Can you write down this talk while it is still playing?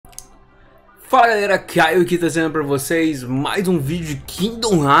Fala galera, Caio aqui trazendo pra vocês mais um vídeo de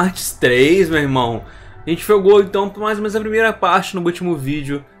Kingdom Hearts 3, meu irmão. A gente jogou então mais ou menos a primeira parte no último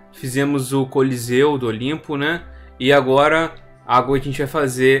vídeo. Fizemos o Coliseu do Olimpo, né? E agora a gente vai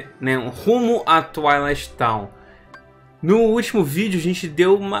fazer, né, um rumo a Twilight Town. No último vídeo a gente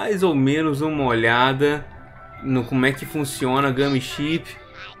deu mais ou menos uma olhada no como é que funciona a Gummy Ship.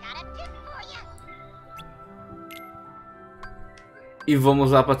 E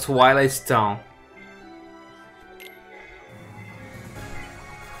vamos lá para Twilight Town.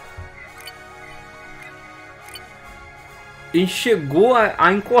 A gente chegou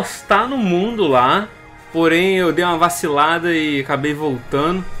a encostar no mundo lá, porém eu dei uma vacilada e acabei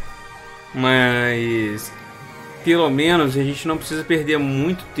voltando. Mas pelo menos a gente não precisa perder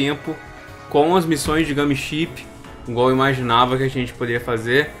muito tempo com as missões de Gummy Ship, igual eu imaginava que a gente poderia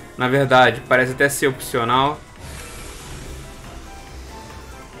fazer. Na verdade, parece até ser opcional.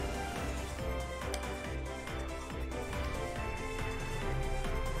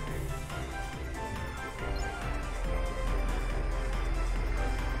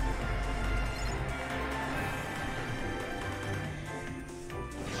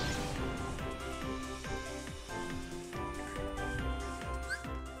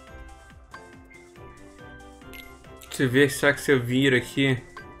 Deixa eu ver, será que se eu vir aqui...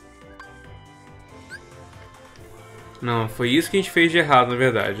 Não, foi isso que a gente fez de errado, na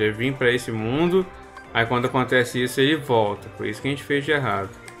verdade. É vir pra esse mundo, aí quando acontece isso ele volta. Foi isso que a gente fez de errado.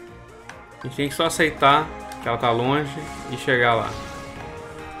 A gente tem que só aceitar que ela tá longe e chegar lá.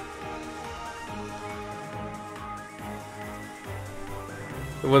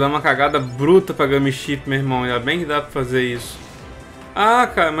 Eu vou dar uma cagada bruta pra Gummy Ship, meu irmão. Ainda bem que dá pra fazer isso. Ah,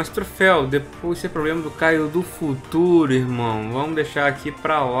 cara, mas troféu, depois esse é problema do Caio do futuro, irmão. Vamos deixar aqui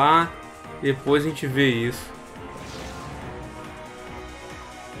pra lá, depois a gente vê isso.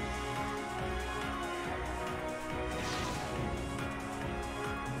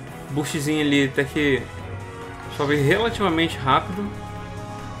 Boostzinho ali até que sobe relativamente rápido.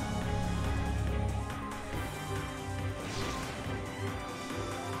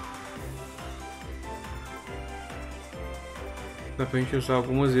 Dá pra gente usar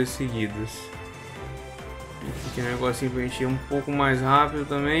algumas vezes seguidas. Aqui um negocinho pra gente ir um pouco mais rápido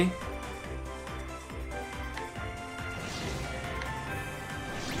também.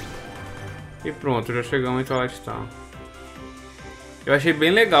 E pronto, já chegamos em Twilight Town. Eu achei bem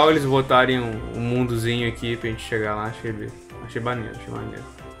legal eles botarem um mundozinho aqui pra gente chegar lá. Achei maneiro, achei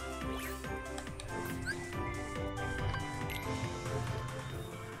maneiro.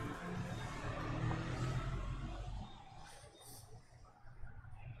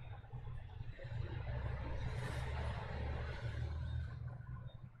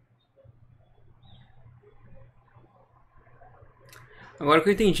 Agora que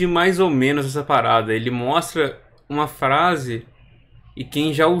eu entendi mais ou menos essa parada, ele mostra uma frase e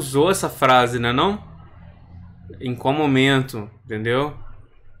quem já usou essa frase, né, não? Em qual momento, entendeu?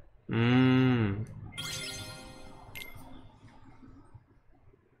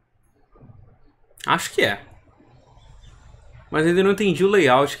 Acho que é. Mas ainda não entendi o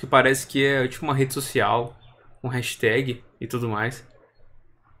layout, que parece que é tipo uma rede social, um hashtag e tudo mais.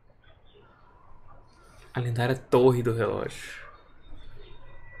 A lendária torre do relógio.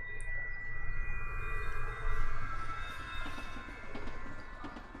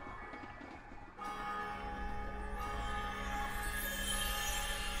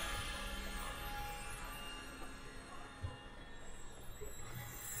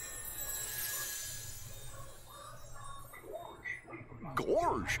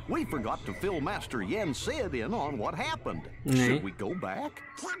 Gorge, we forgot to fill Master Yen Sid in on what happened. Should we go back?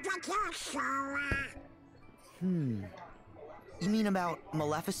 You mean about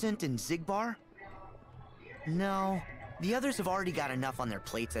Maleficent and Zigbar? No, the others have already got enough on their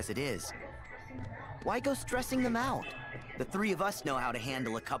plates as it is. Why go stressing them out? The three of us know how to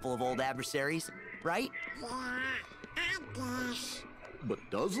handle a couple of old adversaries, right? Yeah, I guess. But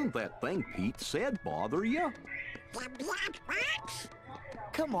doesn't that thing Pete said bother you? The black box?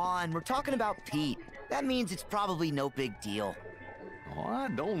 Come on, we're talking about Pete. That means it's probably no big deal. Oh, I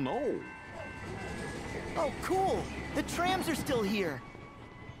don't know. Oh, cool! The trams are still here!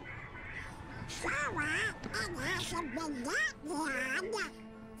 So, it hasn't been that long.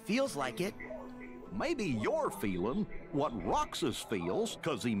 Feels like it. Maybe you're feeling what Roxas feels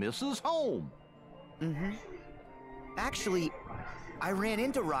because he misses home. Actually, I ran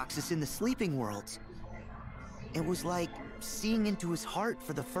into Roxas in the Sleeping Worlds. It was like seeing into his heart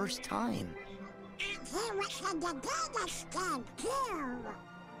for the first time. And he was in the data scan, too.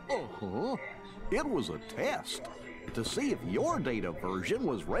 Uh-huh. It was a test. to see if your data version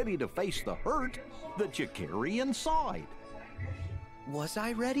was ready to face the hurt that you carry inside. Was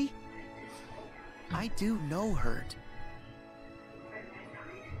I ready? I do know hurt.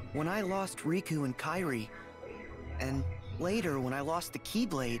 When I lost Riku and Kairi, and later when I lost the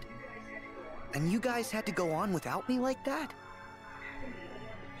Keyblade, and you guys had to go on without me like that?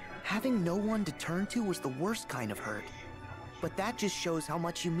 Having no one to turn to was the worst kind of hurt. But that just shows how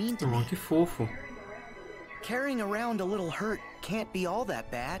much you mean to me. Que fofo. Carrying around a little hurt can't be all that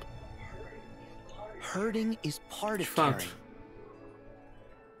bad. Hurting is part of caring.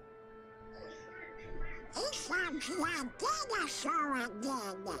 He sounds like dinosaur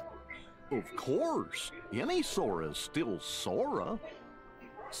again. Of course. Any Sora's still Sora.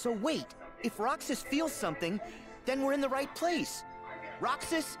 So wait, if Roxas feels something, then we're in the right place.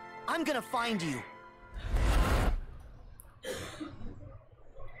 Roxas, I'm gonna find you.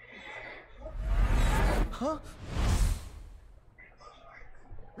 Huh?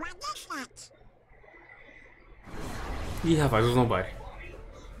 What is that? Ih, rapaz, os nobody.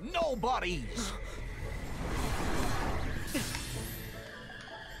 Nobodies!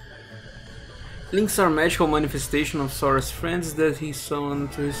 Links are magical manifestation of Sora's friends that he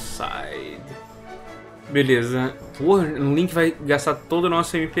summoned to his side. Beleza. Porra, o Link vai gastar todo o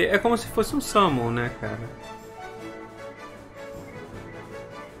nosso MP. É como se fosse um summon, né, cara?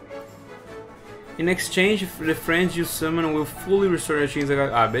 In exchange, the friends you summon will fully restore your team's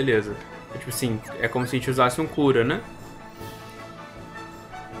HP. Ah, beleza. É, tipo assim, é como se a gente usasse um cura, né?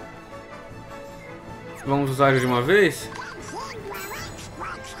 Vamos usar de uma vez?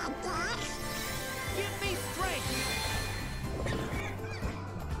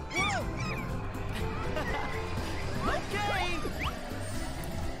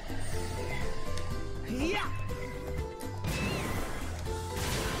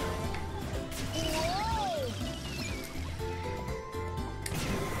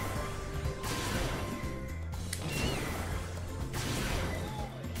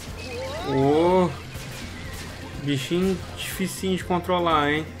 Oh, bichinho dificinho de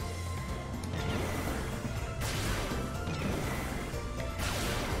controlar, hein?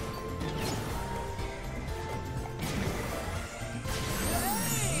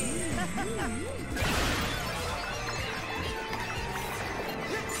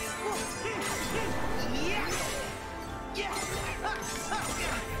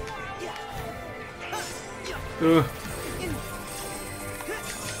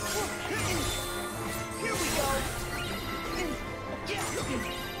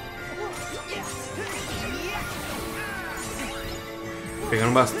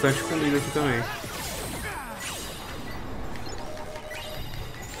 Pegando bastante comida aqui também.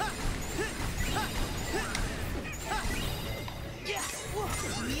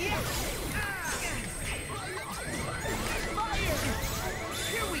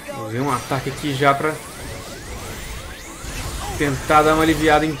 Usei um ataque aqui já pra tentar dar uma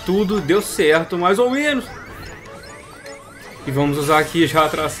aliviada em tudo. Deu certo, mais ou menos. E vamos usar aqui já a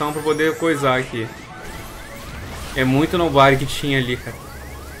atração pra poder coisar aqui. É muito nobody que tinha ali, cara.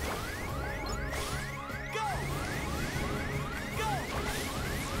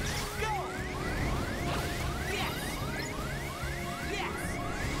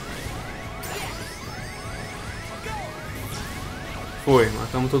 Foi,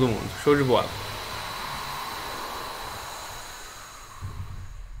 matamos todo mundo. Show de bola.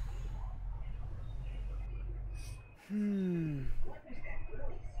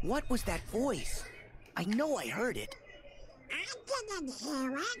 What was that voice? I know I heard it. I didn't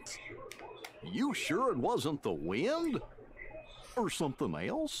hear it. You sure it wasn't the wind? Or something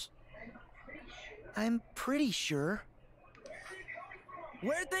else? I'm pretty sure.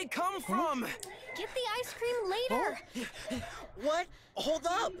 Where'd they come from? Get the ice cream later. What? Hold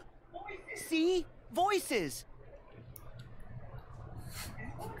up. See? Voices.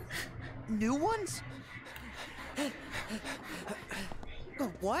 New ones?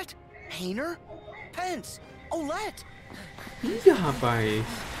 What? Painter? Pence? Olette? Ih, rapaz.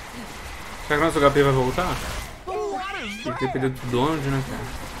 Será que nosso HP vai voltar? Tem que depender do dono, né, cara?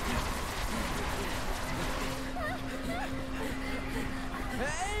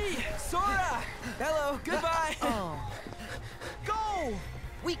 Hey, Sora! Hello, goodbye. Oh. Go!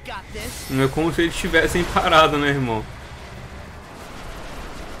 We got this. Não é como se eles tivessem parado, né, irmão?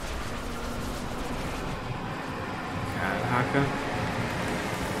 Caraca.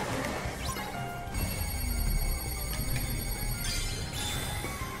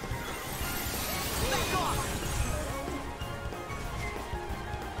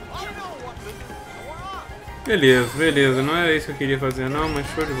 Beleza, beleza. Não era isso que eu queria fazer, não, mas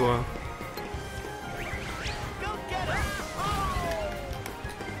show de bola.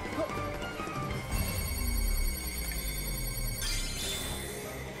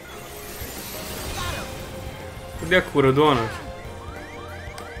 Cadê a cura, Donald?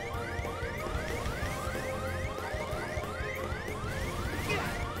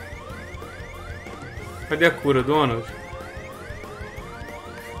 Cadê a cura, Donald?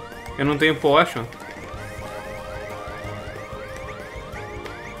 Eu não tenho potion.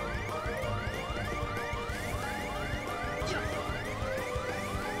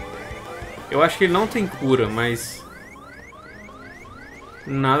 Eu acho que ele não tem cura, mas...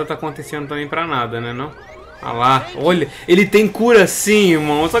 nada tá acontecendo também pra nada, né, não? Ah lá, olha, ele tem cura sim,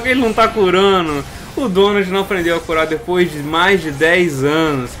 irmão, só que ele não tá curando. O Donald não aprendeu a curar depois de mais de 10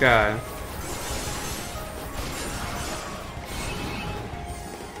 anos, cara.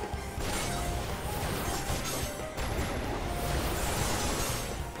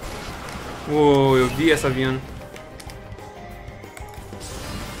 Uou, eu vi essa vindo.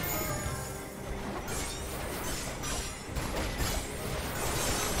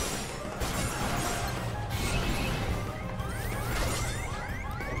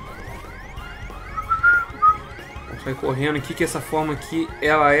 Sai correndo aqui que essa forma aqui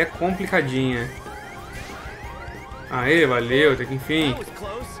ela é complicadinha. Aê, valeu, até que enfim.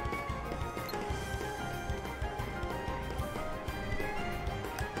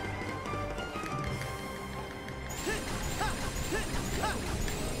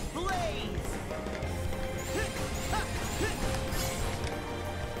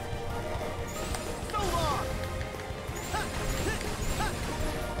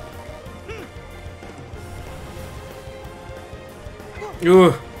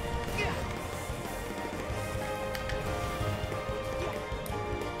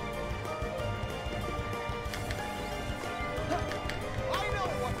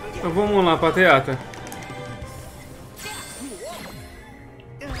 Então vamos lá, patriota.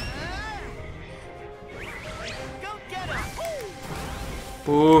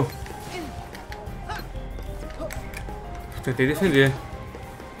 Tentei defender.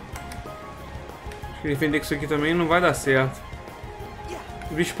 Acho que defender com isso aqui também não vai dar certo.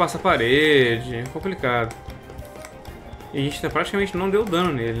 O bicho passa a parede, é complicado. E a gente praticamente não deu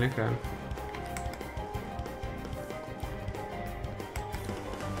dano nele, né, cara?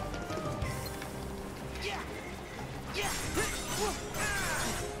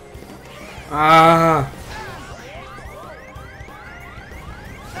 Ah!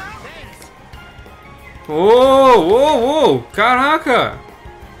 Oh! Caraca!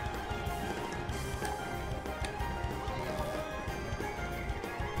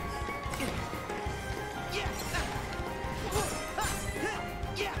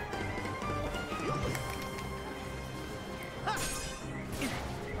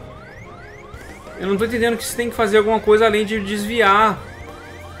 Eu não tô entendendo que você tem que fazer alguma coisa além de desviar.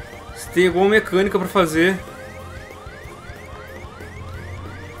 Você tem alguma mecânica pra fazer.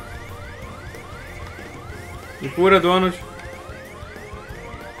 Me cura, Donald.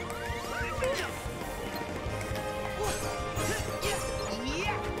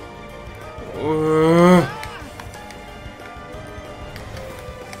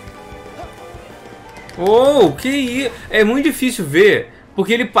 Oh, que isso? É muito difícil ver.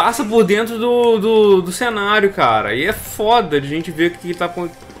 Porque ele passa por dentro do cenário, cara. E é foda de a gente ver o que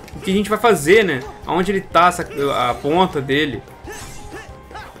a gente vai fazer, né? Aonde ele tá, a ponta dele.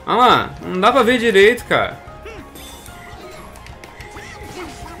 Ah lá, não dá pra ver direito, cara.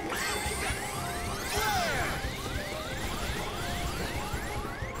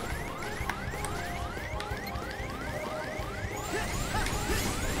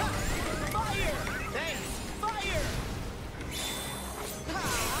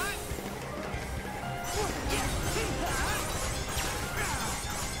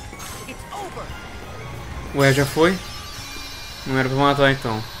 Ué, já foi? Não era pra matar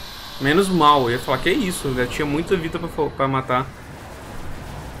então. Menos mal, eu ia falar que é isso, eu tinha muita vida pra matar.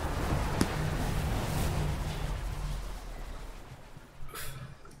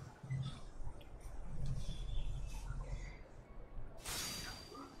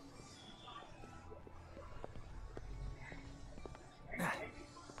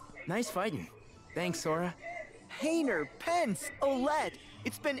 Nice fighting. Thanks, Sora. Hayner, Pence, Olette,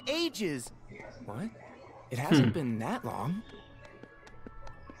 it's been ages. What? It hasn't been that long.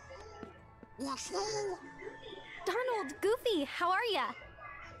 You see? Donald, Goofy, how are ya?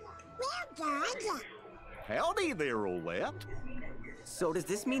 We're good. Howdy there, Olette. So does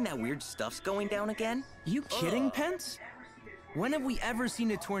this mean that weird stuff's going down again? You kidding, Pence? When have we ever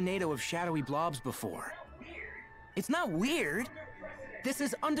seen a tornado of shadowy blobs before? It's not weird. This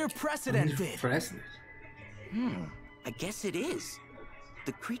is unprecedented. I guess it is.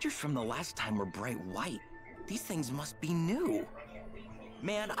 The creatures from the last time were bright white. These things must be new.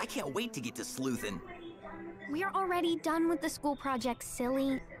 Man, I can't wait to get to sleuthin'. We're already done with the school project,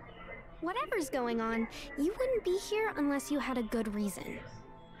 silly. Whatever's going on, you wouldn't be here unless you had a good reason.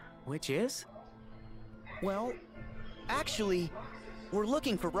 Which is? Well, actually, we're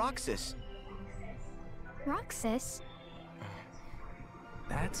looking for Roxas. Roxas?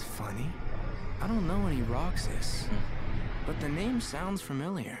 That's funny. I don't know any Roxas, but the name sounds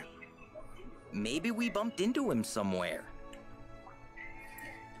familiar. Maybe we bumped into him somewhere.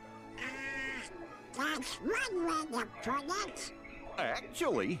 That's one way to put it.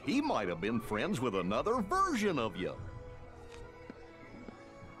 Actually, he might have been friends with another version of you.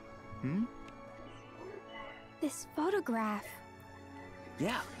 This photograph.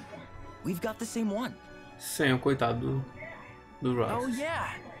 Yeah, we've got the same one. Sem o coitado do Ross. Oh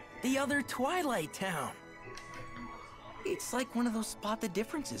yeah, the other Twilight town. It's like one of those spot the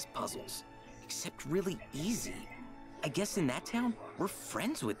differences puzzles, except really easy. I guess in that town, we're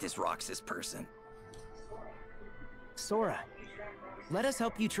friends with this Roxas person. Sora, let us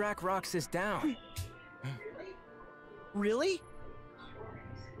help you track Roxas down. Really?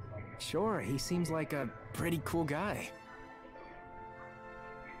 Sure, he seems like a pretty cool guy.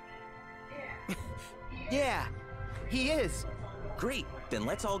 Yeah, he is. Great, then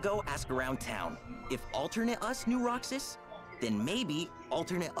let's all go ask around town. If alternate us knew Roxas, then maybe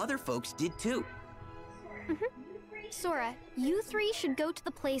alternate other folks did too. Sora, you three should go to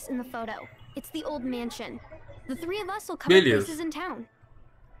the place in the photo. It's the old mansion. The three of us will cover Beleza. places in town.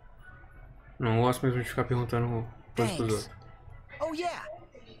 Não gosto mesmo de ficar perguntando coisas pros outros. Oh yeah,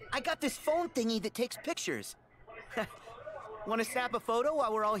 I got this phone thingy that takes pictures. Want to snap a photo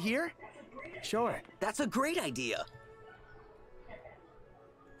while we're all here? Sure. That's a great idea.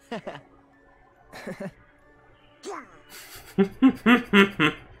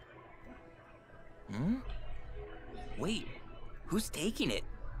 Wait, who's taking it?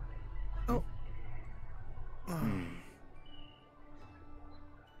 Oh.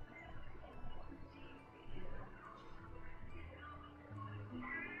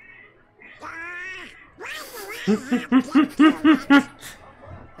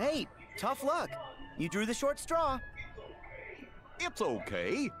 Hey, tough luck. You drew the short straw. It's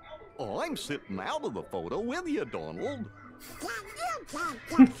okay. I'm sitting out of the photo with you, Donald. O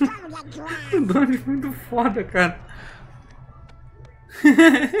Donald é muito foda, cara.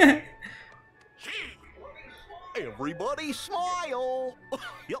 Everybody smile.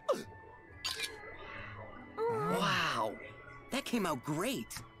 Yep. Wow, that came out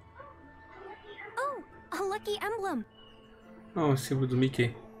great. Oh, a lucky emblem. Oh, o símbolo do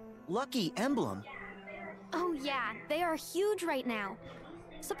Mickey. Lucky emblem. Oh yeah, they are huge right now.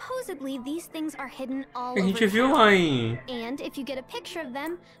 Supposedly, these things are hidden all A over gente viu town. lá em And if you get a picture of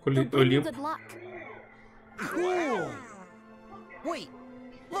them, Oli- they'll bring you Olimpo. good luck. Cool. Wait,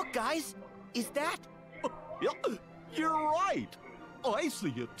 look, guys. Is that? Yep. You're right. I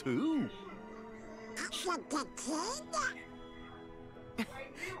see it too.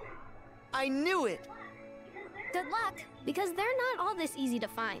 I knew it. Good luck, because they're not all this easy to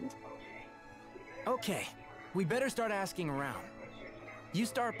find. Okay, we better start asking around. You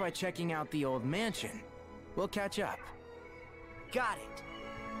start by checking out the old mansion. We'll catch up. Got it.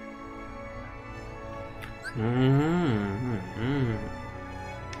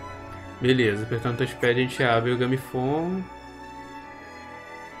 Beleza, apertando o touchpad a gente abre o Gamifone.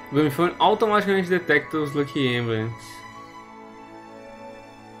 O Gamifone automaticamente detecta os Lucky Emblems.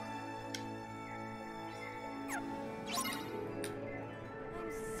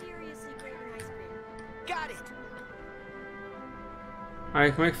 Got it.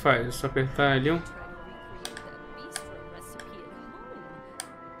 Aí como é que faz? É só apertar ali um.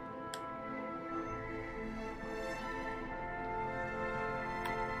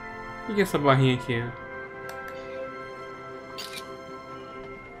 O que é essa barrinha aqui?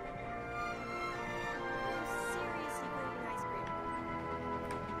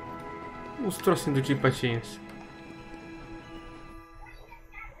 Os trocinhos de patinhas.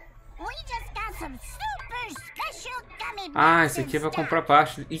 Ah, esse aqui é pra comprar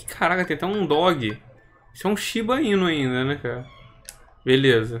parte. Ih, caraca, tem até um dog. Isso é um Shiba Inu ainda, né, cara?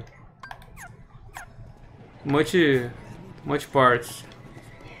 Beleza. Multi-parts.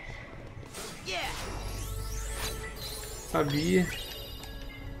 Sabia.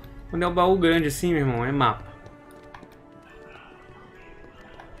 Quando é o baú grande assim, meu irmão, é mapa.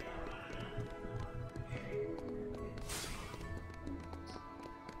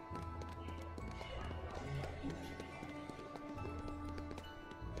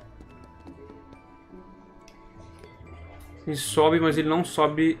 Ele sobe, mas ele não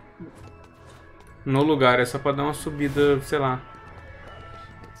sobe no lugar. É só pra dar uma subida, sei lá.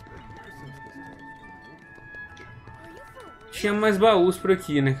 tinha mais baús por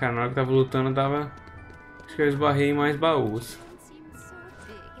aqui, né, cara? Na hora que eu tava lutando, eu tava... Acho que eu esbarrei em mais baús.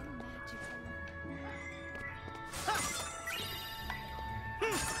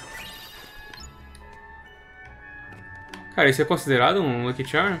 Cara, isso é considerado um Lucky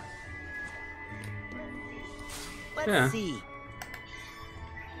Charm? É.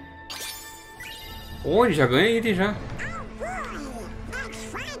 Onde? Já ganha item já.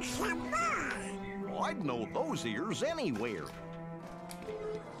 I'd know those ears anywhere.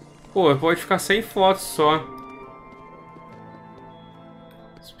 Pô, pode ficar sem fotos só.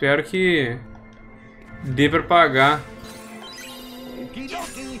 Espero que dê pra pagar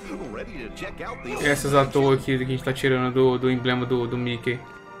Ready to check out the essas à toa aqui que a gente tá tirando do emblema do Mickey.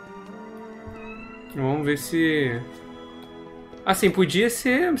 Vamos ver se... Assim, podia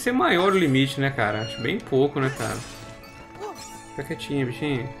ser maior o limite, né, cara? Acho bem pouco, né, cara? Fica quietinho,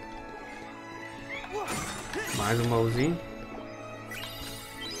 bichinho. Mais um baúzinho.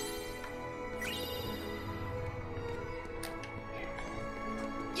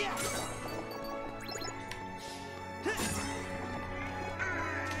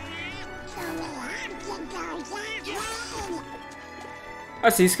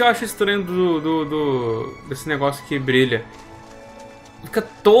 Assim, isso que eu acho estranho desse negócio que brilha. Fica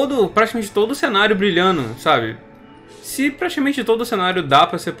praticamente todo o cenário brilhando, sabe? Se praticamente todo o cenário dá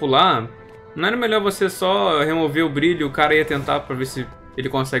pra você pular, não era melhor você só remover o brilho e o cara ia tentar pra ver se ele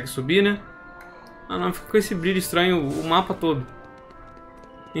consegue subir, né? Ah não, fica com esse brilho estranho o mapa todo.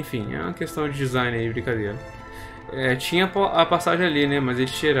 Enfim, é uma questão de design aí, brincadeira. É, tinha a passagem ali, né? Mas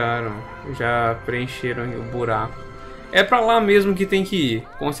eles tiraram, já preencheram o buraco. É pra lá mesmo que tem que ir,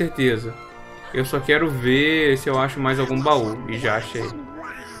 com certeza. Eu só quero ver se eu acho mais algum baú. E já achei.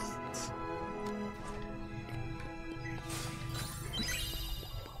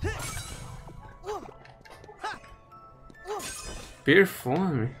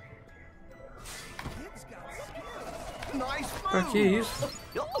 Performe? Pra que isso?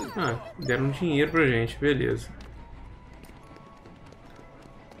 Ah, deram dinheiro pra gente, beleza.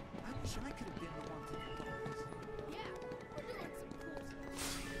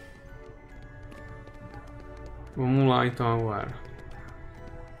 Vamos lá então agora.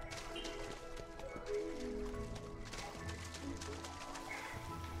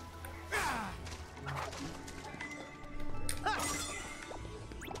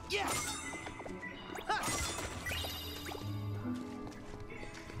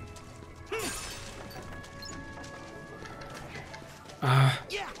 Ah.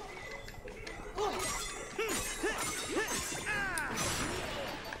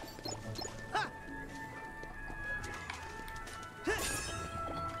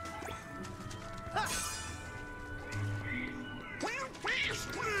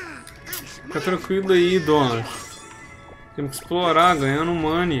 Fica tranquilo aí, dona. Temos que explorar, ganhando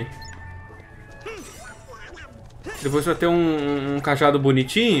money. Depois vai ter um cajado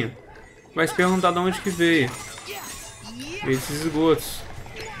bonitinho. Vai se perguntar de onde que veio. Veio desses esgotos.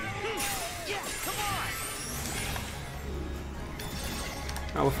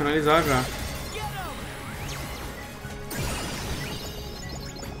 Ah, vou finalizar já.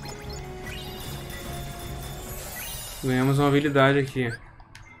 Ganhamos uma habilidade aqui.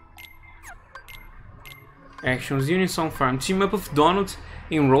 Actions, Unison Farm. Team up with Donald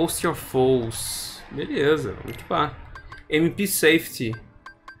and roast your foes. Beleza, vamos equipar. MP Safety.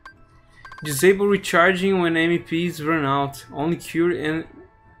 Disable recharging when MPs run out. Only cure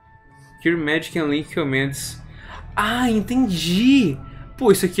magic and link commands. Ah, entendi!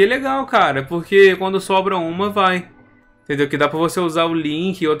 Pô, isso aqui é legal, cara. Porque quando sobra uma, vai. Entendeu? Que dá pra você usar o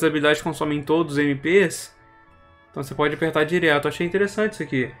link e outras habilidades que consomem todos os MPs. Então você pode apertar direto. Achei interessante isso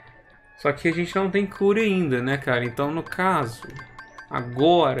aqui. Só que a gente não tem cura ainda, né, cara? Então, no caso,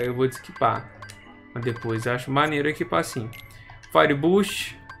 agora eu vou desequipar. Mas depois eu acho maneiro equipar assim. Fire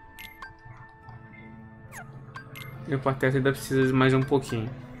Boost. Meu pateta ainda precisa de mais um pouquinho.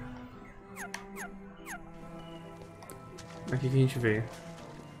 Aqui que a gente veio.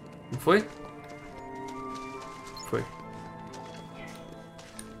 Não foi? Foi.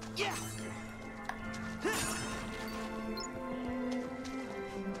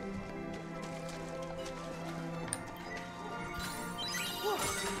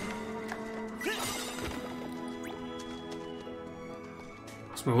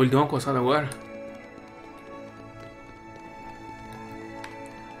 Meu olho deu uma coçada agora.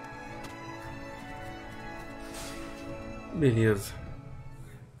 Beleza.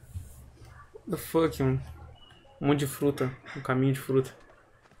 What the fuck, um monte de fruta. Um caminho de fruta.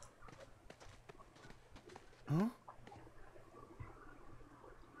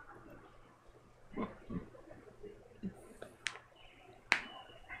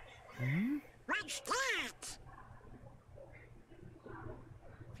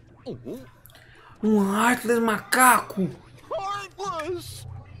 Heartless macaco! Heartless!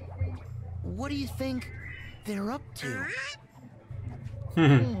 What do you think they're up to?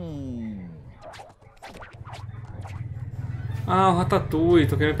 Ah, o Ratatouille.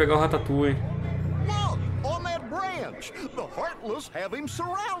 Tô querendo pegar o Ratatouille. Look! On that branch! The Heartless have him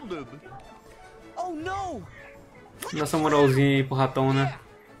surrounded! Oh no! Dá essa moralzinha aí pro ratão, né?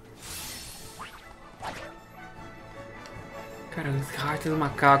 Cara, esse Heartless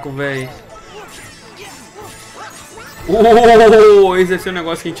macaco, velho. Oh, esse vai ser o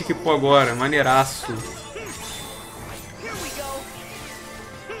negócio que a gente equipou agora. Maneiraço.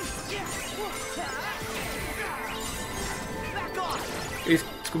 Eu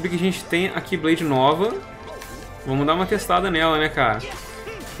descobri que a gente tem a Keyblade nova. Vamos dar uma testada nela, né, cara?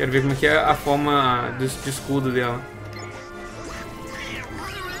 Quero ver como é que é a forma do escudo dela.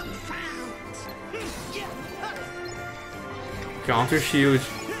 Counter Shield.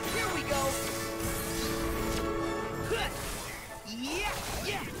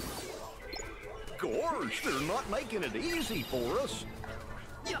 Gosh, they're not making it easy for us.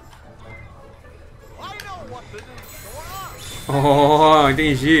 I know what to do. Oh,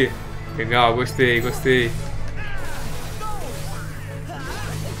 entendi. Legal, gostei, gostei.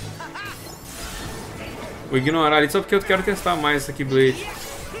 Vou ignorar ali só porque eu quero testar mais essa Keyblade.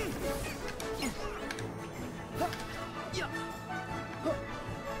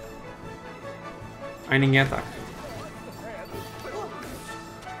 Aí ninguém ataca.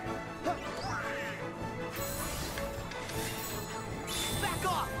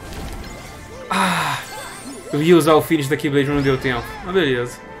 Ah! Eu ia usar o finish da Keyblade, mas não deu tempo. Mas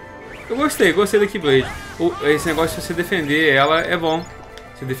beleza. Eu gostei da Keyblade. Esse negócio de você defender ela é bom.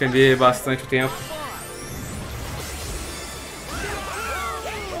 Se defender bastante o tempo.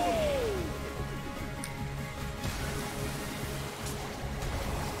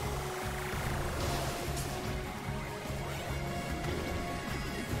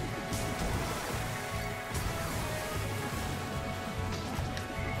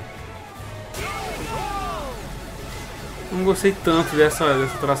 Não gostei tanto dessa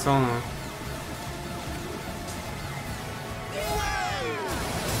atração, não.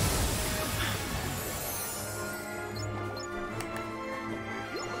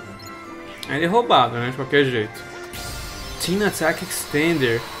 Ele é roubado, né? De qualquer jeito. Team Attack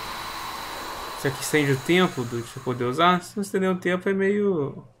Extender. Isso aqui estende o tempo de você poder usar. Se não estender o tempo é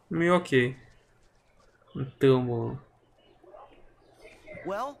meio ok. Então,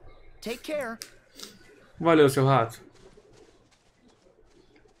 Well, take care. valeu, seu rato.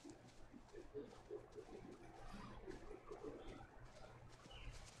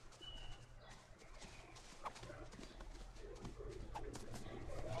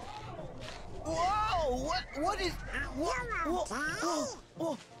 What is...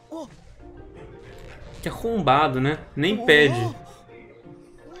 Que arrombado, né? Nem pede.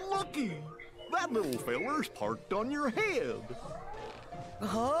 Looky! That little feller's parked on your head.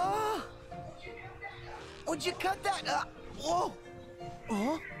 Huh? Would you cut that? Whoa!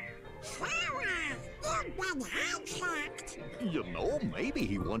 Huh? You know, maybe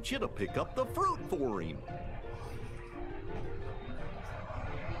he wants you to pick up the fruit for him.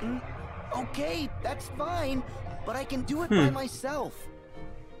 Okay, that's fine, but I can do it by myself.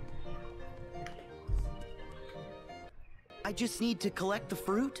 I just need to collect the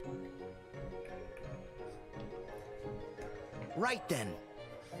fruit. Right then.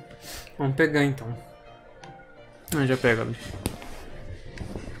 Vamos pegar então. Já pega.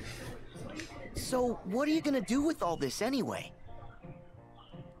 So, what are you gonna do with all this anyway?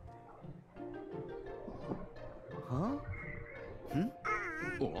 Huh?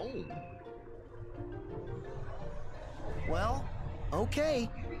 Oh. Well, okay.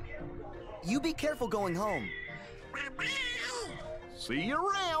 You be careful going home. See you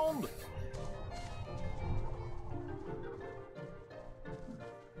around.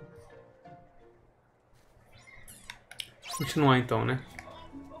 Continuar então, né?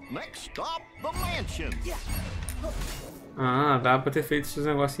 Next stop, the mansion. Ah, dá pra ter feito esses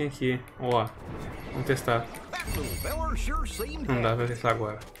negocinhos aqui. Ó, vamos testar. That little feller sure seemed Não dá pra testar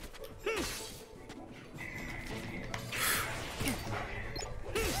agora.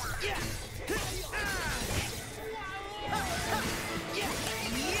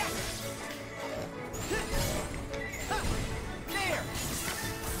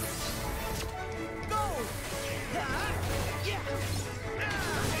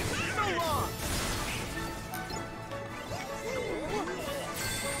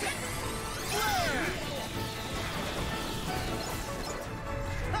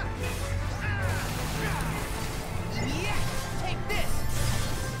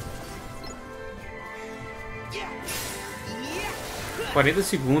 40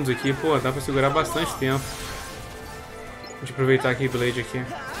 segundos aqui, pô, dá pra segurar bastante tempo. Deixa eu aproveitar a Keyblade aqui.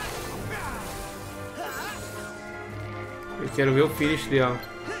 Eu quero ver o finish dela.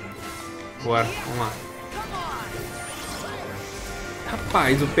 Bora, vamos lá.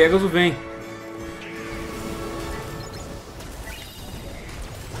 Rapaz, o Pegasus vem.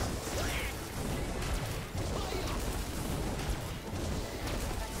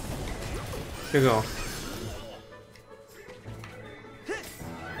 Legal.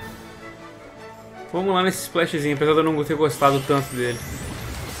 Vamos lá nesse splashzinho, apesar de eu não ter gostado tanto dele.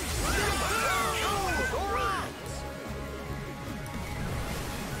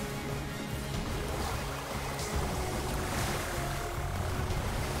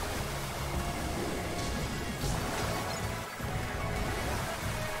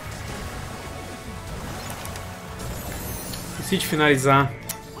 Esqueci de finalizar.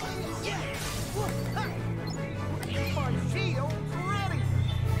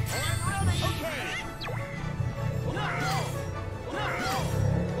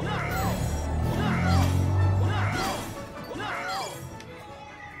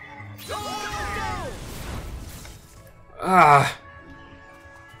 Ah!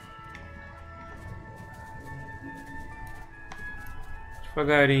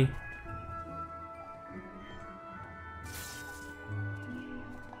 Devagarinho.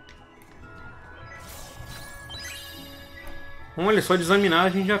 Olha, só de examinar a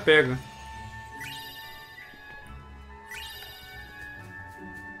gente já pega.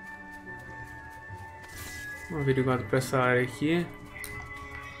 Vamos averiguar pra essa área aqui.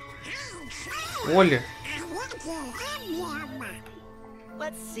 Olha!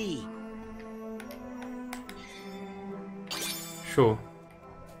 Let's see. Show.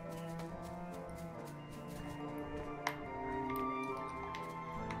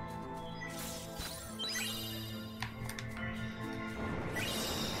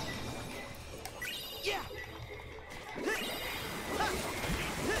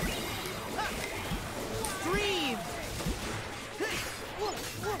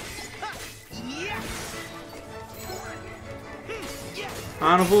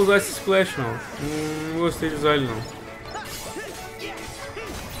 Ah, não vou usar esse splash não. Não gostei de usar ele não.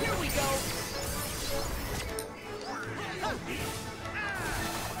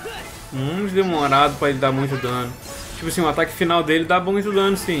 Demorado pra ele dar muito dano. Tipo assim, o ataque final dele dá muito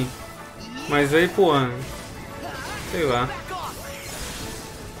dano sim. Mas aí, pô, sei lá.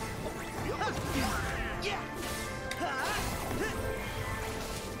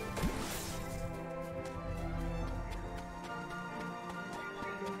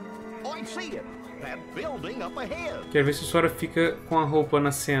 Quero ver se o Sora fica com a roupa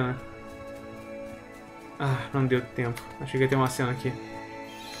na cena. Ah, não deu tempo. Achei que ia ter uma cena aqui.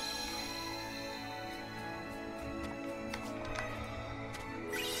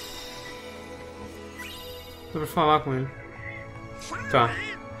 Dá pra falar com ele. Tá.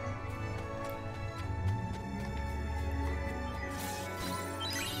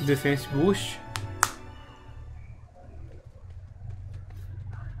 Defense Boost.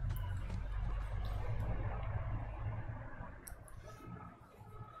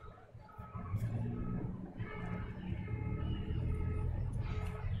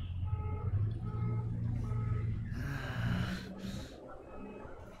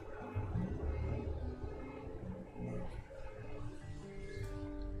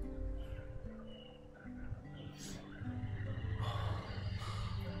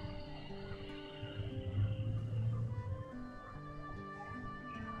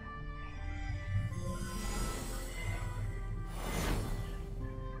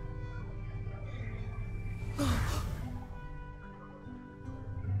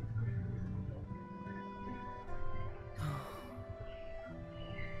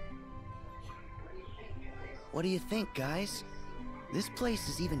 What do you think, guys? This place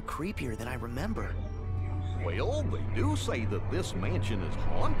is even creepier than I remember. Well, they do say that this mansion is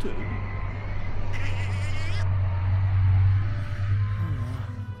haunted.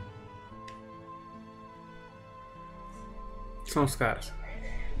 São os caras.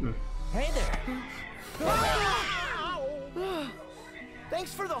 Hey there.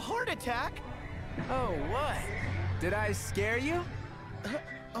 Thanks for the heart attack. Oh, what? Did I scare you?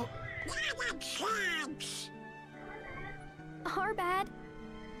 Our bad.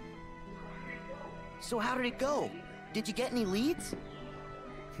 So how did it go? Did you get any leads?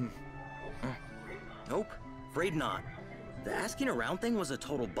 Nope, afraid not. The asking around thing was a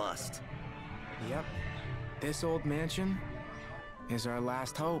total bust. Yep. This old mansion is our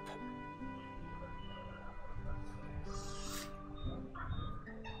last hope.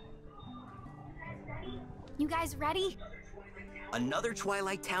 You guys ready? Another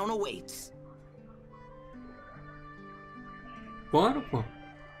Twilight town awaits. Bora, pô.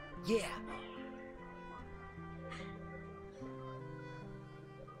 Yeah.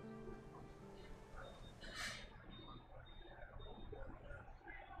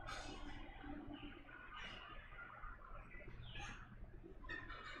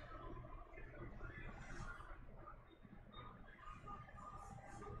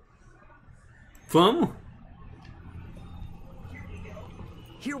 Vamos.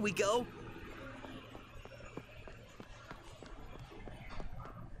 Here we go.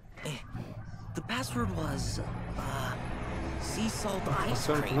 The password was sea salt ice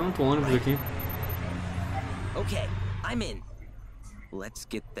Nossa, cream. não, tô ônibus aqui. Okay, I'm in. Let's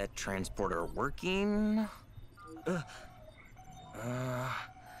get that transporter working.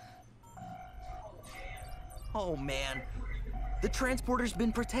 Oh man, the transporter's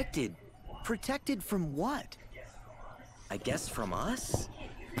been protected. Protected from what? I guess from us?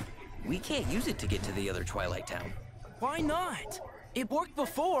 We can't use it to get to the other Twilight town. Why not? It worked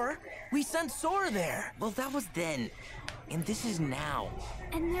before. We sent Sora there. Well, that was then, and this is now.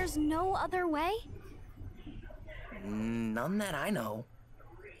 And there's no other way? None that I know.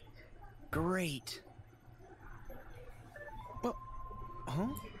 Great. O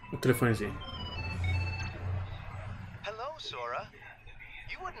telefonezinho. Hello, Sora.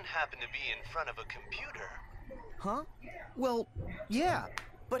 You wouldn't happen to be in front of a computer. Huh? Well, yeah.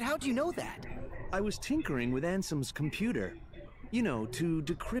 But how'd you know that? I was tinkering with Ansem's computer. You know, to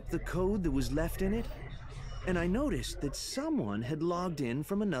decrypt the code that was left in it. And I noticed that someone had logged in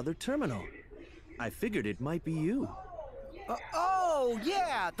from another terminal. I figured it might be you. Oh,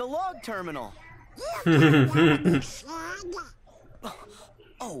 yeah, the log terminal.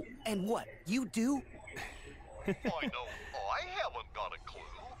 Oh, and what? You do? I know I haven't got a clue.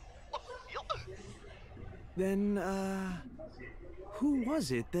 Then, who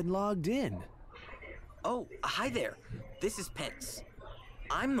was it that logged in? Oh, hi there. This is Pence.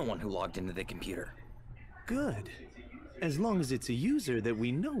 I'm the one who logged into the computer. Good. As long as it's a user that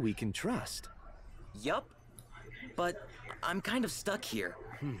we know we can trust. Yup. But I'm kind of stuck here.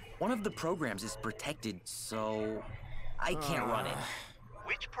 One of the programs is protected, so I can't run it.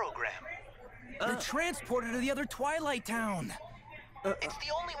 Which program? The transporter to the other Twilight town. It's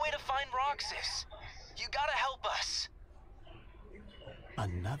the only way to find Roxas. You gotta help us.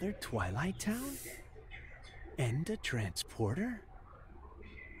 Another Twilight town? And a transporter?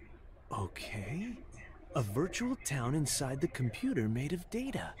 Okay. A virtual town inside the computer made of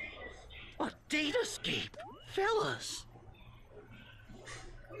data. A datascape, fellas.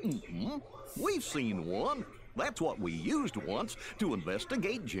 We've seen one. That's what we used once to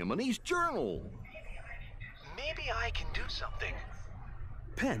investigate Jiminy's journal. Maybe I can do something.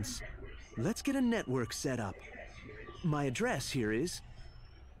 Pence, let's get a network set up. My address here is...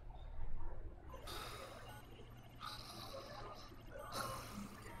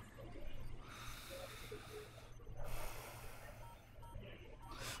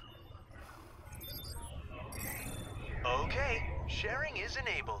 Okay, sharing is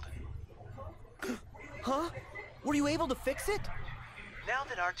enabled. Huh? Were you able to fix it? Now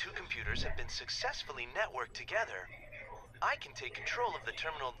that our two computers have been successfully networked together, I can take control of the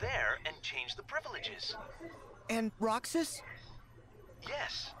terminal there and change the privileges. And Roxas?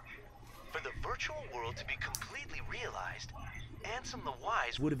 Yes. For the virtual world to be completely realized, Ansem the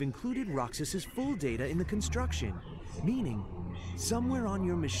Wise would have included Roxas's full data in the construction. Meaning, somewhere on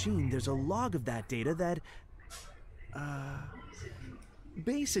your machine there's a log of that data that...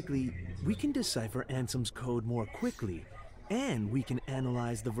 Basically, we can decipher Ansem's code more quickly, and we can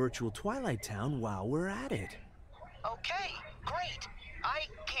analyze the virtual Twilight Town while we're at it. Okay, great. I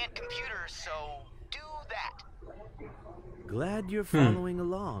can't computer, so do that. Glad you're following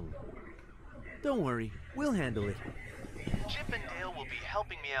along. Don't worry, we'll handle it. Chip and Dale will be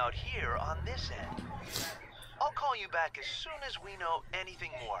helping me out here on this end. I'll call you back as soon as we know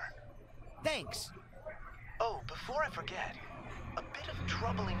anything more. Thanks. Oh, before I forget, a bit of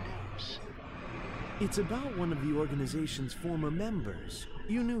troubling news. It's about one of the organization's former members.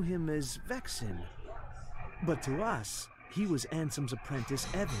 You knew him as Vexen. But to us, he was Ansem's apprentice,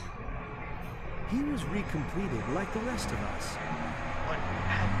 Evan. He was recompleted like the rest of us. But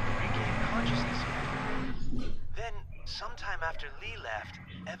hadn't regained consciousness yet. Then, sometime after Lee left,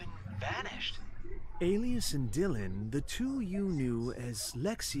 Evan vanished. Alias and Dylan, the two you knew as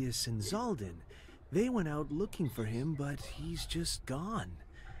Lexius and Zalden, they went out looking for him, but he's just gone.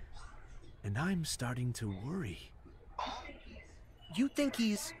 And I'm starting to worry. Oh? You think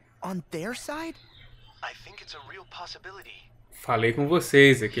he's on their side? I think it's a real possibility. Falei com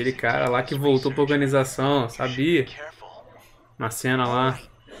vocês, aquele cara lá que voltou pra organização, sabia? Na cena lá.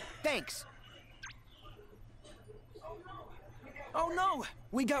 Thanks. Oh no,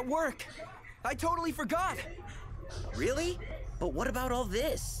 we got work. I totally forgot. Really? But what about all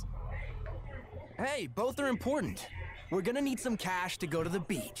this? Hey, both are important. We're gonna need some cash to go to the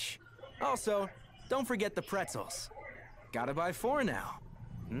beach. Also, don't forget the pretzels. Gotta buy 4 now.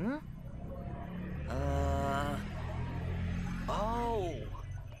 Oh,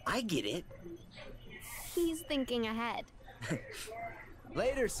 I get it. He's thinking ahead.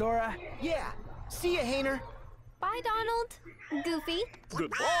 Later, Sora. Yeah. See ya, Hayner. Bye, Donald. Goofy.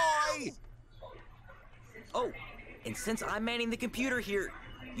 Goodbye! Oh, and since I'm manning the computer here,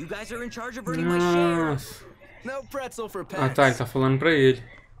 you guys are in charge of earning my share. Nossa. No pretzel for pets. Ah tá, ele tá falando pra ele.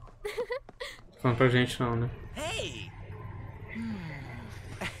 Falando pra gente não, né? Hey!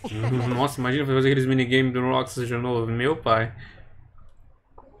 Nossa, imagina fazer aqueles minigames do Roxas de novo. Meu pai.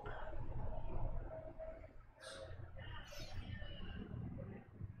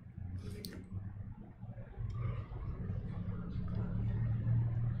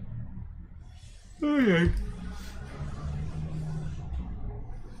 Ai, ai.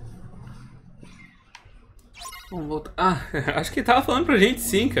 Vamos voltar. Ah, acho que ele tava falando pra gente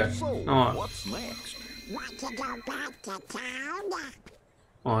sim, cara. Ó. What's next? Want to go back to town?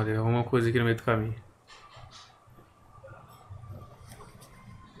 Ó, deu alguma coisa aqui no meio do caminho.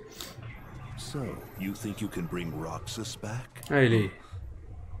 So, you think you can bring Roxas back? Aí ele.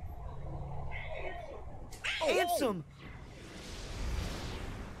 Ansem!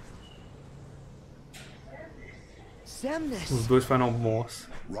 Semnis! Os dois final boss.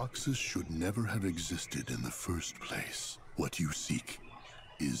 Roxas should never have existed in the first place. What you seek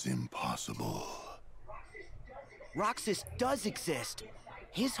is impossible. Roxas does exist.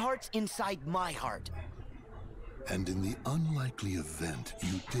 His heart's inside my heart. And in the unlikely event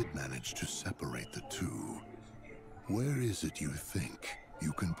you did manage to separate the two, where is it you think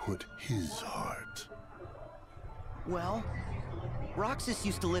you can put his heart? Well, Roxas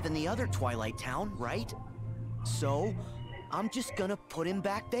used to live in the other Twilight town, right? So, I'm just gonna put him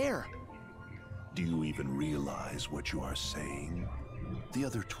back there. Do you even realize what you are saying? The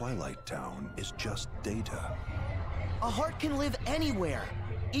other Twilight town is just data. A heart can live anywhere,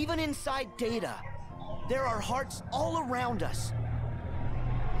 even inside data. There are hearts all around us.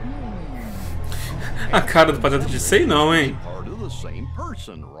 A cara do Pateta de sei não, hein? Part of the same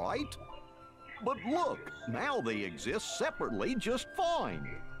person, right? But look, now they exist separately just fine.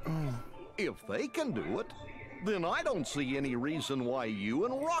 If they can do it, then I don't see any reason why you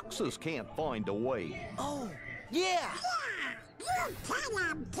and Roxas can't find a way. Oh, yeah! You tell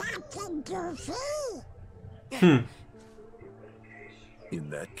him, Captain Goofy. In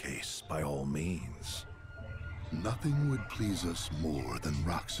that case, by all means. Nothing would please us more than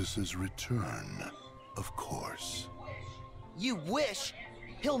Roxas's return, of course. You wish?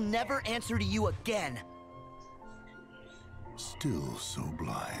 He'll never answer to you again. Still so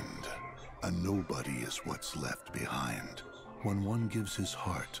blind. A nobody is what's left behind when one gives his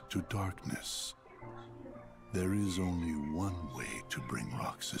heart to darkness. There is only one way to bring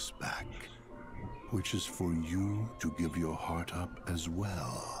Roxas back, which is for you to give your heart up as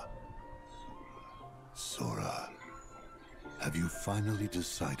well. Sora, have you finally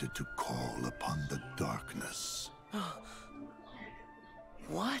decided to call upon the darkness?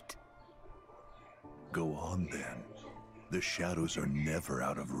 What? Go on then. The shadows are never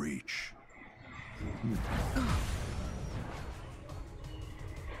out of reach.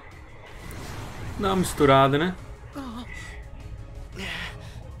 Dá uma misturada, né?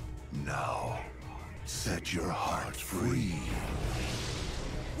 Now, set your heart free.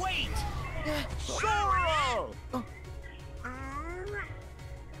 Wait! Sora!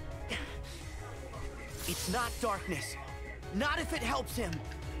 It's not darkness. Not if it helps him.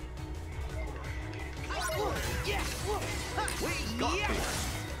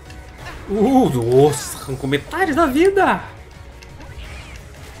 Nossa, arrancou metade da vida.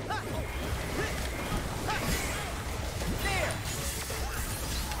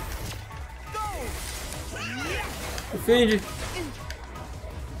 Defende.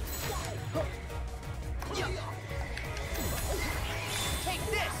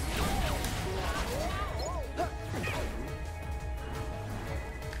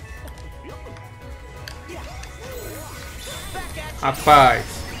 Rapaz,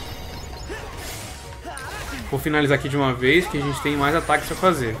 vou finalizar aqui de uma vez que a gente tem mais ataques a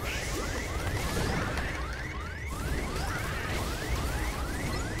fazer.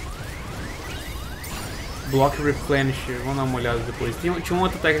 Block Replenisher, vamos dar uma olhada depois. Tinha uma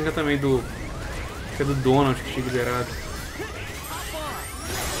outra técnica também do... que é do Donald que tinha liberado.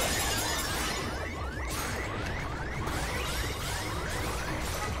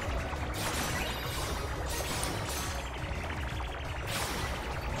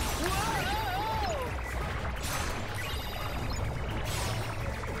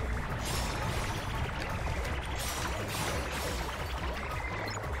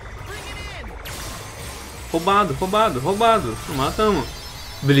 Roubado, roubado, roubado. Matamos.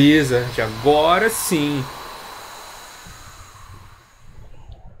 Blizzard, agora sim.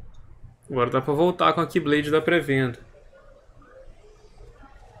 Agora dá pra voltar com a Keyblade da pré-venda.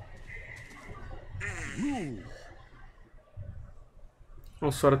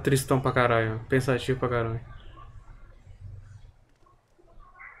 Olha só, era tristão pra caralho. Pensativo pra caralho.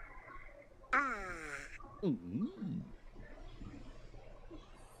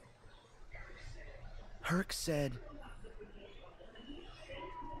 Herc said...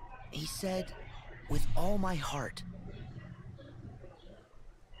 He said, with all my heart.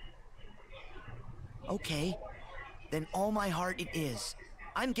 Okay, then all my heart it is.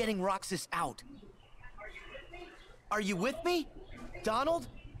 I'm getting Roxas out. Are you with me? Donald?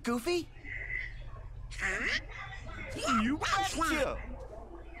 Goofy? You betcha!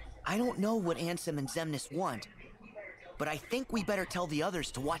 I don't know what Ansem and Xemnas want, but I think we better tell the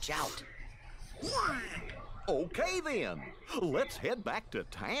others to watch out. Okay then, let's head back to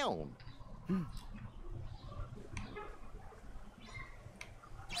town.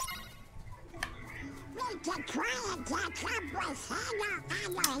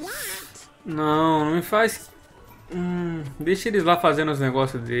 Não, não me faz... deixa eles lá fazendo os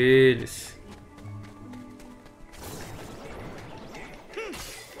negócios deles.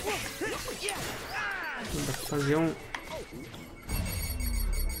 Dá pra fazer um...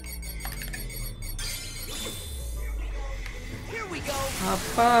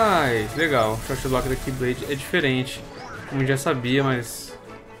 Rapaz, legal. O shot lock da Keyblade é diferente. Como já sabia, mas...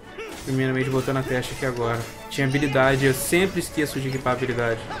 primeiramente botando a teste aqui agora. Tinha habilidade, eu sempre esqueço de equipar a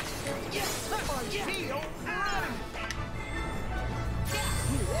habilidade.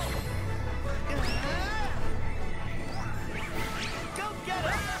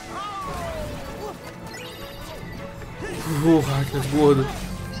 Atlas gordo.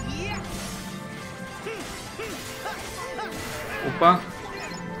 Opa.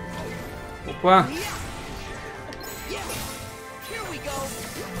 Opa.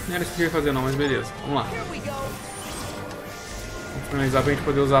 Não era isso que eu ia fazer não, mas beleza. Vamos lá. Vamos finalizar pra gente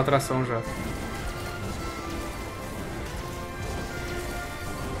poder usar a atração já.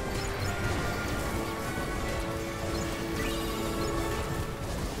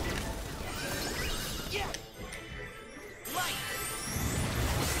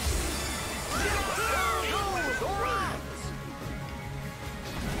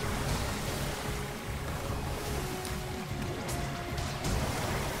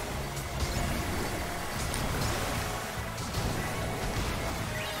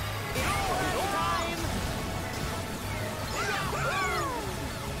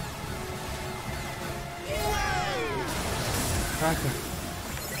 Caraca.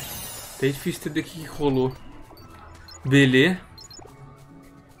 Até difícil entender o que rolou. Beleza.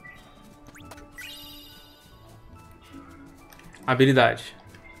 Habilidade.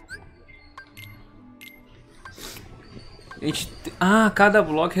 A gente... cada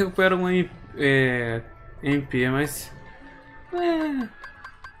bloco recupera um MP, mas...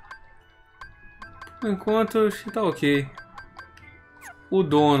 Por enquanto, tá ok. O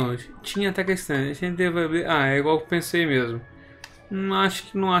Donald tinha ataque externo. A gente deve... é igual que eu pensei mesmo.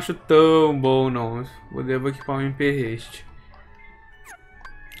 Não acho tão bom não. Eu devo equipar um MP haste.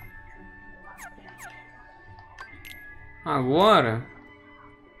 Agora,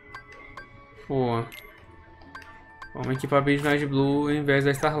 pô, vamos equipar a Midnight Blue ao invés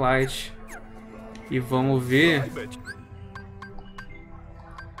da Starlight. E vamos ver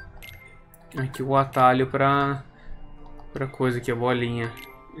aqui o atalho pra coisa aqui, a bolinha.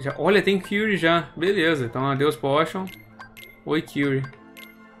 Já, olha, tem Curie já. Beleza, então adeus Potion. Oi Curie.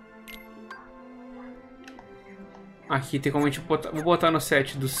 Aqui tem como a gente botar, vou botar no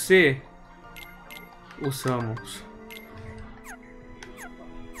set do C o Samus.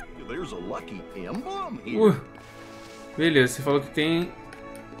 Beleza, você falou que tem.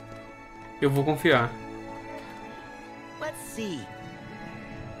 Eu vou confiar.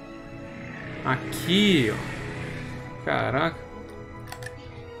 Aqui, ó. Caraca.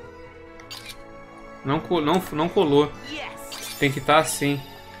 Não colou. Tem que estar assim.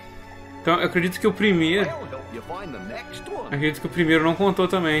 Então eu acredito que o primeiro. Acredito que o primeiro não contou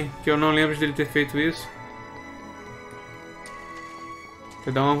também. Que eu não lembro dele ter feito isso.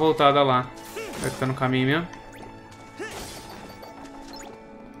 Vou dar uma voltada lá. Vai que tá no caminho mesmo.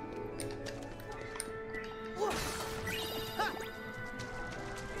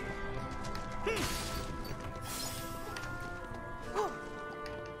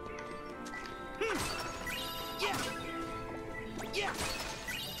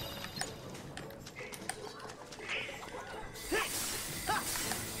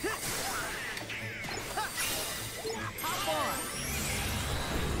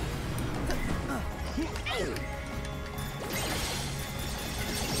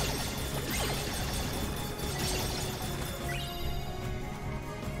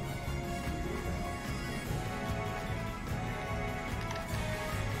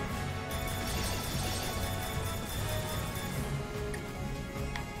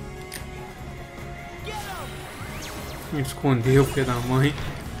 Me escondeu, filho da mãe.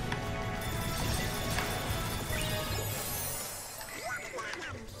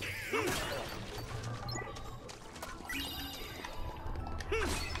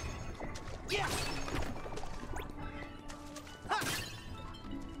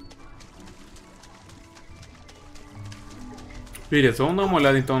 Beleza, vamos dar uma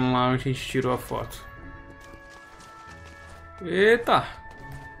olhada então lá onde a gente tirou a foto. Eita!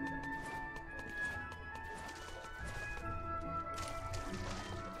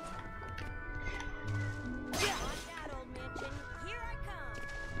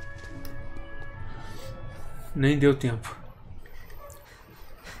 Nem deu tempo.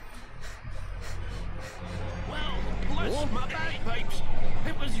 Well, bless my bagpipes.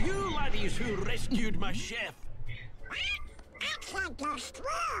 It was you laddies who rescued my chef.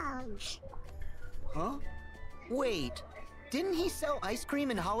 Huh? Wait, didn't he sell ice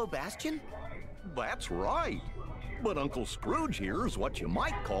cream in Hollow Bastion? That's right. But Uncle Scrooge here is what you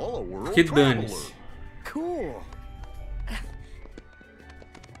might call a world Que traveler. dane-se. Cool.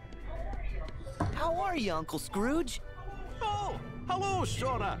 How are you, Uncle Scrooge? Oh, hello,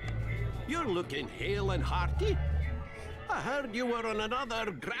 Sora. You're looking hale and hearty. I heard you were on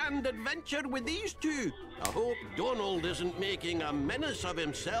another grand adventure with these two. I hope Donald isn't making a menace of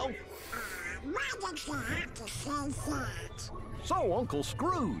himself. Why did you have to say that? So, Uncle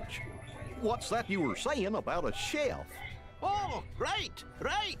Scrooge, what's that you were saying about a chef? Oh, right.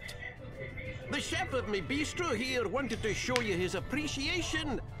 The chef of me bistro here wanted to show you his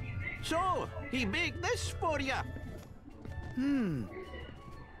appreciation. So, he baked this for you.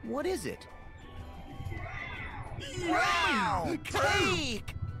 What is it? Wow!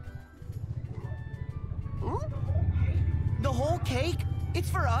 Cake! The whole cake? It's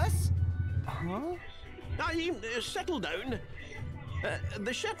for us? Huh? Now, settle down.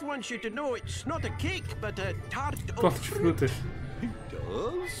 The chef wants you to know it's not a cake, but a tart Torta of de fruit. frutas. He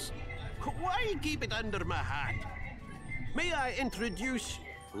does? Why keep it under my hat? May I introduce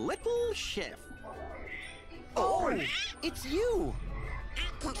Little Chef? Oh, it's you!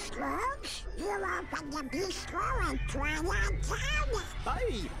 Uncle Scrooge, you opened the bistro in Twilight Town.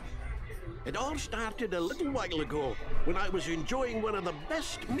 Aye. It all started a little while ago when I was enjoying one of the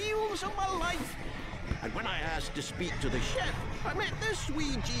best meals of my life. And when I asked to speak to the chef, I met this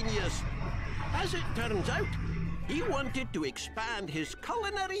wee genius. As it turns out, he wanted to expand his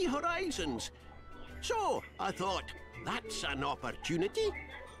culinary horizons. So I thought, that's an opportunity.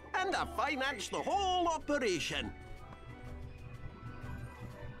 And I financed the whole operation.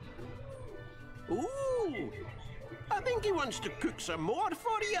 Ooh, I think he wants to cook some more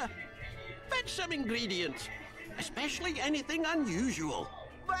for you. Fetch some ingredients, especially anything unusual.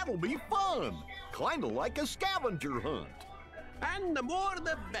 That'll be fun. Kinda like a scavenger hunt. And the more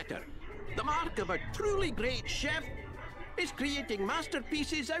the better. The mark of a truly great chef is creating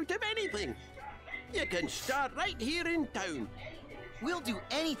masterpieces out of anything. You can start right here in town. We'll do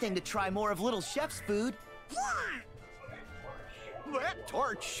anything to try more of Little Chef's food. That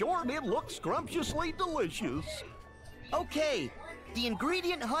tart sure did look scrumptiously delicious. Okay, the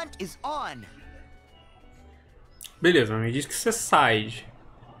ingredient hunt is on. Beleza, me diz que você sai.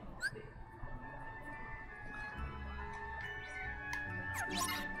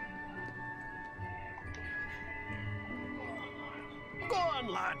 Go on,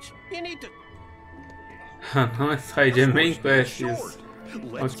 lads. You need to... Não é side, é main quest isso. Short.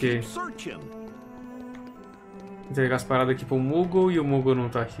 Let's Ok. keep searching. Entregar as paradas aqui pro Moogle e o Moogle não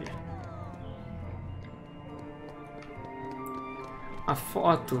tá aqui. A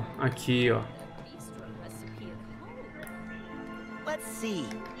foto aqui, ó. Let's see.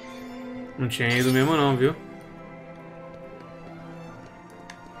 Não tinha ido mesmo não, viu?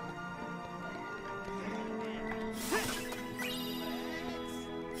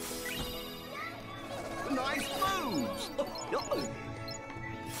 Nice moves.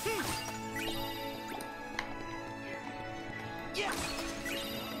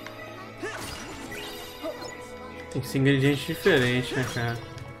 Tem que ser ingrediente diferente, né, cara?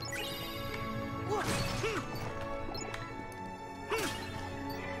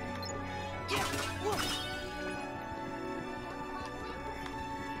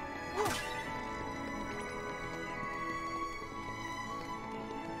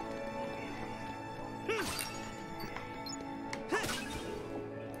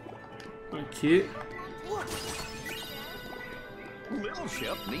 Aqui. Little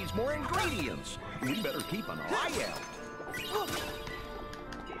Chef needs more ingredients. We better keep an eye out.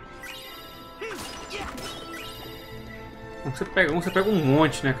 Você pega um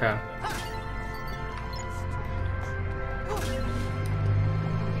monte, né, cara?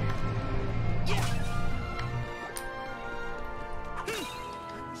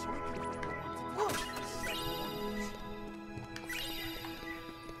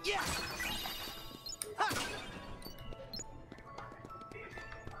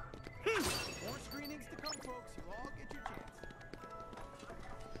 innings to come, folks. You all get your chance.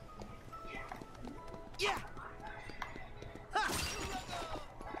 Yeah. Ha!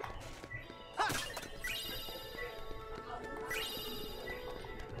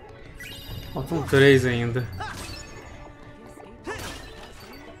 Faltam 3 ainda.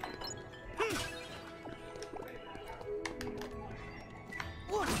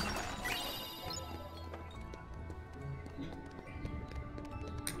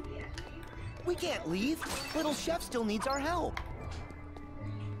 We can't leave. Little Chef still needs our help.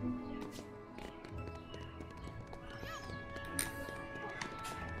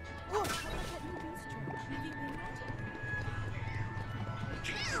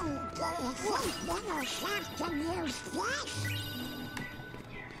 Little Chef can use this.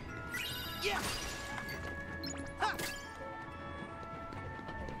 Yeah. Ha!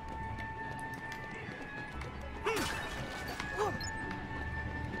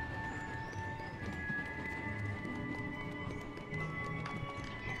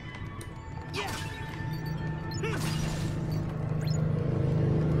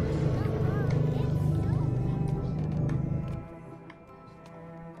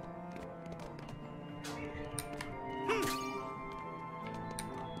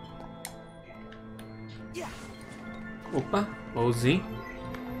 Opa, baúzinho.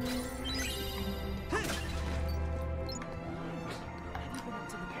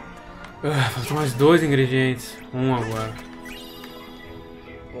 Faltam mais 2 ingredientes. Um agora.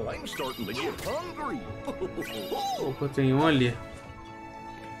 Well, I'm starting to get hungry. Opa, tem um ali.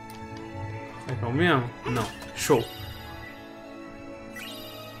 É que é o mesmo? Não. Show.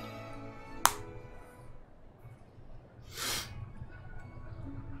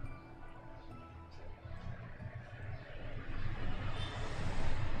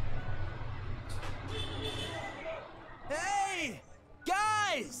 Hey!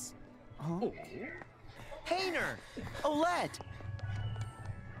 Guys! Huh? Hayner! Olette!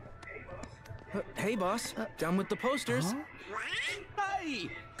 Hey, boss. Done with the posters. Hey,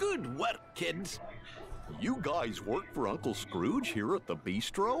 good work, kids. You guys work for Uncle Scrooge here at the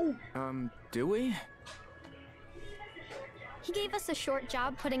bistro? Do we? He gave us a short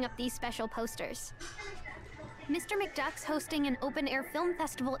job putting up these special posters. Mr. McDuck's hosting an open-air film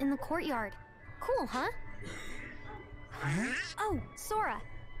festival in the courtyard. Cool, huh? Oh, Sora.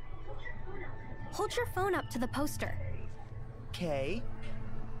 Hold your phone up to the poster. Okay.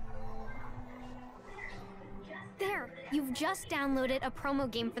 There, you've just downloaded a promo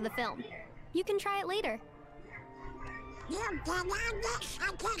game for the film. You can try it later. You get on this,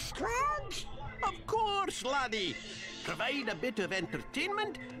 Uncle Scrooge? Of course, laddie. Provide a bit of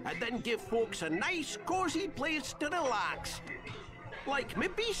entertainment and then give folks a nice, cozy place to relax. Like my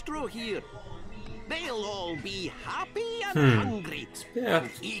bistro here. They'll all be happy and hungry and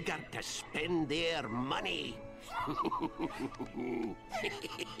eager to spend their money.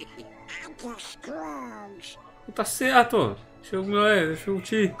 Uncle Scrooge. Tá certo. Deixa eu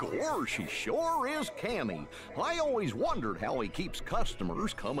te... Gosh, he sure is canny. I always wondered how he keeps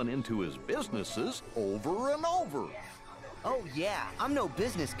customers coming into his businesses over and over. Oh yeah, I'm no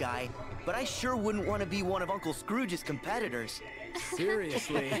business guy, but I sure wouldn't want to be one of Uncle Scrooge's competitors.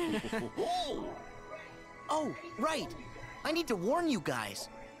 Seriously. Oh, right. I need to warn you guys.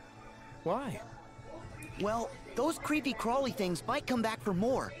 Why? Well, those creepy crawly things might come back for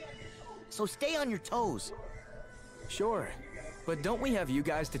more. So stay on your toes. Sure. But don't we have you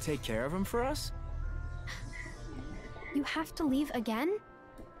guys to take care of them for us? You have to leave again?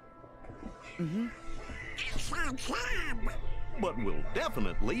 Mm-hmm. It's our job. But we'll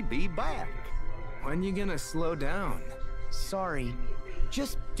definitely be back. When you gonna slow down? Sorry.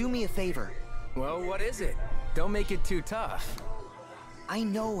 Just do me a favor. Well, what is it? Don't make it too tough. I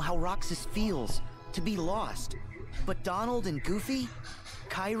know how Roxas feels to be lost, but Donald and Goofy,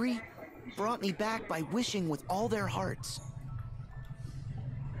 Kyrie, brought me back by wishing with all their hearts.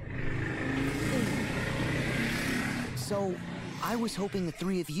 So, I was hoping the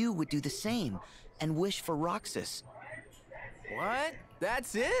three of you would do the same and wish for Roxas. What?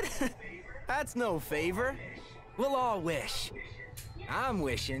 That's it? That's no favor. We'll all wish. I'm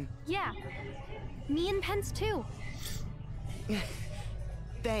wishing. Yeah. Me and Pence too.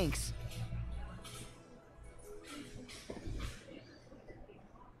 Thanks.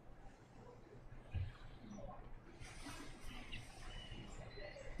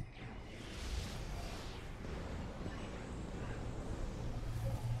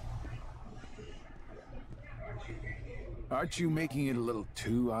 Aren't you making it a little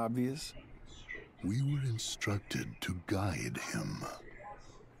too obvious? We were instructed to guide him.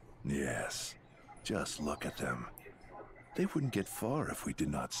 Yes. Just look at them. They wouldn't get far if we did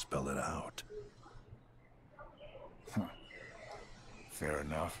not spell it out. fair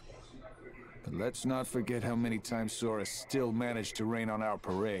enough. But let's not forget how many times Sora still managed to rain on our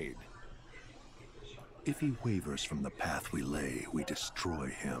parade. If he wavers from the path we lay, we destroy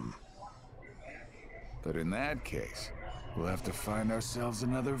him. But in that case, we'll have to find ourselves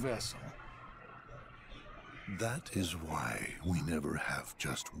another vessel. That is why we never have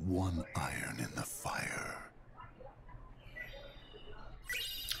just one iron in the fire.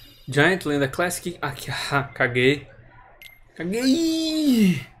 Giant Lenda Classic. Ah, caguei.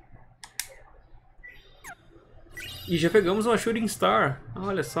 Caguei! E já pegamos uma Shooting Star.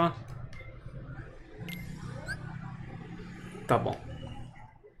 Olha só. Tá bom.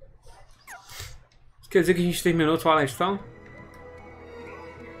 Quer dizer que a gente terminou o Twilight Town?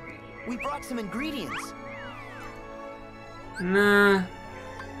 We brought some ingredients. Nah.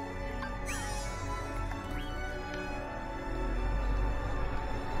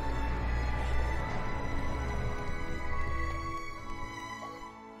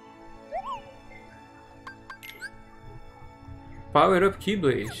 Power Up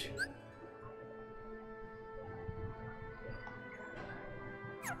Keyblade.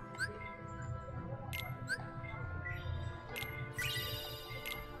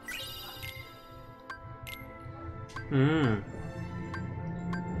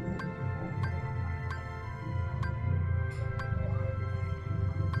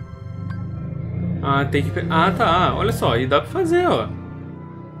 Ah, tem que... Ah, tá. Olha só. E dá pra fazer, ó.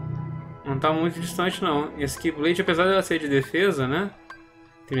 Não tá muito distante, não. Esse Keyblade, apesar dela ser de defesa, né?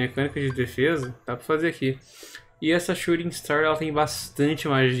 Tem mecânica de defesa. Dá pra fazer aqui. E essa Shooting Star, ela tem bastante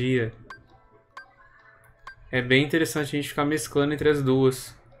magia. É bem interessante a gente ficar mesclando entre as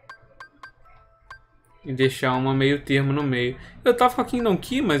duas. E deixar uma meio termo no meio. Eu tava com a Kingdom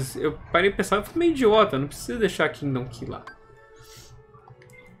Key, mas eu parei de pensar, eu fui meio idiota. Não precisa deixar a Kingdom Key lá.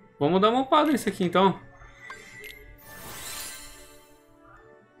 Vamos dar uma upada nisso aqui, então.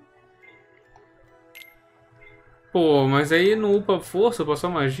 Pô, mas aí não upa força, upa só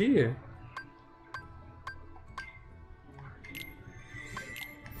magia?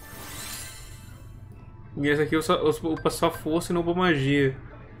 E esse aqui upa só força e não upa magia.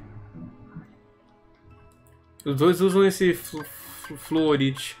 Os dois usam esse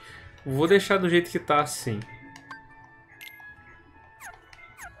fluorite. Vou deixar do jeito que tá assim.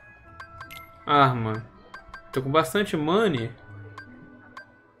 Arma. Tô com bastante money.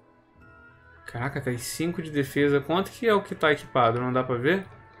 Caraca, tá em 5 de defesa. Quanto que é o que tá equipado? Não dá pra ver?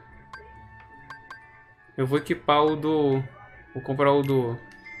 Eu vou equipar o do... Vou comprar o do...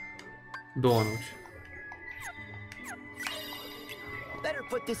 Donald. Better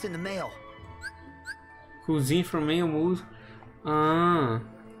put this in the mail. Cozinha from mail move. Ah.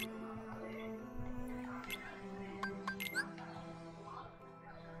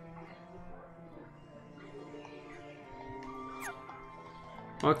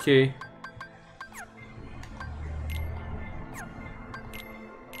 Ok.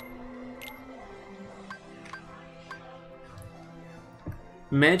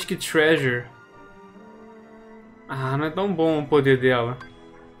 Magic Treasure. Ah, não é tão bom o poder dela.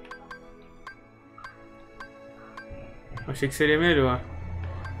 Achei que seria melhor.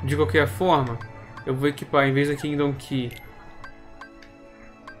 De qualquer forma, eu vou equipar em vez da Kingdom Key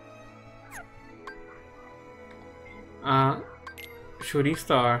a Shooting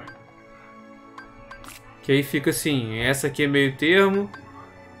Star. Que aí fica assim, essa aqui é meio termo.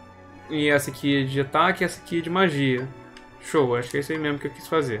 E essa aqui é de ataque e essa aqui é de magia. Show, acho que é isso aí mesmo que eu quis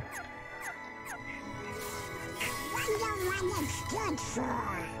fazer.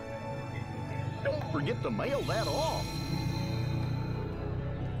 Don't forget to mail that off.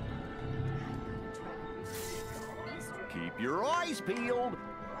 Keep your eyes peeled.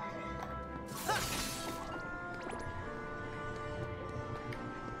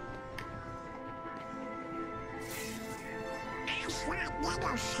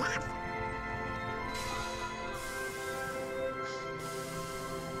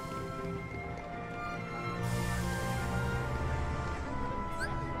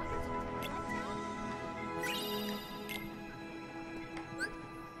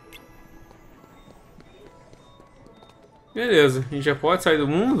 Beleza, a gente já pode sair do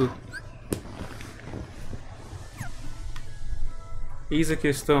mundo? Eis a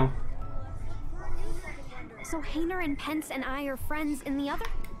questão. So Hayner and Pence and I are friends in the other?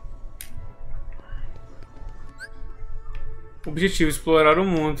 Objetivo: explorar o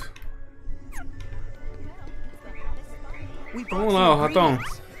mundo. Vamos lá, ratão.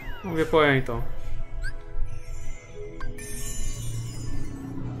 Vamos ver qual é então.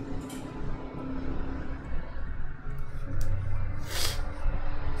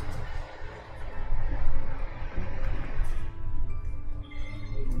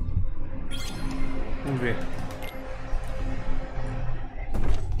 ver.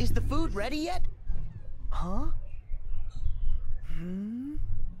 Is the food ready yet? Huh?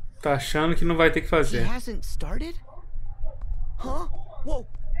 Tá achando que não vai ter que He fazer. hasn't started? Huh? Whoa,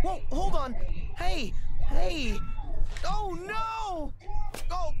 whoa, hold on. Hey, hey. Oh no!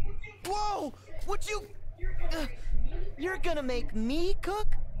 Oh, whoa! Would you... you're gonna make me cook?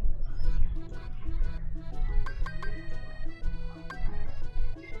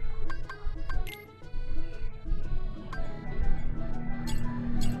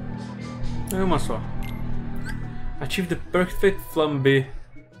 É uma só. Achieve the perfect flambé.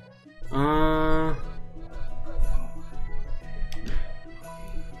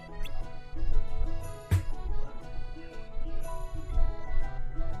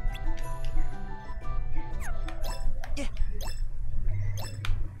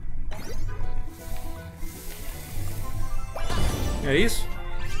 É isso?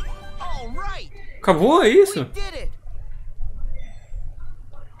 Acabou? É isso?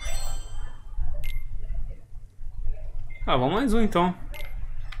 Ah, vamos mais um então.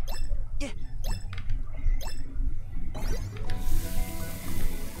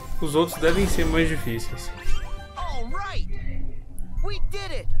 Os outros devem ser mais difíceis.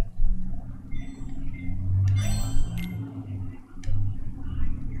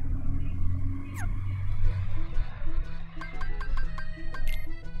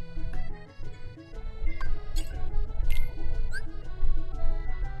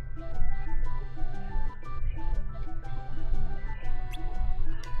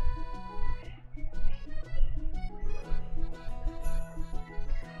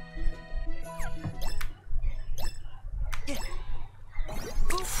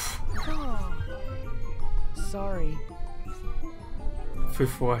 Sorry. Foi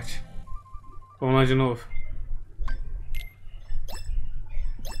forte. Vamos lá de novo.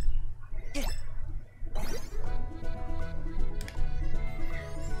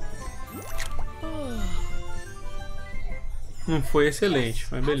 Não foi excelente,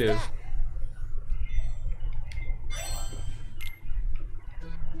 mas beleza.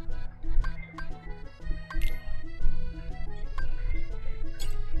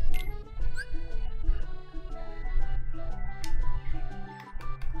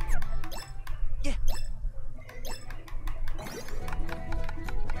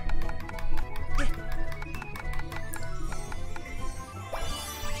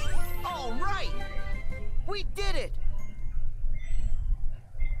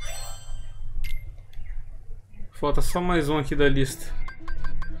 Falta só mais um aqui da lista.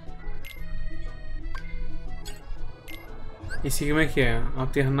 Esse aqui como é que é?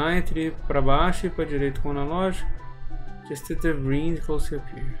 Alternar entre para baixo e para direito com o analógico. Just hit the ring close up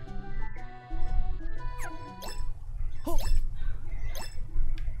here. Oh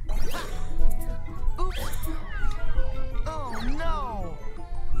no.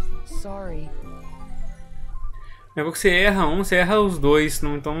 Sorry. É porque você erra um, você erra os dois,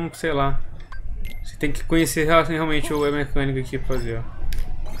 não, então sei lá. Você tem que conhecer realmente o mecânico aqui pra fazer,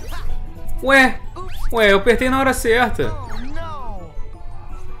 ó. Ué, eu apertei na hora certa.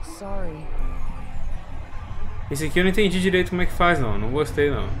 Esse aqui eu não entendi direito como é que faz, não gostei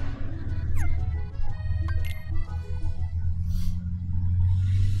não.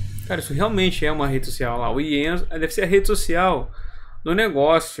 Cara, isso realmente é uma rede social lá. O IEN deve ser a rede social do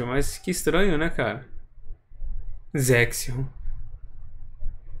negócio, mas que estranho, né, cara? Zexion.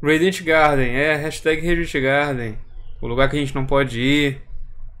 Radiant Garden, hashtag Radiant Garden. O lugar que a gente não pode ir.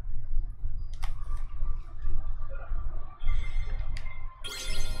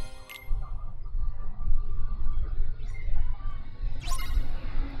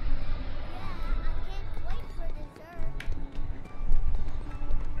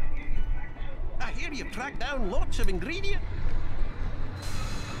 I hear you track down lots of ingredients.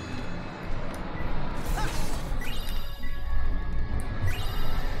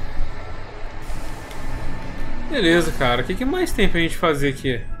 Beleza, cara. O que mais tem pra gente fazer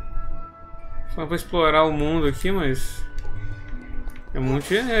aqui? Só pra explorar o mundo aqui, mas... é muito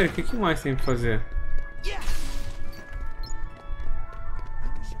genérico. O que mais tem pra fazer?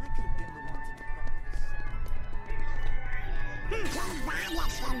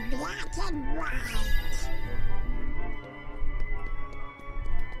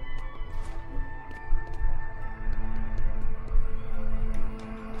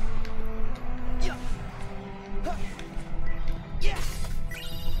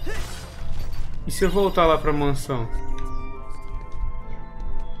 E se eu voltar lá pra mansão?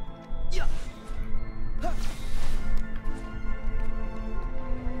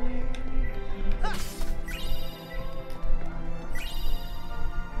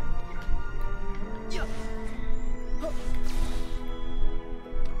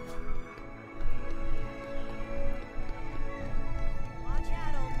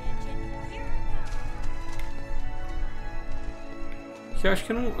 Que eu acho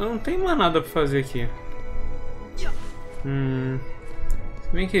que eu não tenho mais nada pra fazer aqui. Se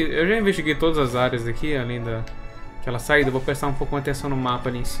bem que eu já investiguei todas as áreas aqui, além daquela saída. Eu vou prestar um pouco de atenção no mapa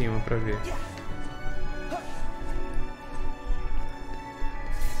ali em cima pra ver.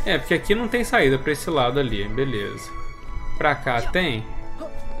 É, porque aqui não tem saída pra esse lado ali, beleza. Pra cá tem?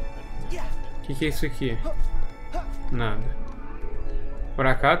 O que é isso aqui? Nada.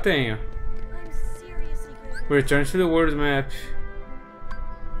 Pra cá tem, ó. Return to the world map.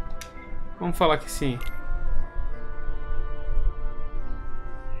 Vamos falar que sim.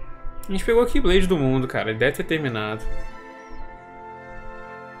 A gente pegou a Keyblade do mundo, cara. Ele deve ter terminado.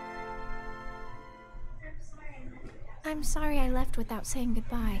 I'm sorry I left without saying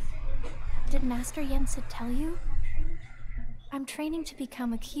goodbye. Did Master Yensid tell you? I'm training to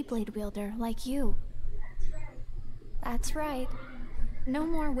become a Keyblade wielder like you. That's right. No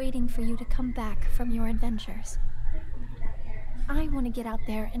more waiting for you to come back from your adventures. I want to get out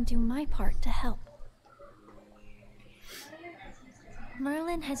there and do my part to help.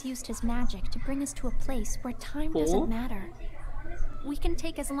 Merlin has used his magic to bring us to a place where time doesn't matter. We can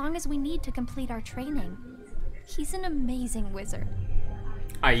take as long as we need to complete our training. He's an amazing wizard.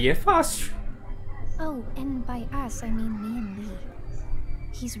 Aí é fácil. Oh, and by us, I mean me and Lee.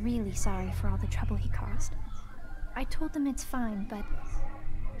 He's really sorry for all the trouble he caused. I told him it's fine, but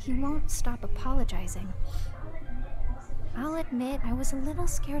he won't stop apologizing. I'll admit I was a little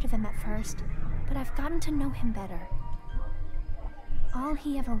scared of him at first, but I've gotten to know him better. All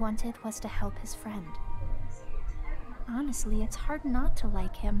he ever wanted was to help his friend. Honestly, it's hard not to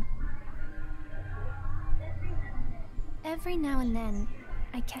like him. Every now and then,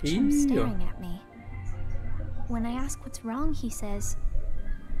 I catch him staring at me. When I ask what's wrong, he says,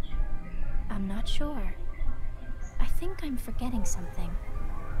 I'm not sure. I think I'm forgetting something.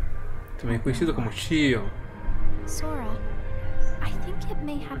 Também conhecido como tio. Sora, I think it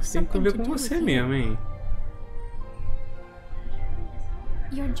may have something to do with you. Mesmo, hein?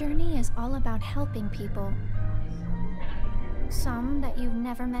 Your journey is all about helping people. Some that you've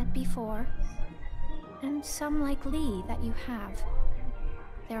never met before, and some like Lee that you have.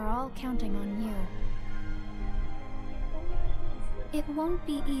 They're all counting on you. It won't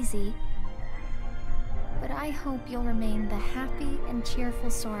be easy, but I hope you'll remain the happy and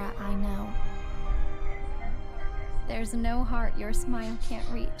cheerful Sora I know. There's no heart your smile can't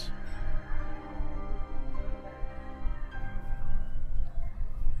reach.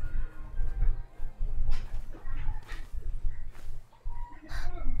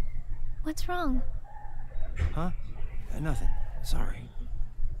 What's wrong? Huh? Nothing. Sorry.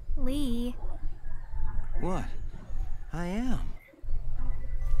 Lee. What? I am.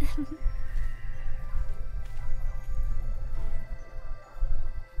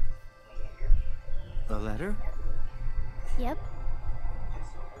 A letter? Yep.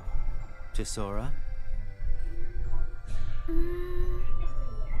 To Sora?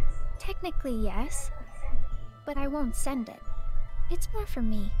 Technically, yes. But I won't send it. It's more for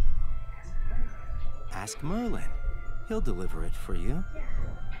me. Ask Merlin. He'll deliver it for you.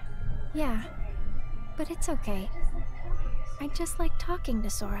 Yeah, but it's okay. I just like talking to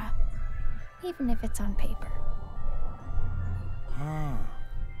Sora, even if it's on paper. Oh,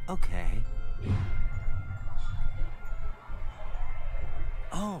 okay.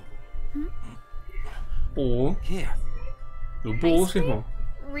 Oh. Pô. Here. Do bolso, irmão.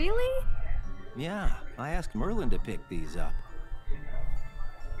 Really? Yeah, I asked Merlin to pick these up.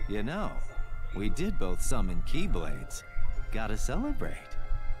 You know, we did both summon Keyblades. Gotta celebrate.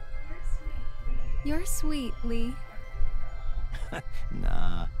 You're sweet, Lee.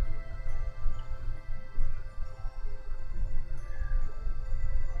 Nah.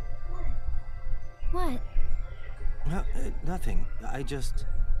 What? Nothing. I just...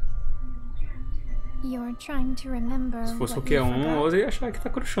 You're trying to remember. Se fosse qualquer eu ia achar que tá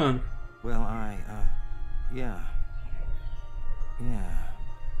crushando. Well, yeah.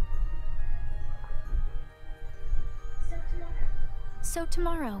 So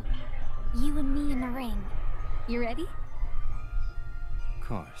tomorrow, you and me in the ring. You ready? Of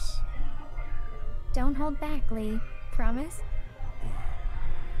course. Don't hold back, Lee. Promise?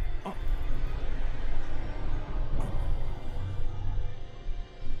 Oh.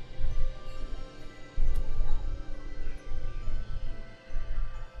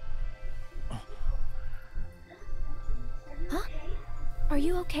 Huh? Are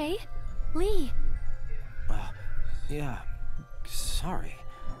you okay? Lee? Yeah. Sorry.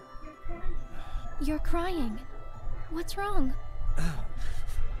 You're crying. What's wrong?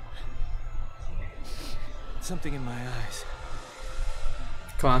 Something in my eyes.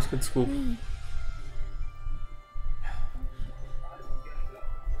 Clássico, desculpa. Lee.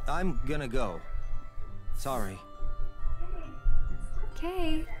 I'm gonna go. Sorry.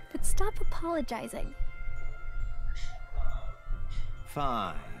 Okay, but stop apologizing.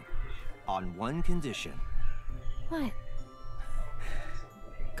 Fine. On one condition. What?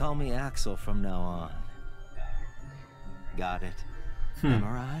 Call me Axel from now on. Got it?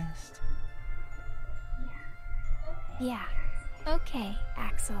 Memorized? Yeah. Okay,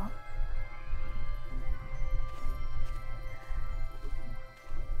 Axel.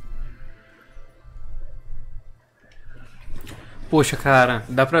 Poxa, cara,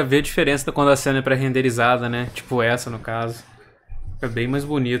 dá pra ver a diferença quando a cena é pré-renderizada, né? Tipo essa, no caso. Fica bem mais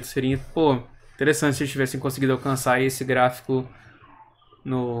bonito. Seria, pô, interessante se eles tivessem conseguido alcançar esse gráfico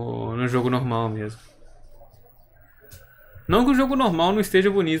no jogo normal mesmo. Não que o jogo normal não esteja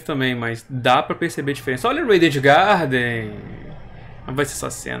bonito também, mas dá pra perceber a diferença. Olha o Raided Garden! Como vai ser essa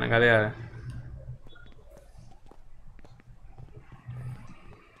cena, galera?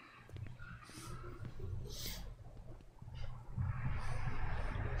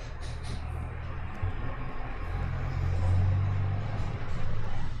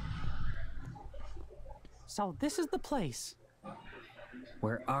 So this is the place.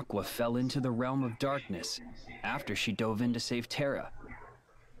 Where Aqua fell into the realm of darkness after she dove in to save Terra.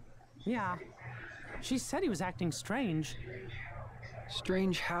 Yeah. She said he was acting strange.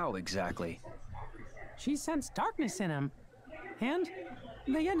 Strange how, exactly? She sensed darkness in him. And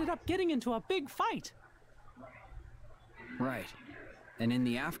they ended up getting into a big fight. Right. And in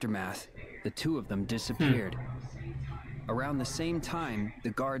the aftermath, the two of them disappeared. Around the same time,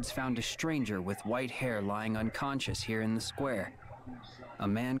 the guards found a stranger with white hair lying unconscious here in the square. A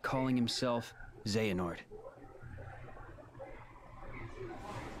man calling himself Xehanort.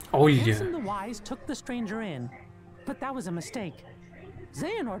 Oh yeah. Ansem the Wise took the stranger in, but that was a mistake.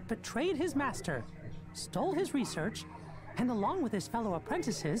 Xehanort betrayed his master, stole his research, and along with his fellow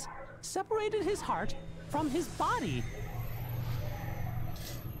apprentices, separated his heart from his body.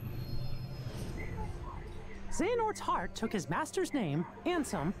 Xehanort's heart took his master's name,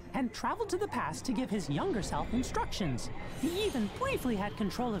 Ansem, and traveled to the past to give his younger self instructions. He even briefly had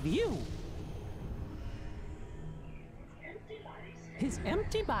control of you. His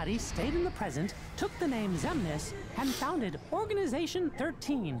empty body stayed in the present, took the name Xemnas, and founded Organization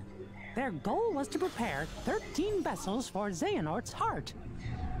 13. Their goal was to prepare 13 vessels for Xehanort's heart.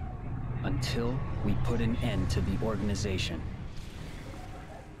 Until we put an end to the organization.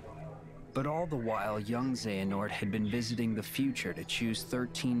 But all the while, young Xehanort had been visiting the future to choose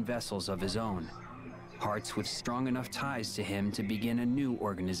 13 vessels of his own. Hearts with strong enough ties to him to begin a new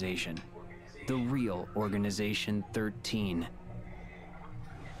organization. The real Organization 13.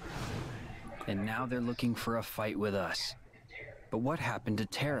 And now they're looking for a fight with us. But what happened to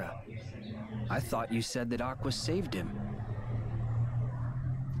Terra? I thought you said that Aqua saved him.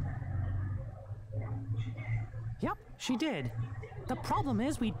 Yep, she did. The problem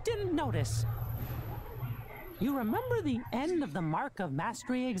is we didn't notice. You remember the end of the Mark of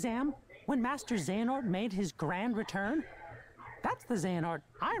Mastery exam? When Master Xehanort made his grand return? That's the Xehanort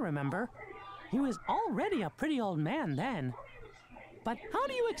I remember. He was already a pretty old man then. But how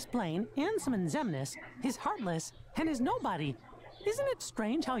do you explain Ansem and Xemnas, his Heartless, and his Nobody? Isn't it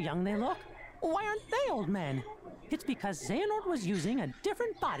strange how young they look? Why aren't they old men? It's because Xehanort was using a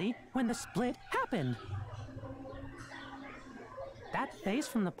different body when the split happened. That face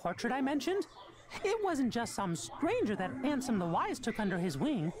from the portrait I mentioned? It wasn't just some stranger that Ansem the Wise took under his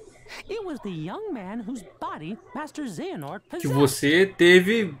wing. It was the young man whose body Master Xehanort possessed. Que você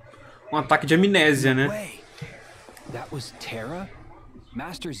teve ataque de amnésia, né? Way. That was Terra?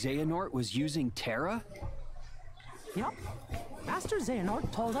 Master Xehanort was using Terra? Yup. Master Xehanort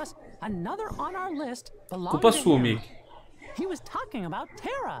told us another on our list belonged Culpa to sua, him. Mick. He was talking about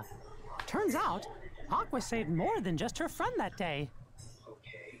Terra. Turns out, Aqua saved more than just her friend that day.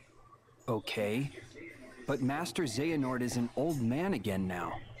 Okay. But Master Xehanort is an old man again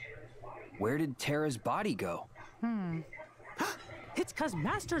now. Where did Terra's body go? It's cause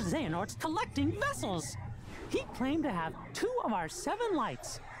Master Xehanort's collecting vessels. He claimed to have 2 of our 7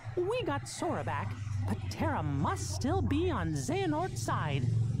 lights. We got Sora back, but Terra must still be on Xehanort's side.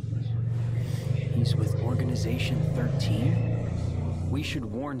 He's with Organization 13? We should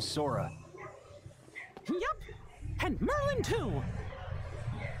warn Sora. Yup, and Merlin too.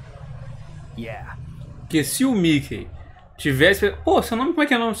 Yeah. Porque se o Mickey tivesse... Pô, seu nome como é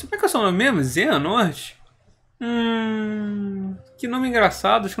que é o nome? Como é que é o seu nome mesmo? Xehanort? Que nome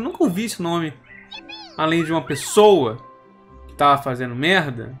engraçado. Acho que eu nunca ouvi esse nome. Além de uma pessoa que tava fazendo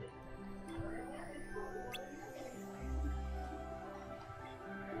merda.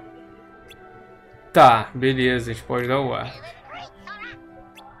 Tá, beleza. A gente pode dar o ar.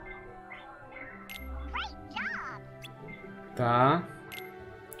 Tá.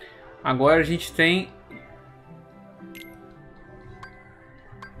 Agora a gente tem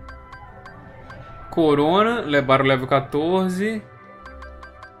Corona, levar o level 14.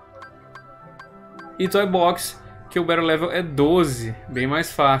 E Toy Box, que o Battle Level é 12. Bem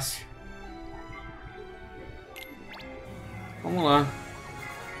mais fácil. Vamos lá.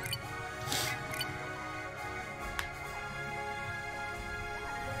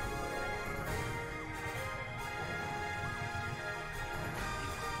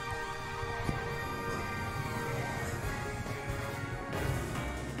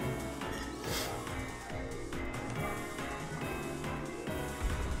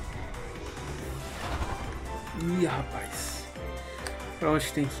 Ih, rapaz. Pra onde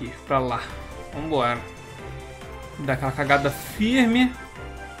que tem que ir? Pra lá. Vambora. Dar aquela cagada firme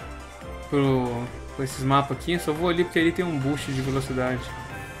por esses mapas aqui. Só vou ali porque ali tem um boost de velocidade.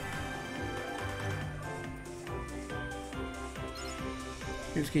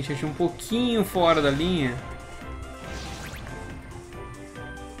 Mesmo que a gente ache um pouquinho fora da linha.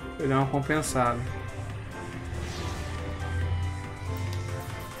 Vai dar uma compensada.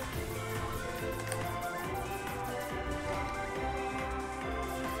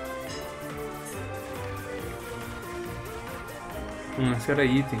 Esse era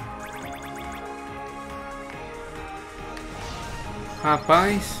item.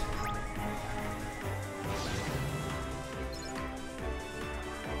 Rapaz.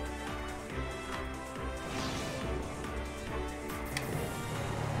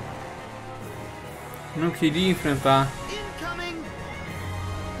 Não queria enfrentar.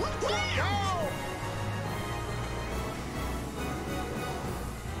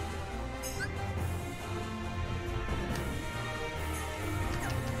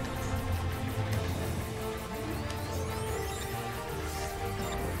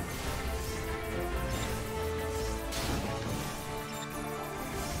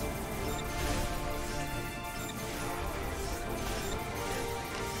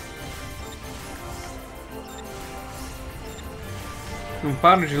 Não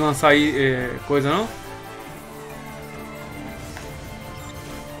para de lançar aí coisa não?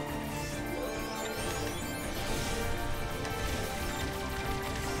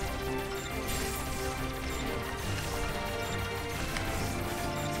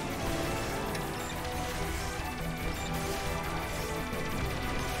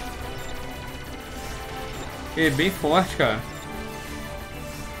 É bem forte, cara.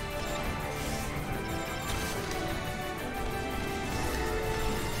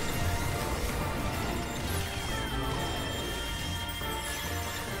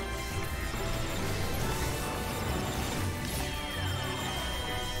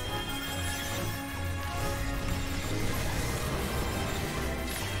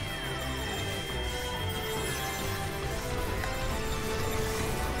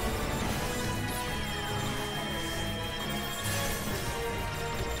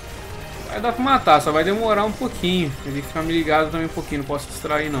 Vai dar pra matar, só vai demorar um pouquinho. Tem que ficar me ligado também um pouquinho, não posso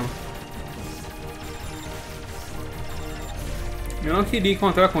distrair não. Eu não queria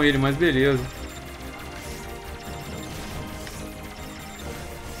encontrar com ele, mas beleza.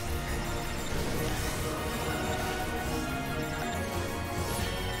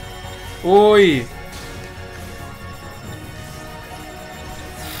 Oi!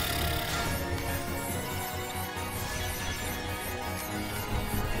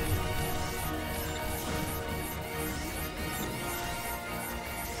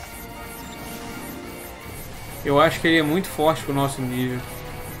 Eu acho que ele é muito forte pro nosso nível.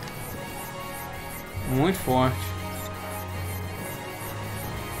 Muito forte.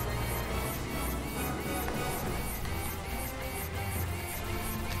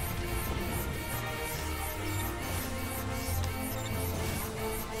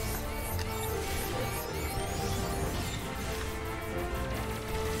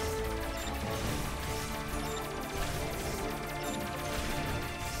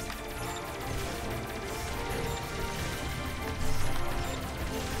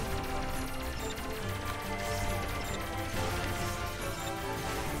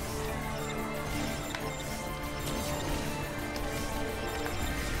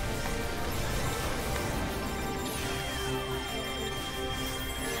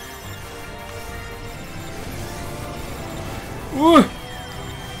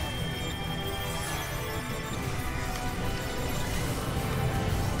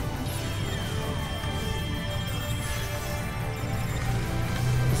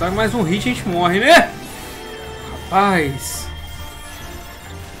 Sabe, mais um hit a gente morre, né? Rapaz.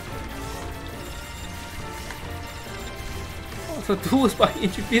 Nossa, duas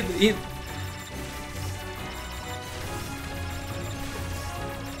barrinhas de vida ainda.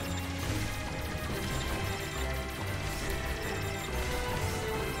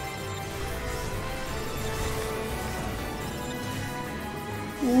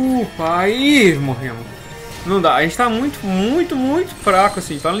 Aí, morremos. Não dá, a gente tá muito fraco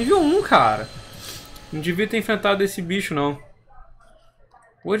assim. Tá no nível 1, cara. Não devia ter enfrentado esse bicho, não.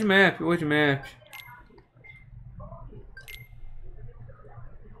 World Map.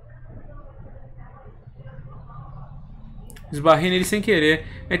 Esbarrei nele sem querer.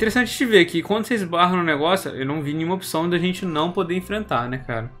 É interessante te ver que quando você esbarra no negócio, eu não vi nenhuma opção da gente não poder enfrentar, né,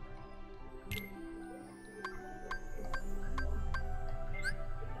 cara?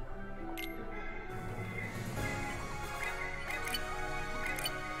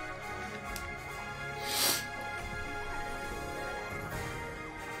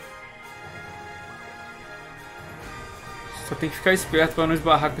 Só tem que ficar esperto pra não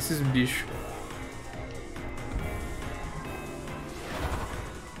esbarrar com esses bichos.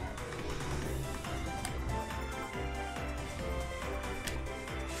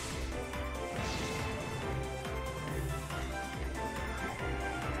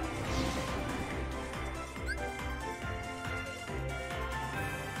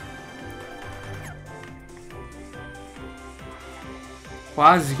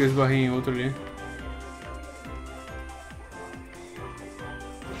 Quase que eu esbarrei em outro ali.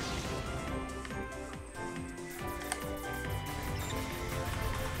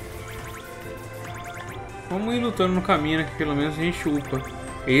 Vamos ir lutando no caminho, né? Que pelo menos a gente upa.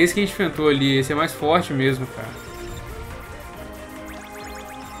 É esse que a gente enfrentou ali. Esse é mais forte mesmo, cara.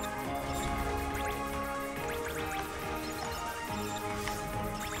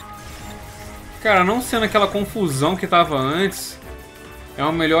 Cara, não sendo aquela confusão que tava antes, é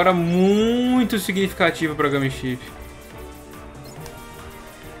uma melhora muito significativa para Game Chip.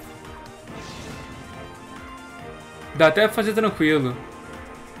 Dá até pra fazer tranquilo.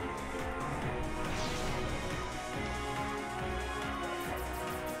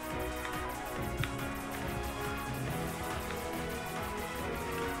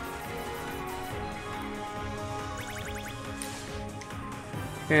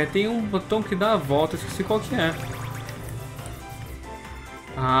 É, tem um botão que dá a volta, esqueci qual que é.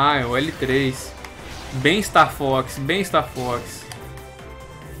 Ah, é o L3. Bem Star Fox, bem Star Fox.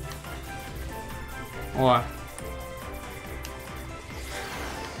 Ó.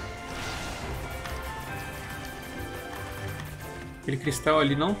 Aquele cristal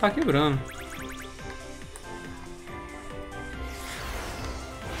ali não tá quebrando.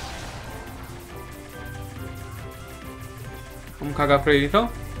 Vamos cagar pra ele então?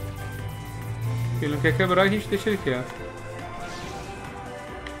 Se ele não quer quebrar, a gente deixa ele quieto.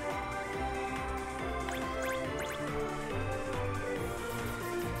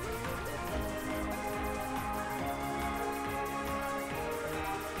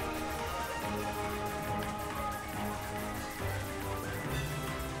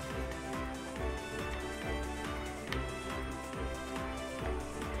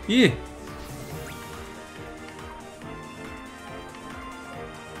 Ih!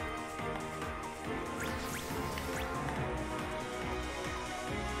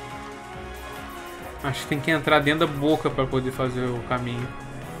 Acho que tem que entrar dentro da boca para poder fazer o caminho,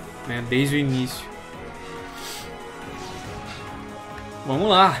 né? Desde o início. Vamos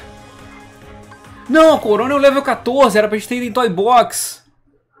lá. Não, a Corona é o level 14, era pra gente ter ido em Toy Box.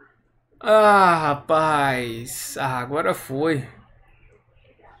 Ah, rapaz. Ah, agora foi.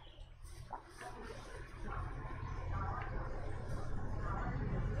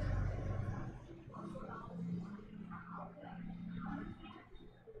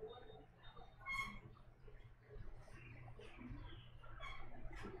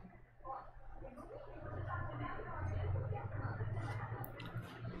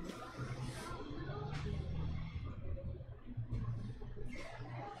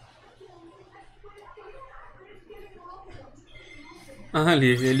 Ah,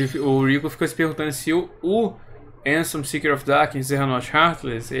 ali, o Rico ficou se perguntando se o Ansem Seeker of Darkness e Not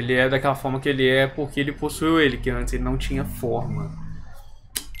Heartless, ele é daquela forma que ele é porque ele possuiu ele, que antes ele não tinha forma.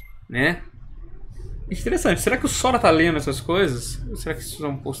 Né? Interessante, será que o Sora tá lendo essas coisas? Ou será que isso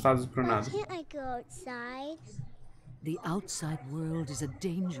são postados pro nada? The outside world is a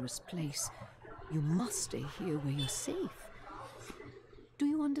dangerous place. You must stay here where you're safe. Do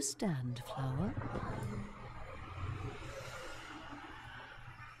you understand, Flower?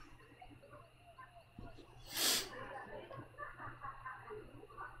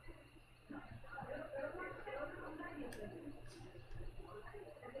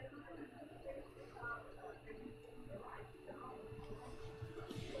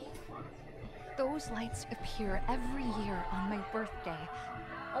 Those lights appear every year on my birthday.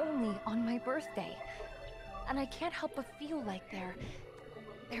 Only on my birthday. And I can't help but feel like they're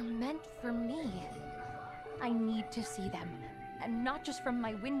meant for me. I need to see them. and not just from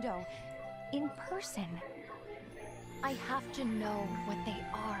my window, in person. I have to know what they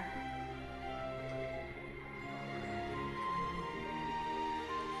are.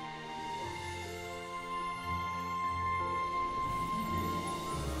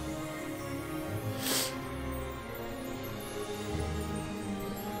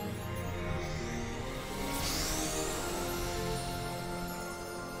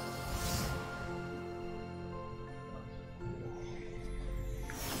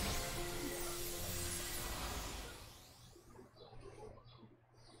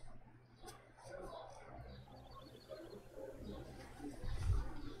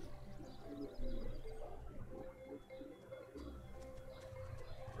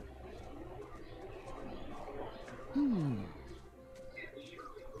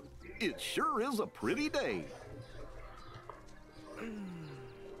 It sure is a pretty day.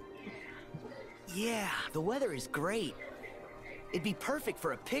 Yeah, the weather is great. It'd be perfect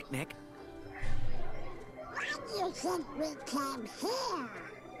for a picnic. Why do you think we came here?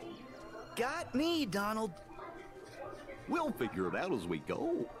 Got me, Donald. We'll figure it out as we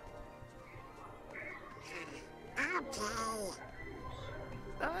go. Okay.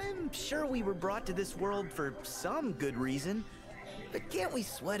 I'm sure we were brought to this world for some good reason, but can't we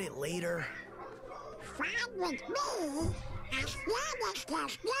sweat it later? Fine with me, as long as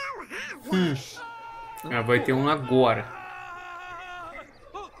there's no hurry. Ah, vai ter um agora.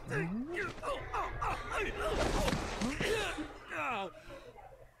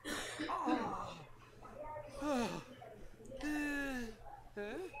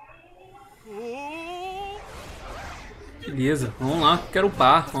 Beleza, vamos lá, quero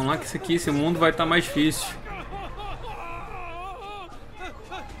upar. Vamos lá que esse mundo vai estar mais difícil.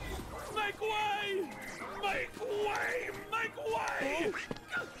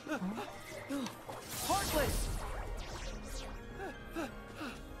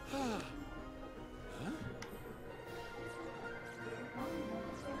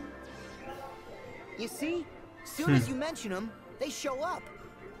 You see? Soon as you mention them, they show up.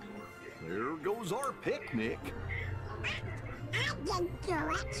 There goes our picnic. I didn't do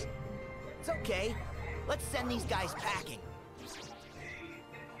it. It's okay. Let's send these guys packing.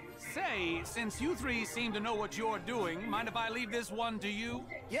 Say, since you three seem to know what you're doing, mind if I leave this one to you?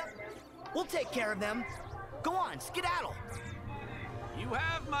 Yep. We'll take care of them. Go on, skedaddle. You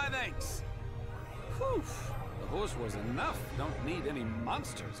have my thanks. Whew. The horse was enough. Don't need any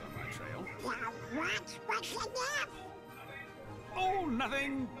monsters on my trail. What was enough? Oh,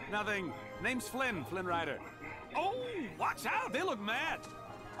 nothing. Nothing. Name's Flynn Rider. Oh, watch out. They look mad.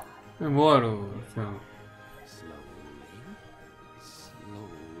 Demora, então.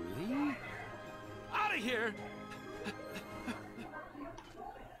 Slowly. Out of here.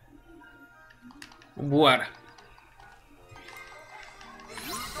 Bora.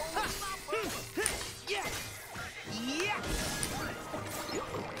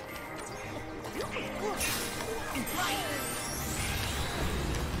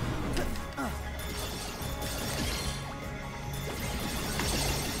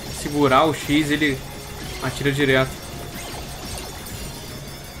 Segurar o X, ele atira direto.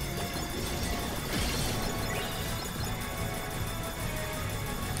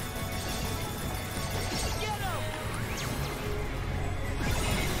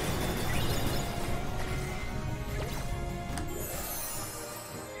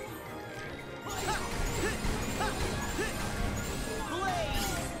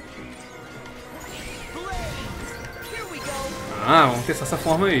 Ah, vamos testar essa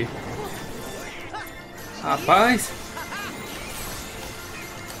forma aí. Rapaz.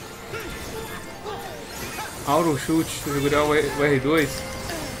 Auto chute, segurar o R2.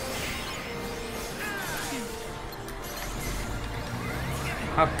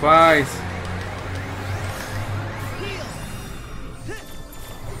 Rapaz.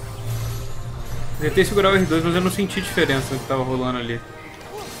 Tentei segurar o R2, mas eu não senti diferença no que tava rolando ali.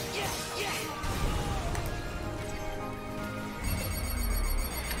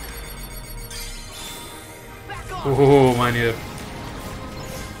 Oh, maneiro.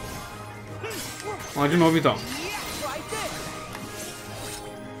 Vamos de novo então.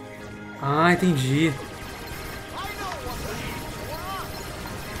 Ah, entendi.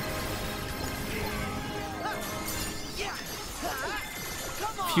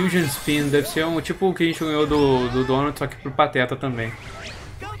 Fusion Spin deve ser um tipo o que a gente ganhou do Donald, só que pro Pateta também.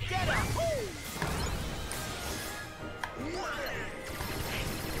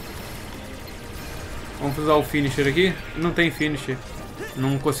 Vamos usar o finisher aqui. Não tem finisher.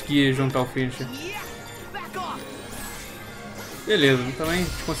 Não consegui juntar o finisher. Beleza, também a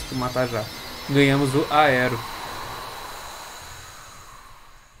gente conseguiu matar já. Ganhamos o aero.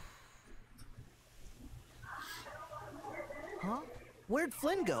 Where'd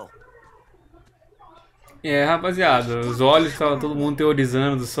Flynn go? É, rapaziada, os olhos que tava todo mundo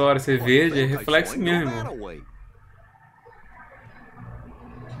teorizando do Sora ser verde é reflexo mesmo, irmão.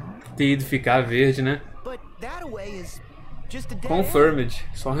 Ter ido ficar verde, né? Confirmed,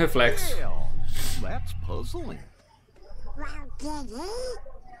 só um reflexo. That's puzzling. Well, did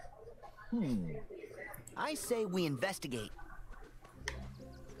he? I say we investigate.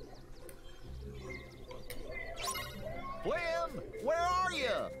 Flynn, where are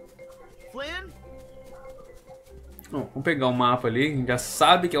you? Flynn? Bom, vamos pegar o mapa ali, a gente já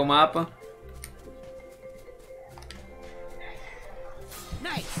sabe que é o mapa.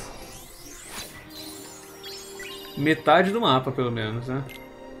 Nice. Metade do mapa, pelo menos, né?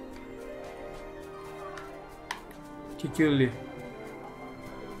 O que é aquilo ali?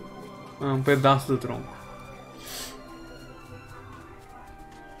 Ah, um pedaço do tronco.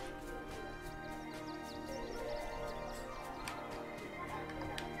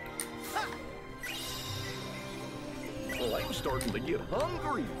 I'm starting to get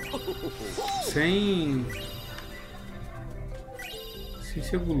hungry. Sem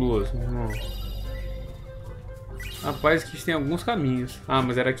ser guloso, irmão. Rapaz, que tem alguns caminhos. Ah,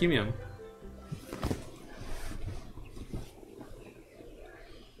 mas era aqui mesmo.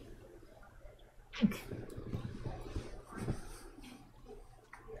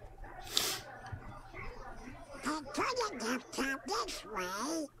 I couldn't have come this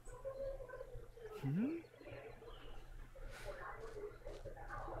way.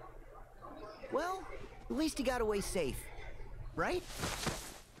 Well, at least he got away safe, right?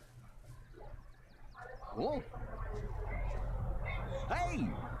 Oh. Hey,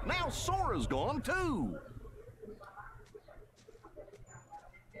 now Sora's gone too.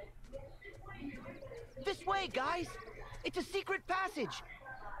 This way, guys! It's a secret passage!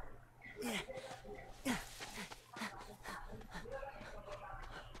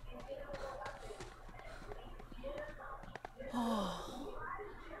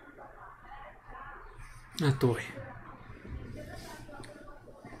 A torre.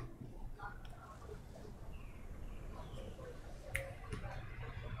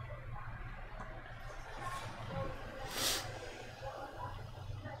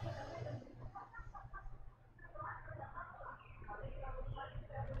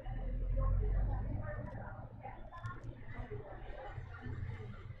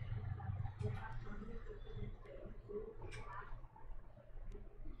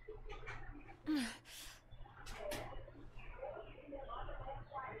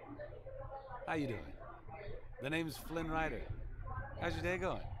 How you doing? The name's Flynn Rider. How's your day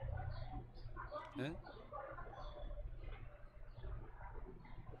going? Huh?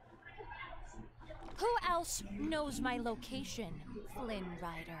 Who else knows my location, Flynn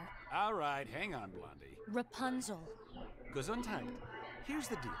Rider? All right, hang on, Blondie. Rapunzel. Gesundheit. Here's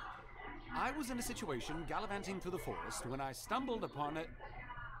the deal. I was in a situation gallivanting through the forest when I stumbled upon it.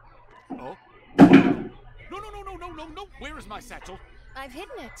 Oh. No. Where is my satchel? I've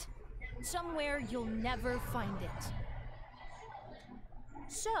hidden it. Somewhere you'll never find it.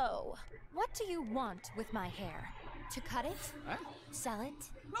 So, what do you want with my hair? To cut it? Huh? Sell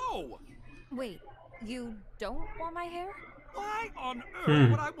it? No! Wait, you don't want my hair? Why on earth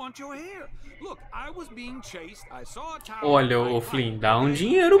would I want your hair? Look, I was being chased. I saw a tower. Olha, ô Flynn, dá um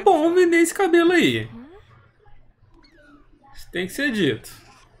dinheiro bom vender esse cabelo aí. Isso tem que ser dito.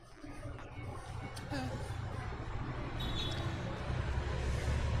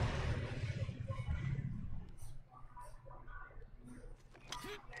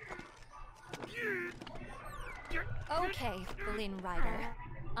 Okay, Flynn Rider.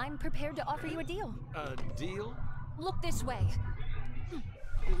 I'm prepared to offer you a deal. A deal? Look this way.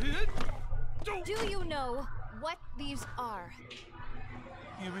 Do you know what these are?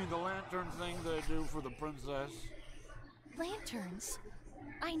 You mean the lantern thing they do for the princess? Lanterns?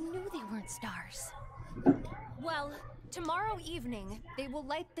 I knew they weren't stars. Well, tomorrow evening, they will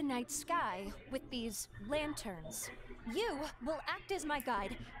light the night sky with these lanterns. You will act as my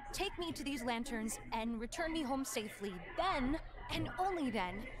guide, take me to these lanterns, and return me home safely. Then, and only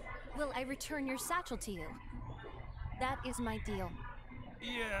then, will I return your satchel to you. That is my deal.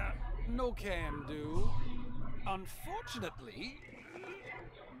 Yeah, no can do. Unfortunately,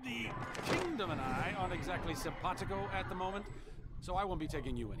 the kingdom and I aren't exactly simpatico at the moment, so I won't be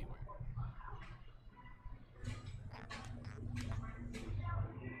taking you anywhere.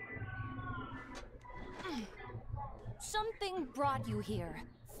 Something brought you here,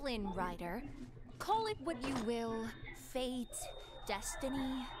 Flynn Rider. Call it what you will, fate,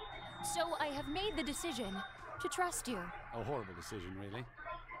 destiny. So I have made the decision to trust you. A horrible decision, really.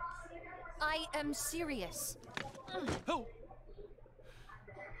 I am serious. Oh!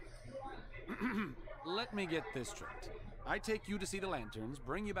 Let me get this straight. I take you to see the lanterns,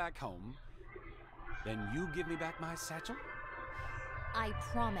 bring you back home, then you give me back my satchel? I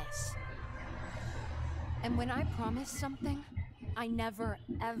promise. And when I promise something, I never,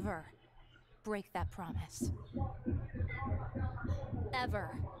 ever break that promise. Ever.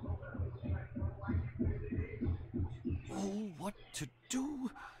 Oh, what to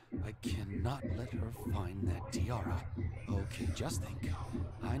do? I cannot let her find that tiara. Okay, just think.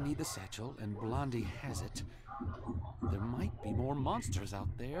 I need the satchel, and Blondie has it. There might be more monsters out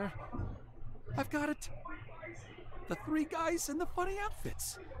there. I've got it! The 3 guys in the funny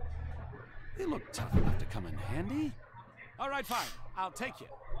outfits. They look tough enough to come in handy. All right, fine. I'll take you.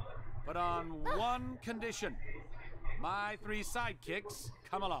 But on one condition. My 3 sidekicks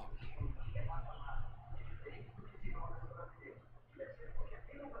come along.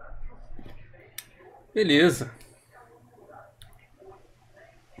 Beleza.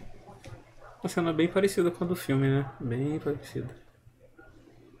 Uma cena bem parecida com a do filme, né? Bem parecida.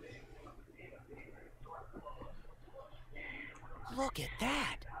 Look at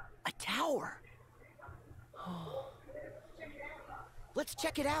that! A tower! Let's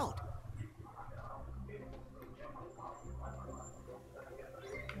check it out!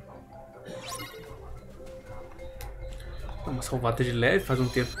 Uma salvada de leve, faz um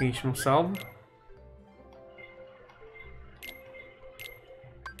tempo que a gente não salva.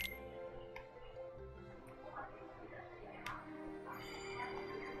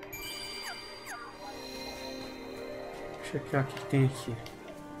 Checar o que tem aqui.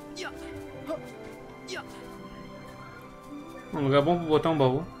 Um lugar bom pra botar um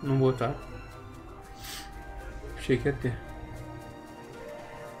baú, não botar. Achei que ia ter.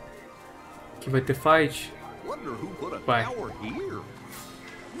 Aqui vai ter fight. Vai.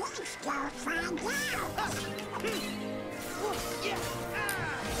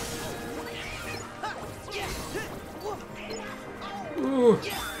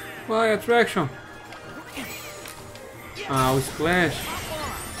 Vai, attraction. Ah, o splash.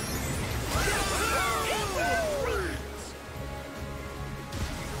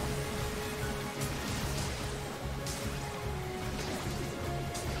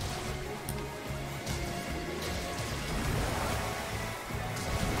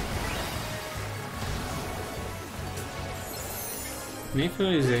 Nem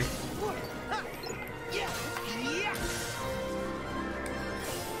finalizei.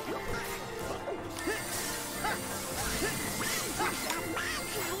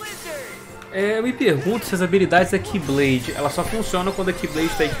 Eu me pergunto se as habilidades da Keyblade, elas só funcionam quando a Keyblade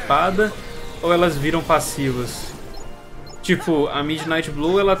está equipada ou elas viram passivas. Tipo, a Midnight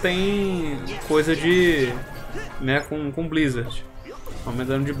Blue ela tem coisa de, né, com Blizzard,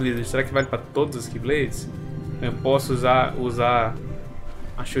 aumentando de Blizzard. Será que vale para todas as Keyblades? Eu posso usar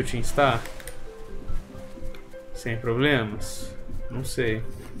a Shooting Star sem problemas? Não sei.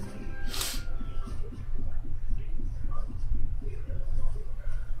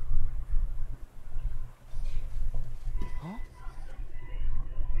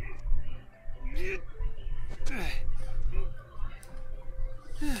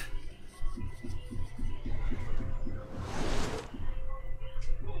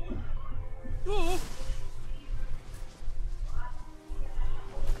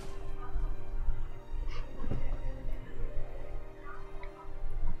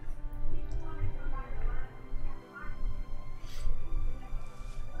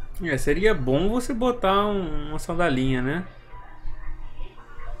 Seria bom você botar uma sandalinha, né?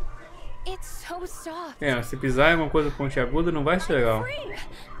 Se pisar em alguma coisa pontiaguda não vai ser legal.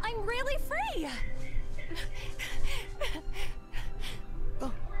 I'm really free.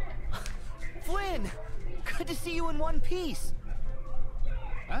 Flynn, good to see you in one piece.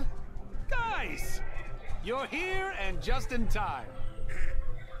 Huh? Guys, you're here and just in time.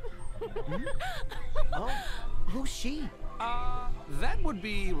 Oh, who's she? That would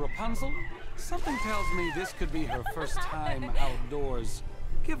be Rapunzel. Something tells me this could be her first time outdoors.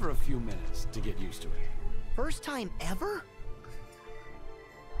 Give her a few minutes to get used to it. First time ever?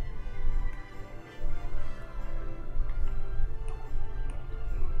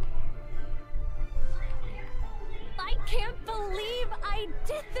 I can't believe I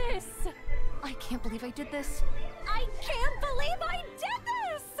did this! I can't believe I did this. I can't believe I did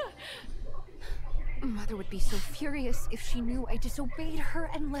this! Mother would be so furious if she knew I disobeyed her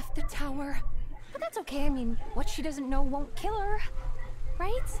and left the tower. But that's okay, I mean, what she doesn't know won't kill her.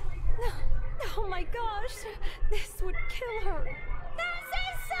 Right? No. Oh my gosh, this would kill her. This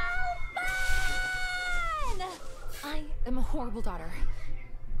is so fun! I am a horrible daughter.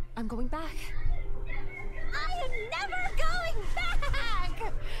 I'm going back. I am never going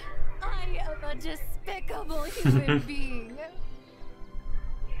back! I I am a despicable human being.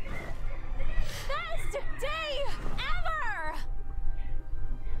 Best day ever!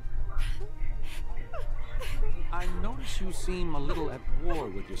 I notice you seem a little at war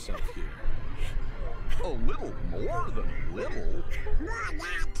with yourself here. A little more than little. More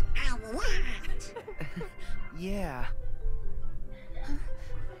not a lot. Yeah.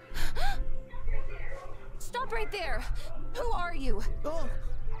 Stop right there! Who are you? Oh.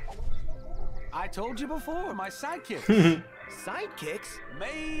 I told you before, my sidekicks. Sidekicks?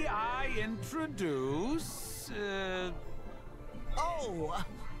 May I introduce... Oh,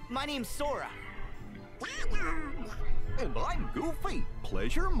 my name's Sora. And I'm Goofy.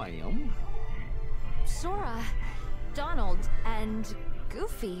 Pleasure, ma'am. Sora, Donald, and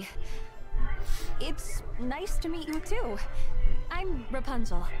Goofy. It's nice to meet you too. I'm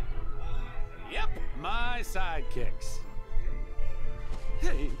Rapunzel. Yep, my sidekicks.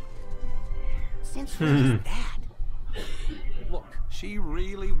 Hey. Since when is that? Look, she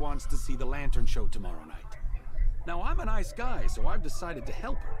really wants to see the lantern show tomorrow night. Now, I'm a nice guy, so I've decided to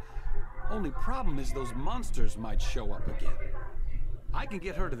help her. Only problem is those monsters might show up again. I can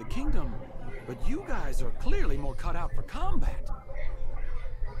get her to the kingdom, but you guys are clearly more cut out for combat.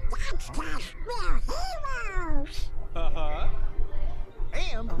 That's 'cause we're heroes. Uh-huh.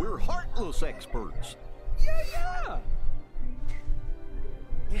 And we're heartless experts. Yeah!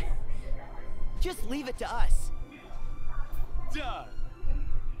 Just leave it to us. Done.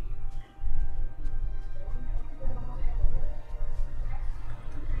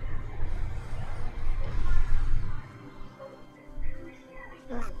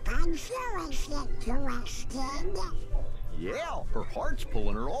 Rapunzel is interested. Yeah, her heart's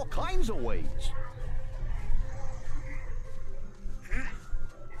pulling her all kinds of ways.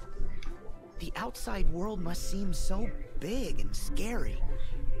 The outside world must seem so big and scary.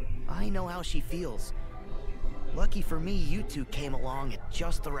 I know how she feels. Lucky for me, you two came along at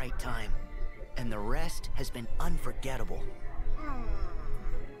just the right time. And the rest has been unforgettable.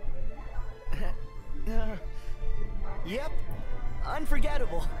 Yep,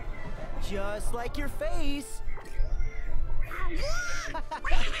 unforgettable. Just like your face.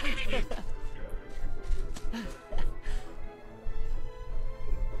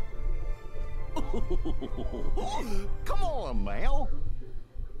 Come on, Mal.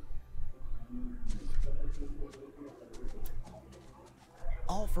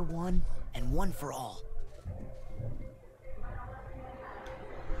 All for one and one for all.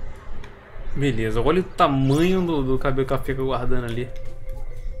 Beleza, olha o tamanho do cabelo que ela fica guardando ali.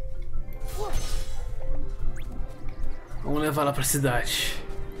 Vamos levar ela pra cidade.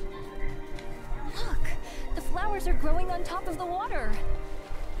 Look, the flowers are growing on top of the water.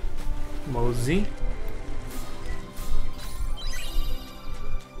 Mauzinho.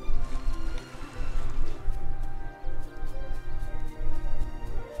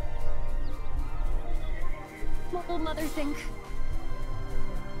 What will Mother think?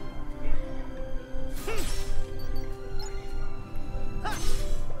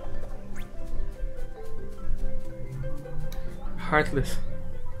 Heartless.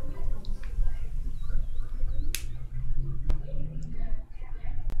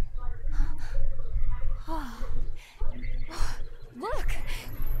 Look!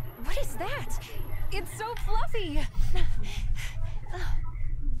 What is that? It's so fluffy!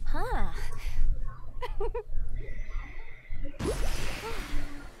 Huh.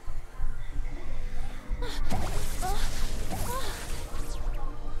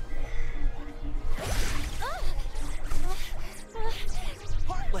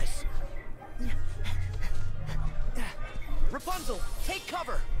 Heartless! Rapunzel, take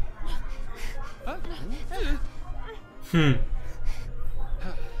cover! All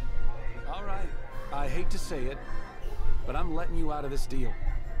right, I hate to say it, but I'm letting you out of this deal.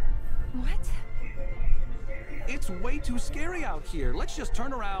 What? It's way too scary out here. Let's just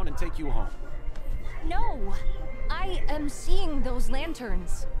turn around and take you home. No! I am seeing those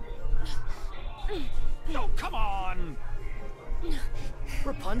lanterns. Oh, come on!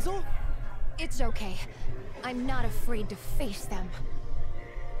 Rapunzel? It's okay. I'm not afraid to face them.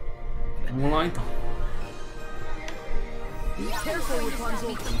 Vamos lá então. Be careful,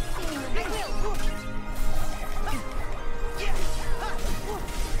 Rapunzel. I will!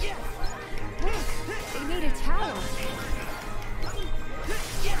 They made a tower.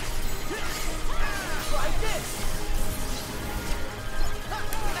 Try this!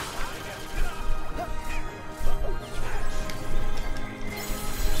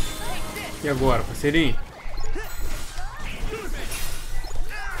 E agora, parceirinho?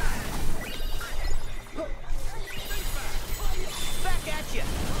 Back at you!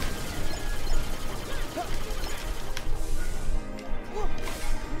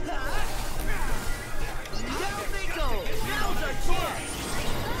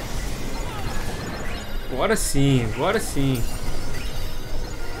 Agora sim, agora sim.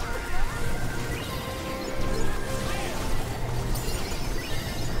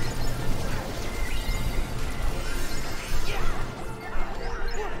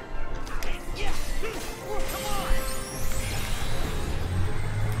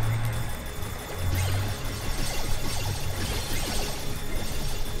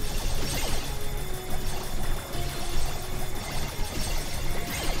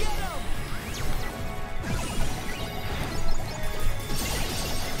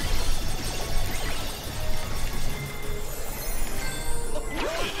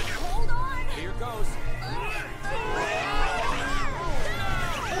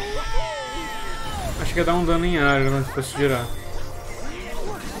 Acho que ia dar um dano em área, mas se fosse girar.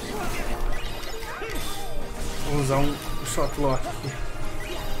 Vou usar um shot lock aqui.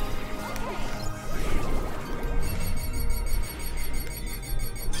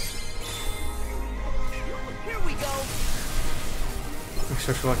 O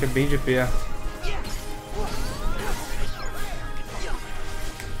shot lock é bem de perto.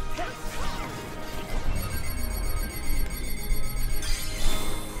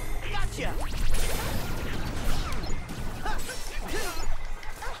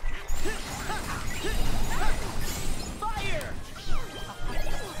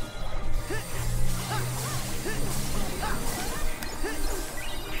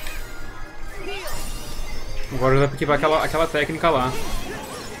 Agora dá pra equipar aquela técnica lá.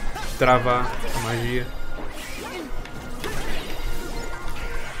 Travar a magia.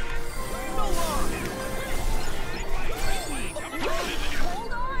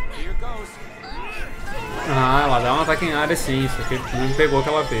 Ah, ela dá um ataque em área sim, só que não pegou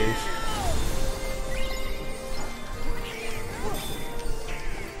aquela vez.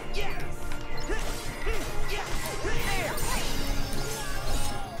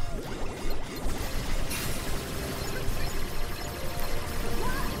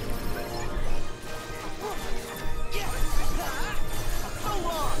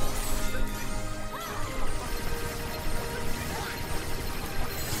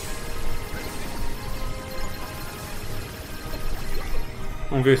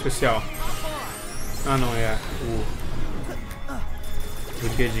 Vamos ver o especial. Ah não, é o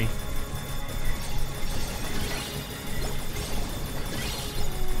brinquedinho.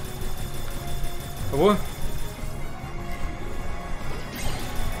 Acabou?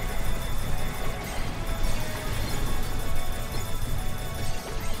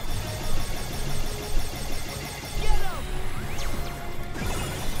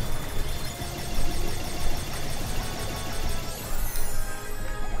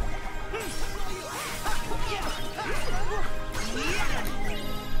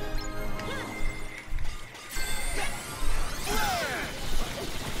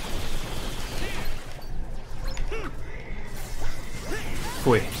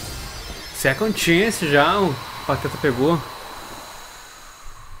 Foi. Second chance já, o Pateta pegou.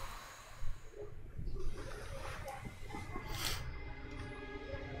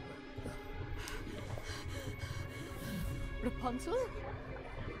 Rapunzel?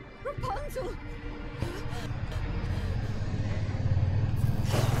 Rapunzel!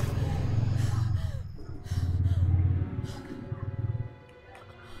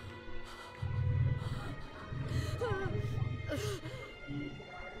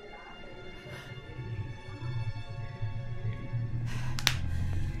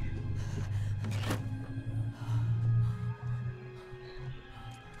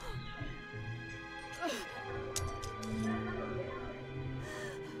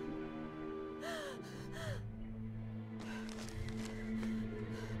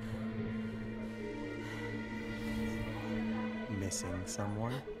 Missing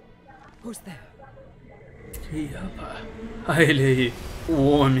someone? Who's there? Ih, rapaz. Olha ele aí, o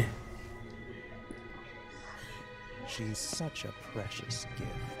homem. She's such a precious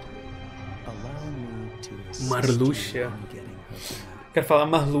gift. Allow me to assist Marluxia. you in getting her back. Quero falar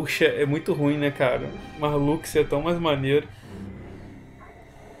Marluxia é muito ruim, né, cara? Marluxia é tão mais maneiro.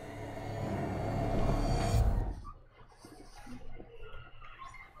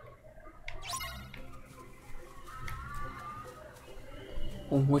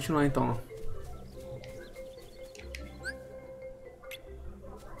 Vamos continuar então.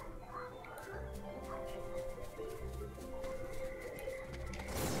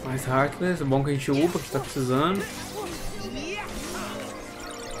 Mais Heartless, é bom que a gente upa, que está precisando.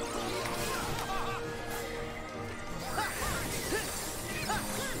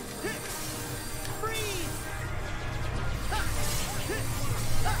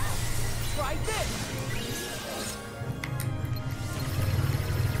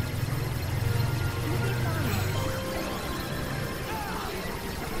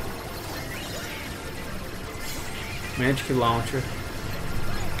 Magic Launcher.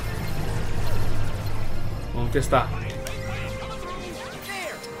 Vamos testar.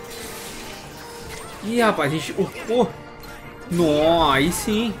 Ih, rapaz, a gente upou. Nossa, aí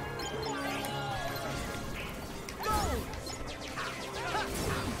sim.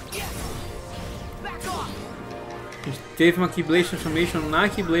 A gente teve uma Keyblade Transformation na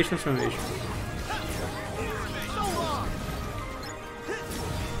Keyblade Transformation.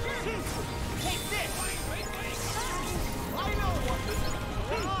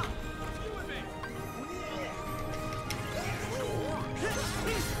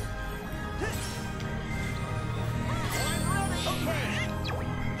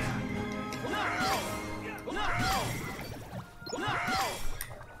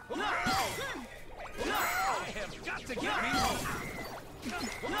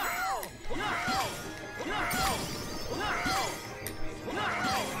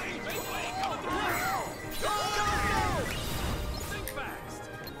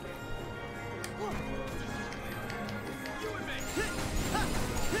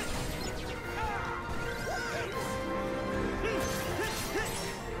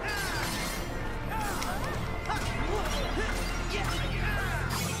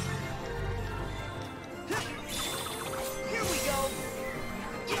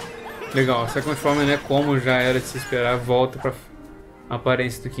 Legal, essa transforma, né, como já era de se esperar, volta para a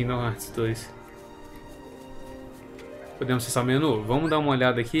aparência do Kingdom Hearts 2. Podemos acessar o menu? Vamos dar uma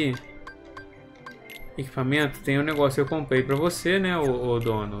olhada aqui. Equipamento, tem um negócio que eu comprei para você, né, o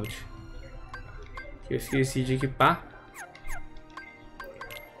Donald. Que eu esqueci de equipar.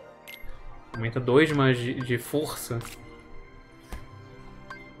 Aumenta 2 de magia, de força.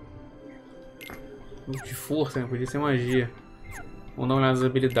 De força, né? Podia ser magia. Vamos dar uma olhada nas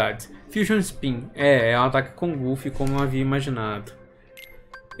habilidades. Fusion Spin. É um ataque com Goofy, como eu havia imaginado.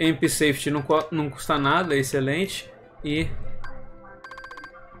 MP Safety não custa nada, é excelente. E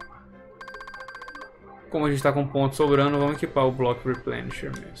como a gente está com pontos sobrando, vamos equipar o Block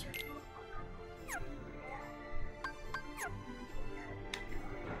Replenisher mesmo.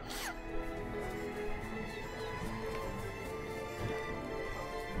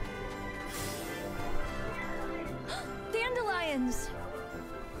 Dandelions!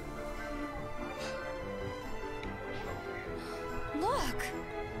 Look!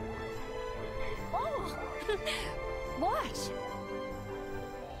 Oh! Watch!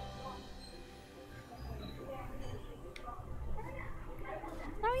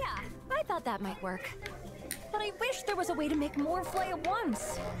 Oh yeah, I thought that might work. But I wish there was a way to make more fly at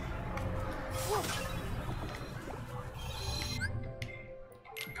once.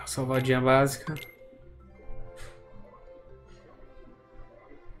 Salvadinha básica.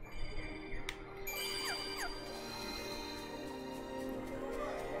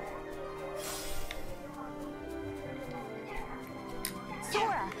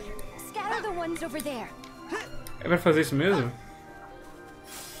 Over there. É pra fazer isso mesmo?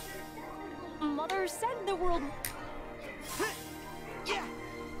 Mother said the world.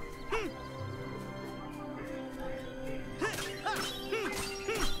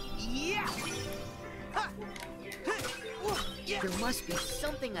 There must be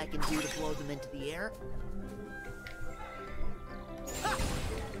something I can do to blow them into the air.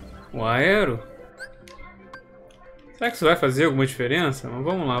 O aero? Será que isso vai fazer alguma diferença? Mas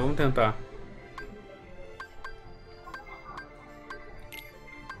vamos lá, vamos tentar.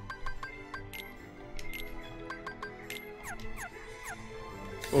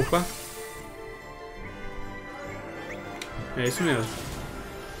 Opa! É isso mesmo.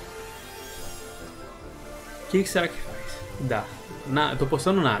 O que será que faz? Dá. Eu tô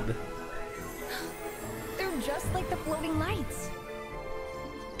postando nada. They're just like the floating lights.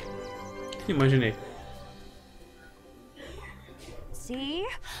 Imaginei. See?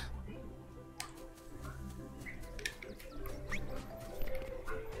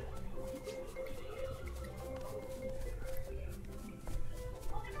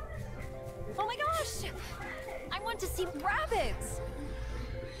 Oh my gosh! I want to see rabbits!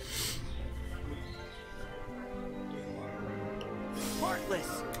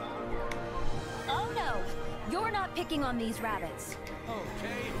 Heartless! Oh no! You're not picking on these rabbits.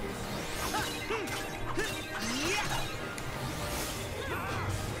 Okay. I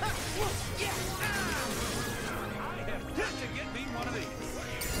have got to get me one of these.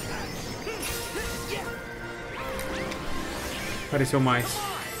 Apareceu mais.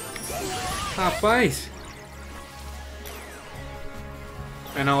 Rapaz!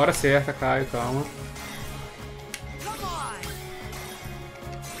 É na hora certa, Caio, calma.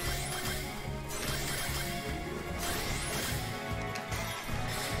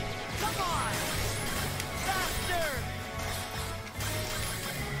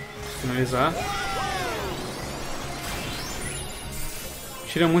 Finalizar.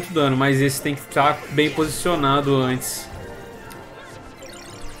 Tira muito dano, mas esse tem que estar bem posicionado antes.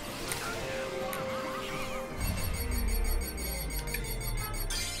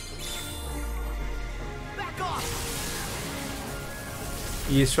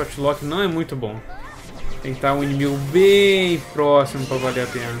 E esse shotlock não é muito bom. Tem que estar um inimigo bem próximo para valer a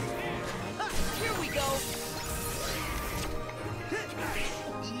pena.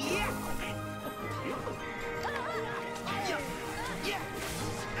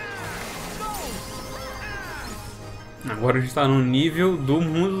 Agora a gente está no nível do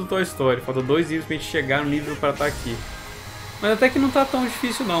mundo do Toy Story. Falta 2 níveis pra gente chegar no nível para estar aqui. Mas até que não tá tão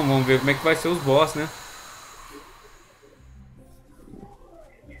difícil não. Vamos ver como é que vai ser os boss, né?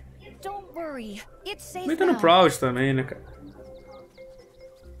 Também tá no Proud também, né, cara?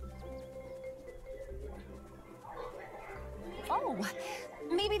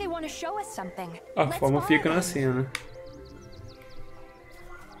 A forma fica na cena.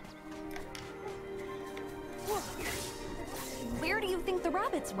 Where do you think the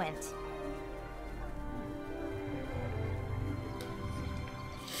rabbits went?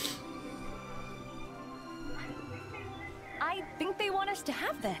 I think they want us to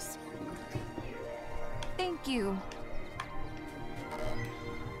have this. Thank you.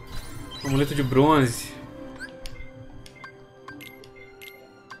 Amuleto de bronze.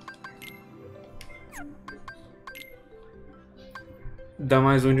 Dá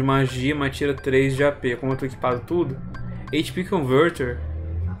mais 1 de magia, mas tira 3 de AP. Como eu tô equipado tudo. HP Converter.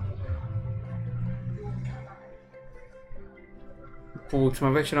 Putz,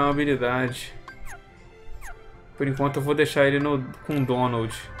 mas vai tirar uma habilidade. Por enquanto eu vou deixar ele com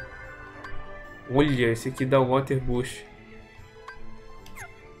Donald. Olha, esse aqui dá o Water Boost.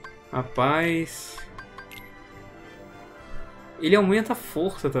 Rapaz. Ele aumenta a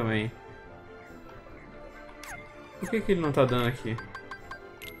força também. Por que ele não tá dando aqui?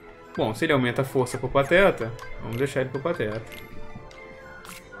 Bom, se ele aumenta a força pro Pateta, vamos deixar ele pro Pateta.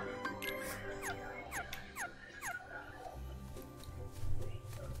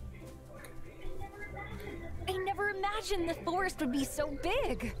 I never imagined the forest would be so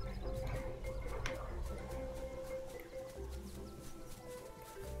big.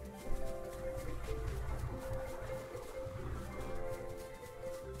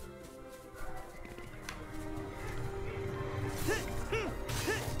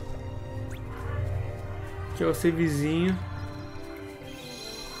 Aqui é o savezinho.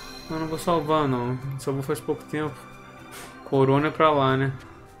 Não vou salvar não. Salvou faz pouco tempo. Corona é pra lá, né?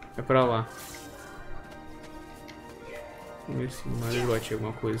 É pra lá. Vamos ver se mais ele bate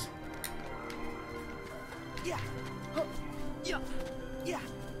alguma coisa.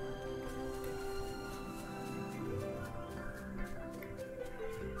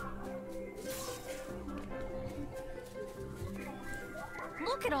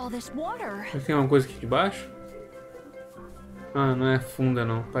 Look at all this water. Tem uma coisa aqui de baixo? Ah, não é funda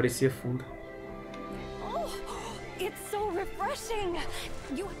não. Parecia funda. Oh, it's so refreshing.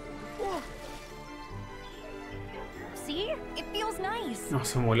 See? It feels nice.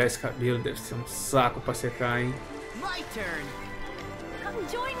 Nossa, molhar esse cabelo deve ser um saco pra secar, hein? My turn. Come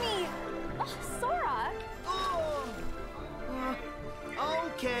join me. Oh, Sora.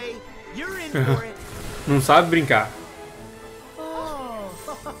 Okay, you're in for it. Não sabe brincar.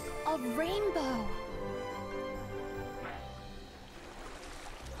 A rainbow.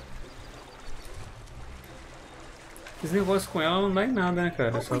 Esse negócio com ela não dá em nada, né,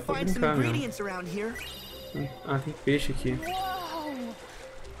 cara? É só pra brincar mesmo. Ah, tem peixe aqui.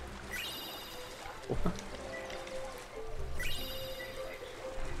 Opa.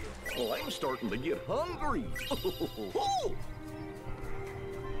 Well, I'm starting to get hungry.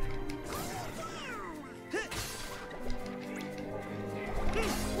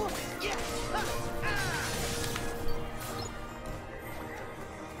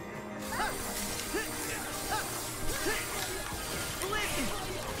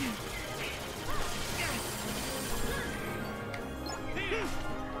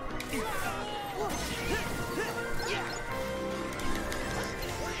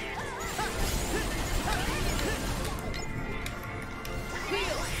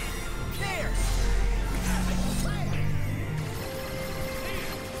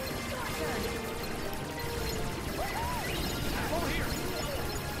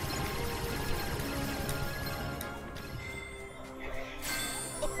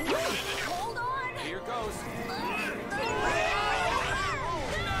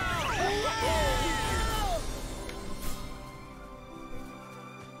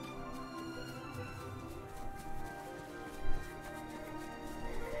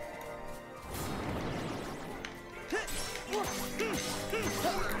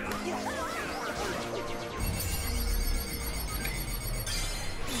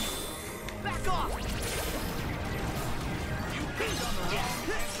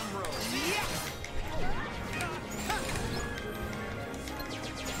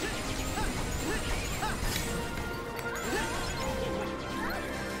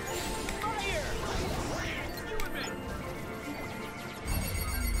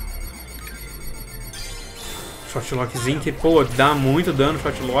 Shotlockzinho que, pô, dá muito dano,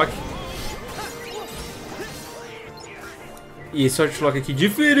 Shotlock. E esse Shotlock aqui,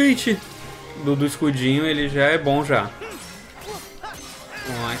 diferente do escudinho, ele já é bom já.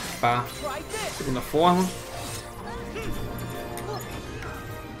 Vamos lá, equipar. Segunda forma.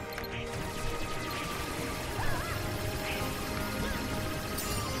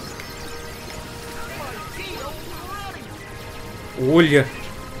 Olha!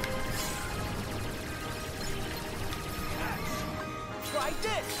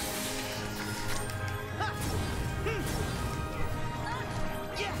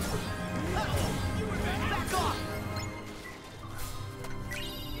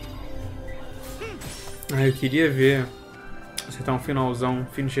 Ah, eu queria ver acertar um finalzão, um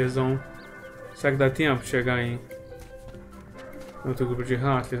finisherzão. Será que dá tempo de chegar em outro grupo de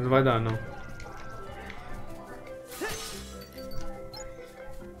hackers? Não vai dar, não.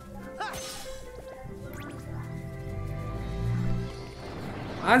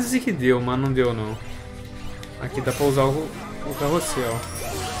 Quase que deu, mas não deu, não. Aqui dá pra usar o carrossel.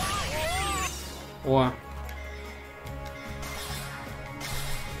 Ó.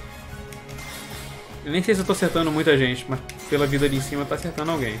 Eu nem sei se eu tô acertando muita gente, mas pela vida ali em cima tá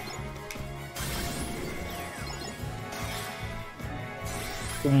acertando alguém.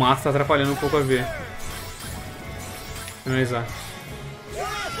 O mato tá atrapalhando um pouco a ver. Finalizar.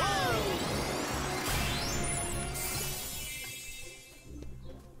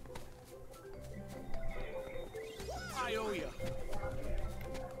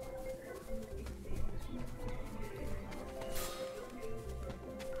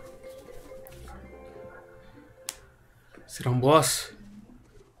 Será um boss?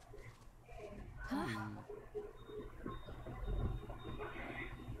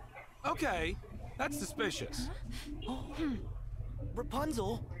 Okay, that's suspicious.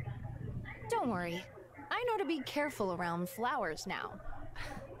 Rapunzel? Don't worry. I know to be careful around flowers now.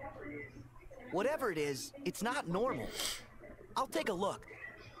 Whatever it is, it's not normal. I'll take a look.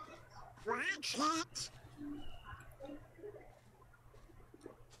 Watch it.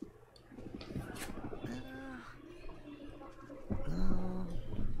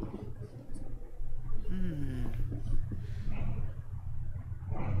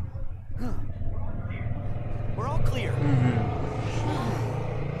 We're all clear.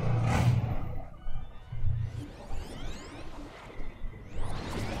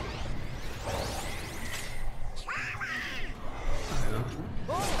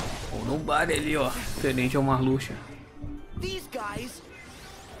 Ou no bar ali, ó. Diferente ao Marluxa. These guys,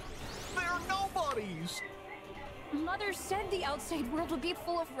 They're nobodies. Mother said the outside world would be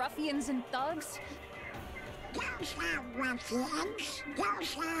full of ruffians and thugs. Those are ruffians.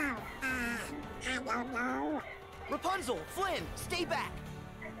 Those are, I don't know. Rapunzel, Flynn, stay back.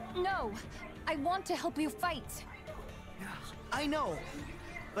 No, I want to help you fight. I know,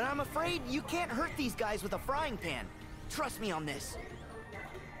 but I'm afraid you can't hurt these guys with a frying pan. Trust me on this.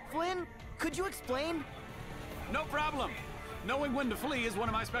 Flynn, could you explain? No problem. Knowing when to flee is one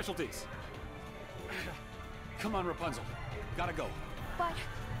of my specialties. Come on, Rapunzel. Gotta go. But...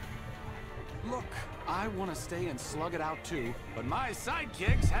 Look, I want to stay and slug it out too, but my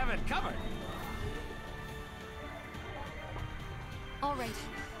sidekicks have it covered. All right.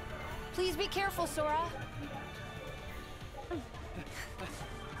 Please be careful, Sora.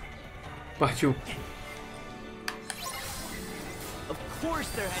 Partiu. Of course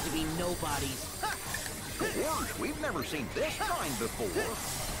there had to be nobodies. Gosh, we've never seen this kind before.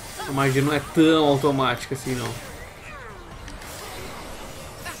 A magia não é tão automática assim, não.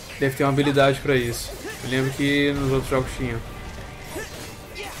 Deve ter uma habilidade pra isso. Eu lembro que nos outros jogos tinha.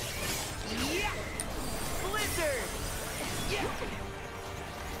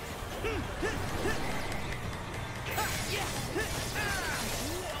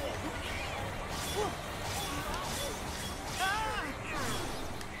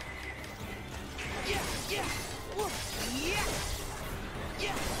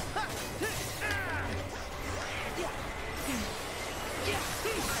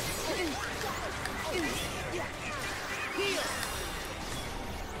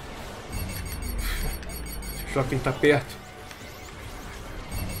 Só quem tá perto.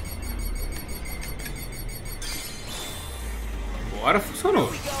 Agora funcionou.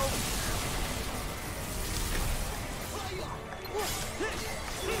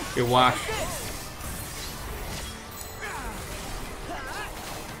 Eu acho.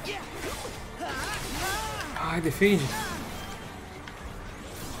 Ai, defende.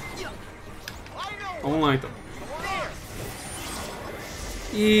 Vamos lá então.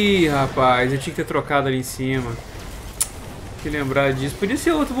 Ih, rapaz, eu tinha que ter trocado ali em cima. Que lembrar disso. Podia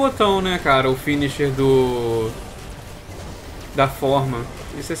ser outro botão, né, cara? O finisher da forma.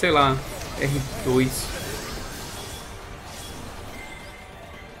 Isso é, sei lá, R2.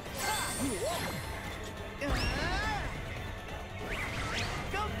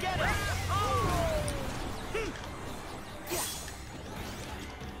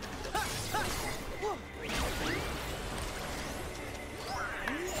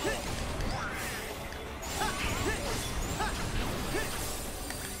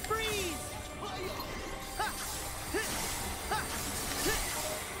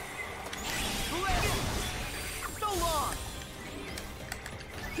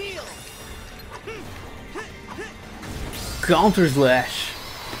 Counter Slash.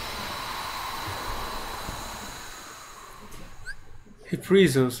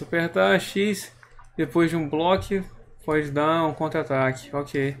 Reprisal. Se apertar X depois de um bloco, pode dar um contra-ataque.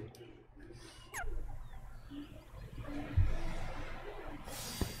 Ok.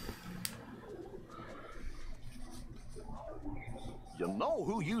 You know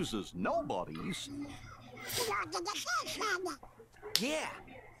who uses nobodies? Yeah.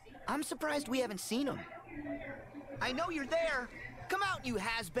 I'm surprised we haven't seen him. I know you're there. Come out, you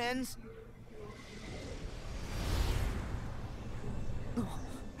has-beens.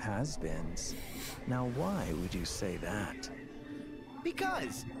 Has-beens? Now why would you say that?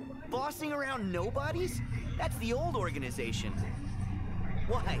 Because bossing around nobodies? That's the old organization.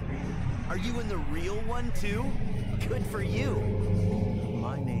 Why? Are you in the real one too? Good for you.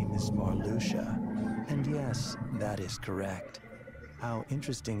 My name is Marluxia, and yes, that is correct. How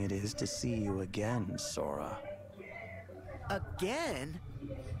interesting it is to see you again, Sora. Again?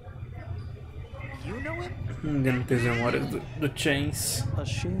 You know him? Dentro das memórias do Chains. A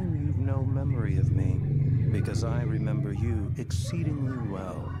shame you've no memory of me, because I remember you exceedingly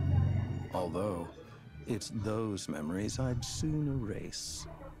well. Although, it's those memories I'd soon erase.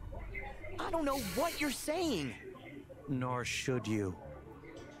 I don't know what you're saying. Nor should you.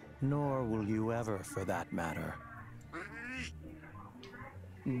 Nor will you ever, for that matter.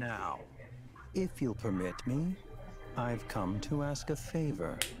 Now, if you'll permit me, I've come to ask a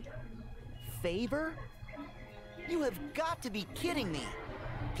favor. Favor? You have got to be kidding me.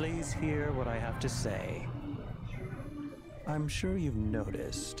 Please hear what I have to say. I'm sure you've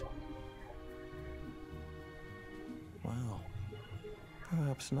noticed. Well,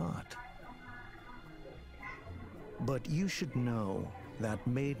 perhaps not. But you should know that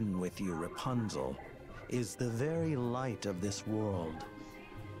maiden with you, Rapunzel, is the very light of this world.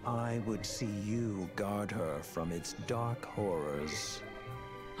 I would see you guard her from its dark horrors.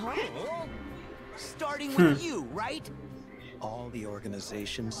 Huh? Starting with you, right? All the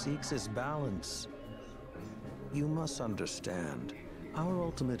organization seeks is balance. You must understand, our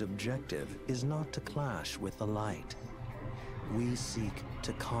ultimate objective is not to clash with the light. We seek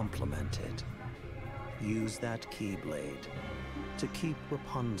to complement it. Use that Keyblade to keep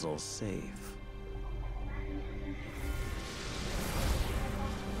Rapunzel safe.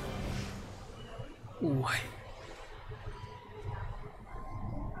 Uai.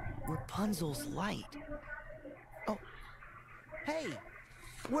 Rapunzel's light. Oh. Hey,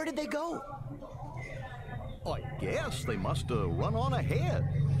 where did they go? I guess they must have run on ahead.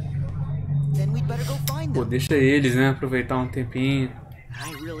 Then we'd better go find Pô, them. deixa eles, né? Aproveitar um tempinho.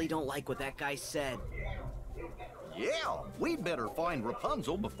 I really don't like what that guy said. Yeah, we'd better find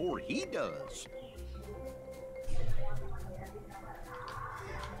Rapunzel before he does.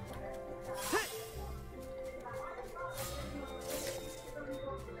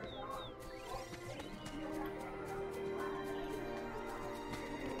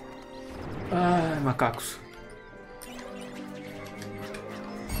 Ai, macacos.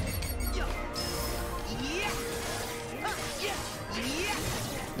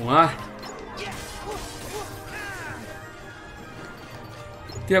 Vamos lá.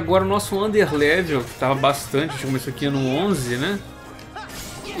 E agora o nosso underlevel, que tava bastante, a gente começou aqui no 11, né?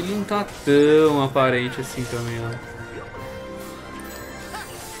 Ele não tá tão aparente assim também, ó.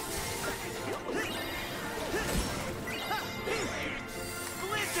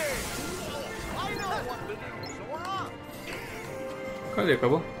 Cadê?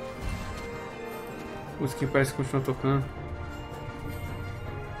 Acabou? A musiquinha parece que continua tocando.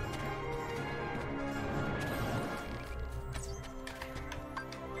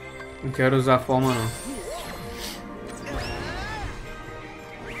 Não quero usar a forma não.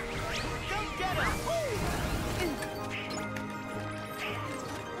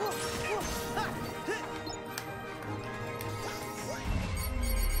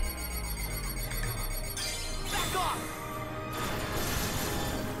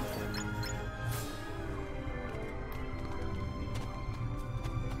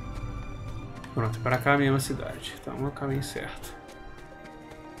 Pronto, para cá mesmo a cidade. Tá no caminho certo.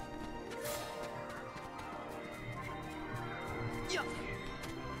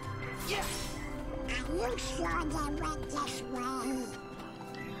 Are you sure they went this way?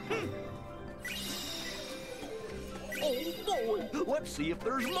 Oh boy, let's see if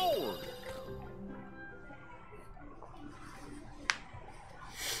there's more.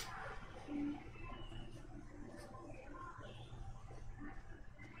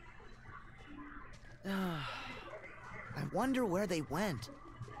 I wonder where they went.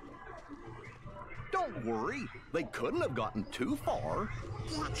 Don't worry, they couldn't have gotten too far.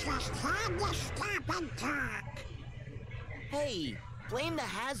 You just had to stop and talk. Hey, blame the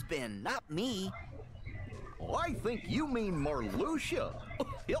has-been, not me. I think you mean Marluxia.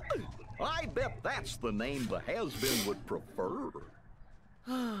 I bet that's the name the has-been would prefer.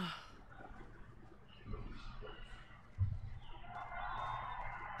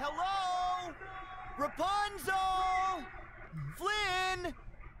 Hello? Rapunzel! Flynn!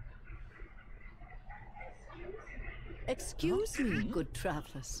 Excuse me, good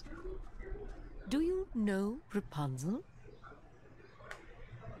travelers. Do you know Rapunzel?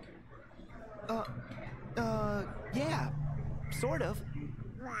 Yeah, sort of.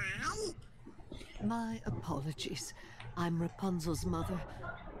 Why? My apologies. I'm Rapunzel's mother.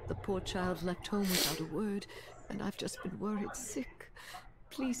 The poor child left home without a word, and I've just been worried sick.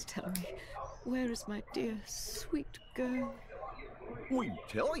 Please tell me, where is my dear, sweet girl? We'd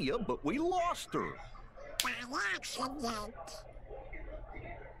tell you, but we lost her. By accident.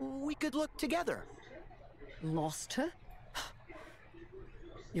 We could look together. Lost her?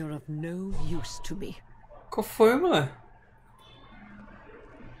 You're of no use to me. Qual foi, mulher?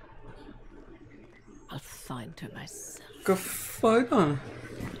 I'll find her myself. Qual foi, dona?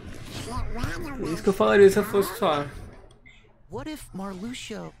 Isso que eu falaria se eu fosse só. What if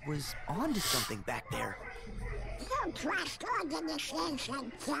Marluxia was onto something back there? You trust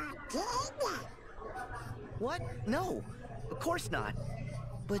organization talking? What? No, of course not.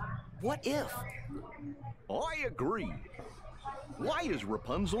 But what if? I agree. Why is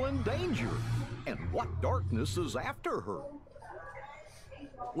Rapunzel in danger? And what darkness is after her?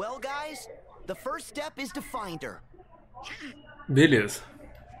 Well, guys, the first step is to find her. Beleza.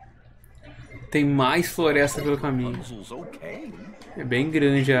 Tem mais floresta pelo caminho. É bem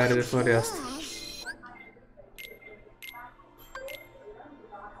grande a área da floresta.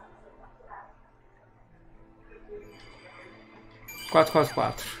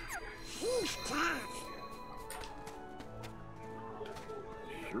 Quatro.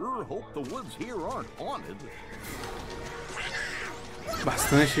 Sure hope the woods here aren't haunted.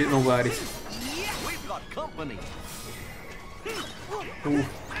 Bastante lugares. We've got company.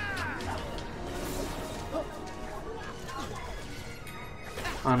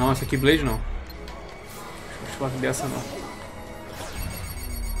 Ah não, essa aqui Blade não. Deixa eu falar dessa não.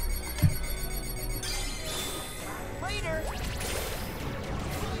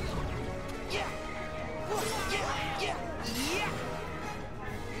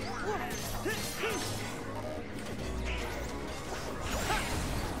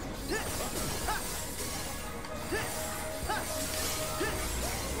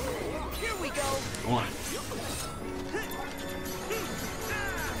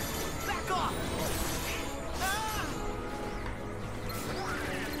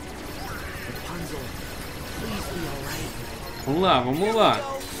 Vamos lá. Vamos lá.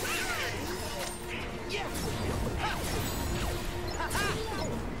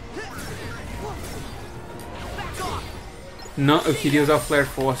 Não, eu queria usar o Flare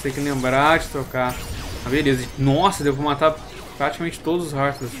Force, tem que lembrar de trocar. Ah, beleza. Nossa, deu pra matar praticamente todos os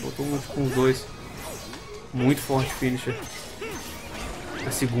Heartless. Faltou com os dois. Muito forte finisher.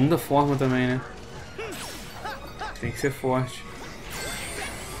 A segunda forma também, né? Tem que ser forte.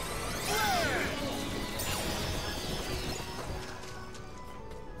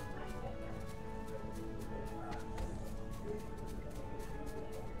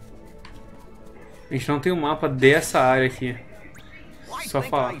 A gente não tem um mapa dessa área aqui. Só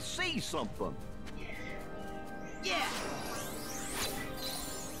falar.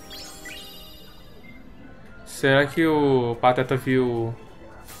 Será que o Pateta viu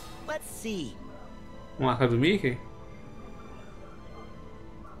uma arca do Mickey?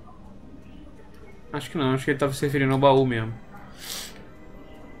 Acho que não, acho que ele estava se referindo ao baú mesmo.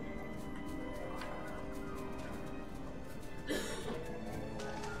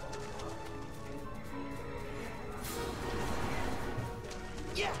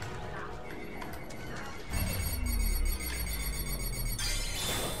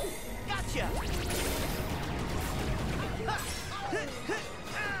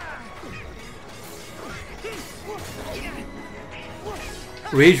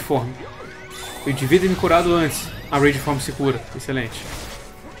 Rage Form. Eu devia ter me curado antes. A Rage Form se cura. Excelente.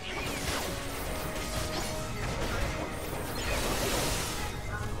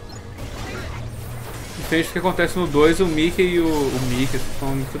 Diferente do que acontece no 2, o Mickey e o Mickey são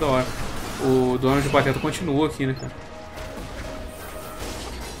muito da hora. O Donald de Pateta continua aqui, né, cara?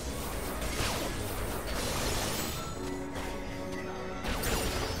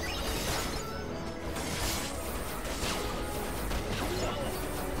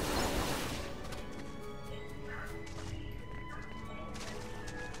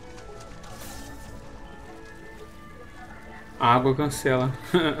 A água cancela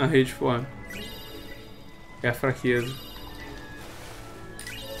a rede form. É a fraqueza.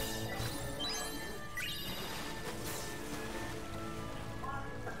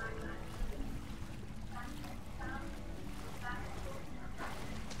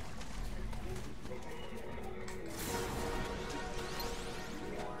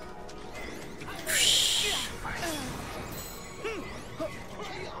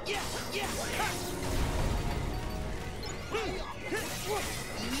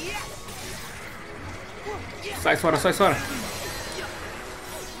 Sai fora, sai fora.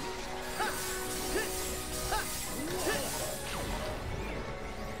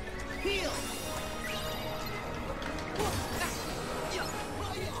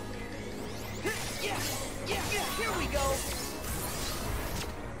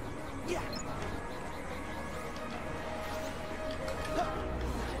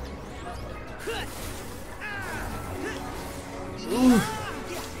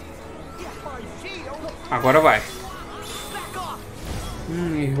 Agora vai.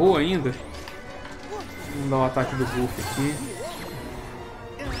 Errou ainda. Vamos dar o ataque do buff aqui.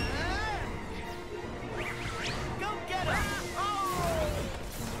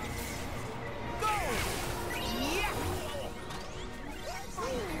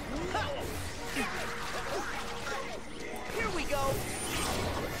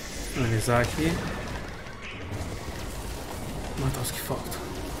 Analisar aqui. Matar os que faltam.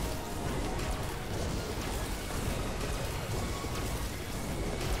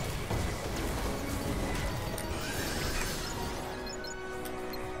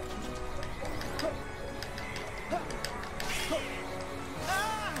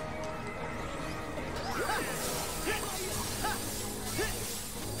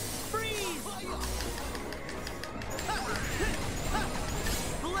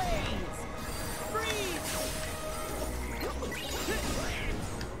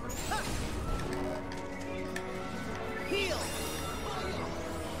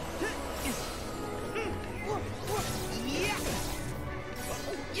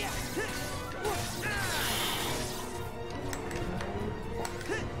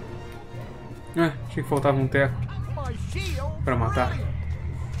 Achei que faltava um teco pra matar.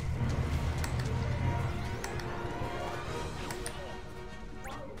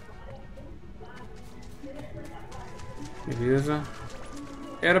 Beleza.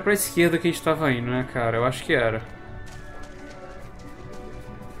 Era pra esquerda que a gente tava indo, né, cara? Eu acho que era.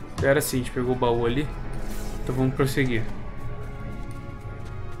 Era sim, a gente pegou o baú ali. Então vamos prosseguir.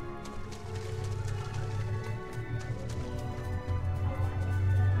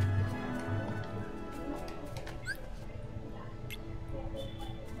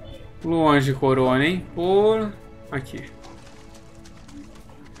 Longe, corona, hein? Por aqui.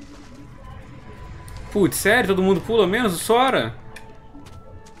 Putz, sério? Todo mundo pula menos o Sora?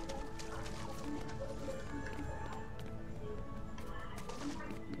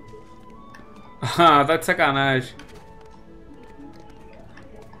 Ah, tá de sacanagem.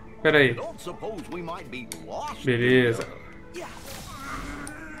 Pera aí. Beleza.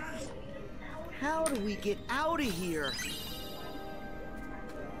 How do we get out of here?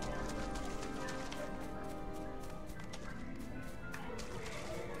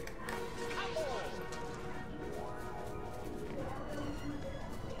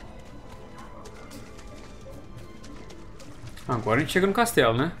 Agora a gente chega no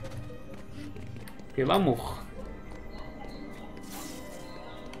castelo, né? Pelo amor.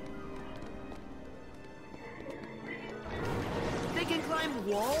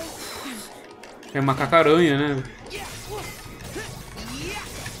 É macaco-aranha, né?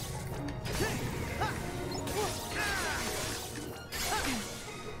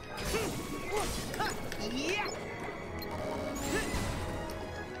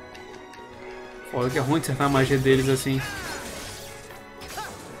 Foda que é ruim de acertar a magia deles assim.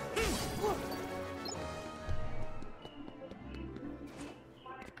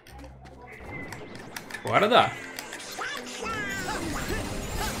 Agora dá.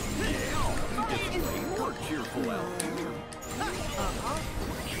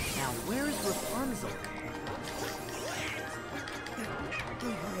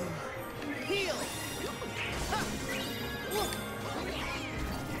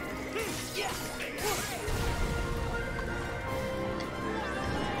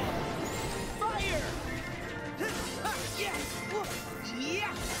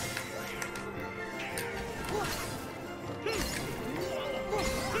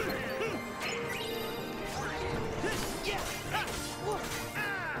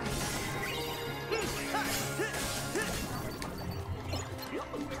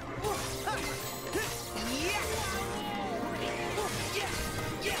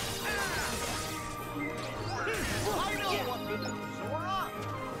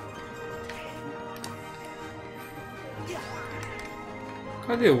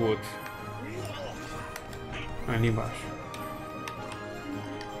 Cadê o outro? Ali embaixo.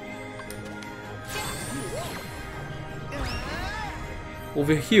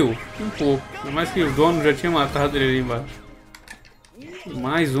 Overkill? Um pouco. Ainda mais que o dono já tinha matado ele ali embaixo.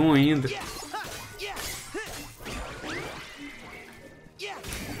 Mais um ainda.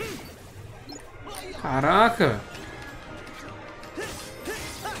 Caraca!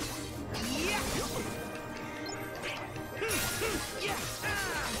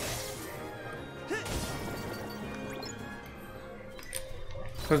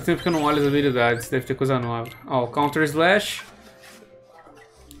 Faz tempo que eu não olho as habilidades, deve ter coisa nova. Ó, Counter Slash.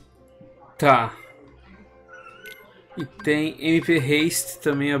 Tá. E tem MP Haste,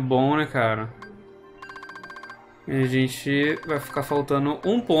 também é bom, né, cara? E a gente vai ficar faltando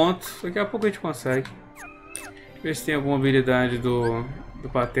um ponto. Daqui a pouco a gente consegue. Ver se tem alguma habilidade do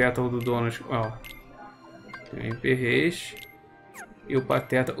Pateta ou do Donald. Ó. Tem MP Haste. E o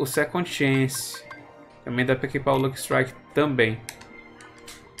Pateta. O Second Chance. Também dá pra equipar o Lucky Strike também.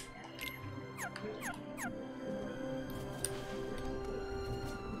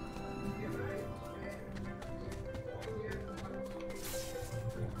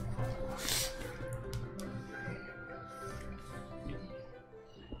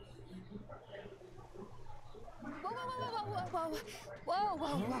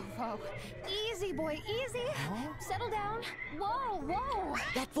 Whoa. Easy, boy, easy. Settle down. Whoa.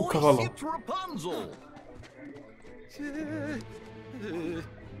 That voice, it's Rapunzel.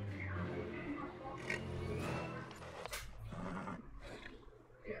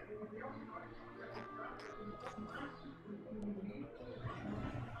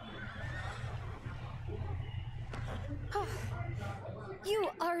 You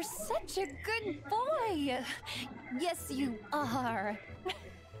are such a good boy. Yes, you are.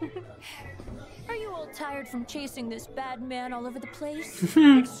 Are you all tired from chasing this bad man all over the place?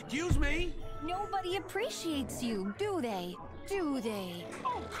 Excuse me? Nobody appreciates you, do they?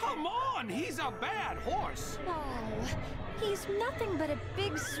 Oh, come on! He's a bad horse! Oh, he's nothing but a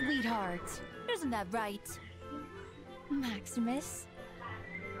big sweetheart. Isn't that right? Maximus?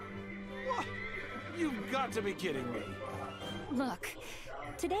 What? You've got to be kidding me. Look,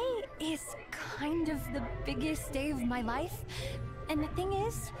 today is kind of the biggest day of my life. And the thing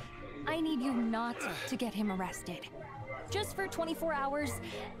is, I need you not to get him arrested. Just for 24 hours,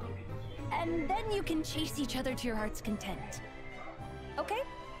 and then you can chase each other to your heart's content. Okay?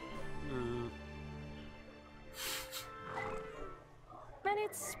 And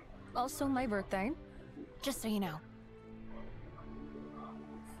it's also my birthday, just so you know.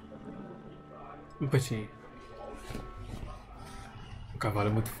 Um pouquinho. O cavalo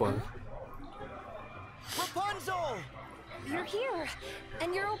é muito foda. Rapunzel! You're here,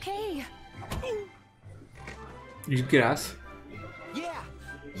 and you're okay. De graça. Yeah,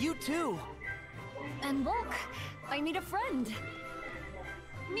 you too. And look, I need a friend.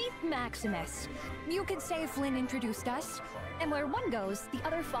 Meet Maximus. You could say Flynn introduced us, and where one goes, the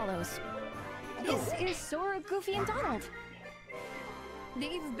other follows. This is Sora, Goofy, and Donald.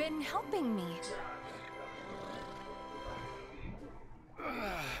 They've been helping me.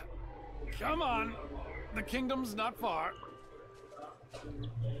 Come on. The kingdom's not far.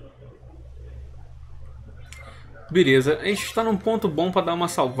 Beleza, a gente tá num ponto bom pra dar uma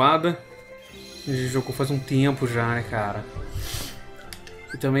salvada. A gente jogou faz um tempo já, né, cara?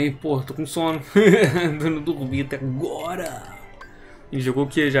 E também, pô, tô com sono. Não dormi até agora. A gente jogou o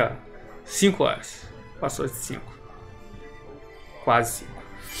que já? 5 horas. Passou de 5. Quase 5.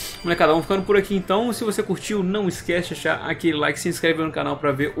 Molecada, vamos ficando por aqui então. Se você curtiu, não esquece de deixar aquele like, se inscreve no canal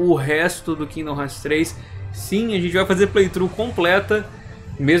pra ver o resto do Kingdom Hearts 3. Sim, a gente vai fazer playthrough completa.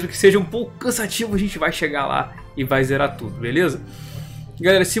 Mesmo que seja um pouco cansativo, a gente vai chegar lá e vai zerar tudo, beleza?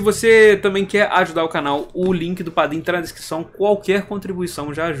 Galera, se você também quer ajudar o canal, o link do Padrim tá na descrição. Qualquer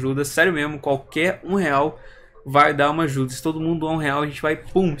contribuição já ajuda, sério mesmo, qualquer R$1 vai dar uma ajuda. Se todo mundo doar R$1, a gente vai,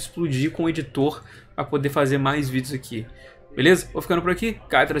 pum, explodir com o editor para poder fazer mais vídeos aqui. Beleza? Vou ficando por aqui,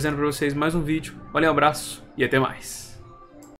 Caio trazendo para vocês mais um vídeo. Valeu, um abraço e até mais.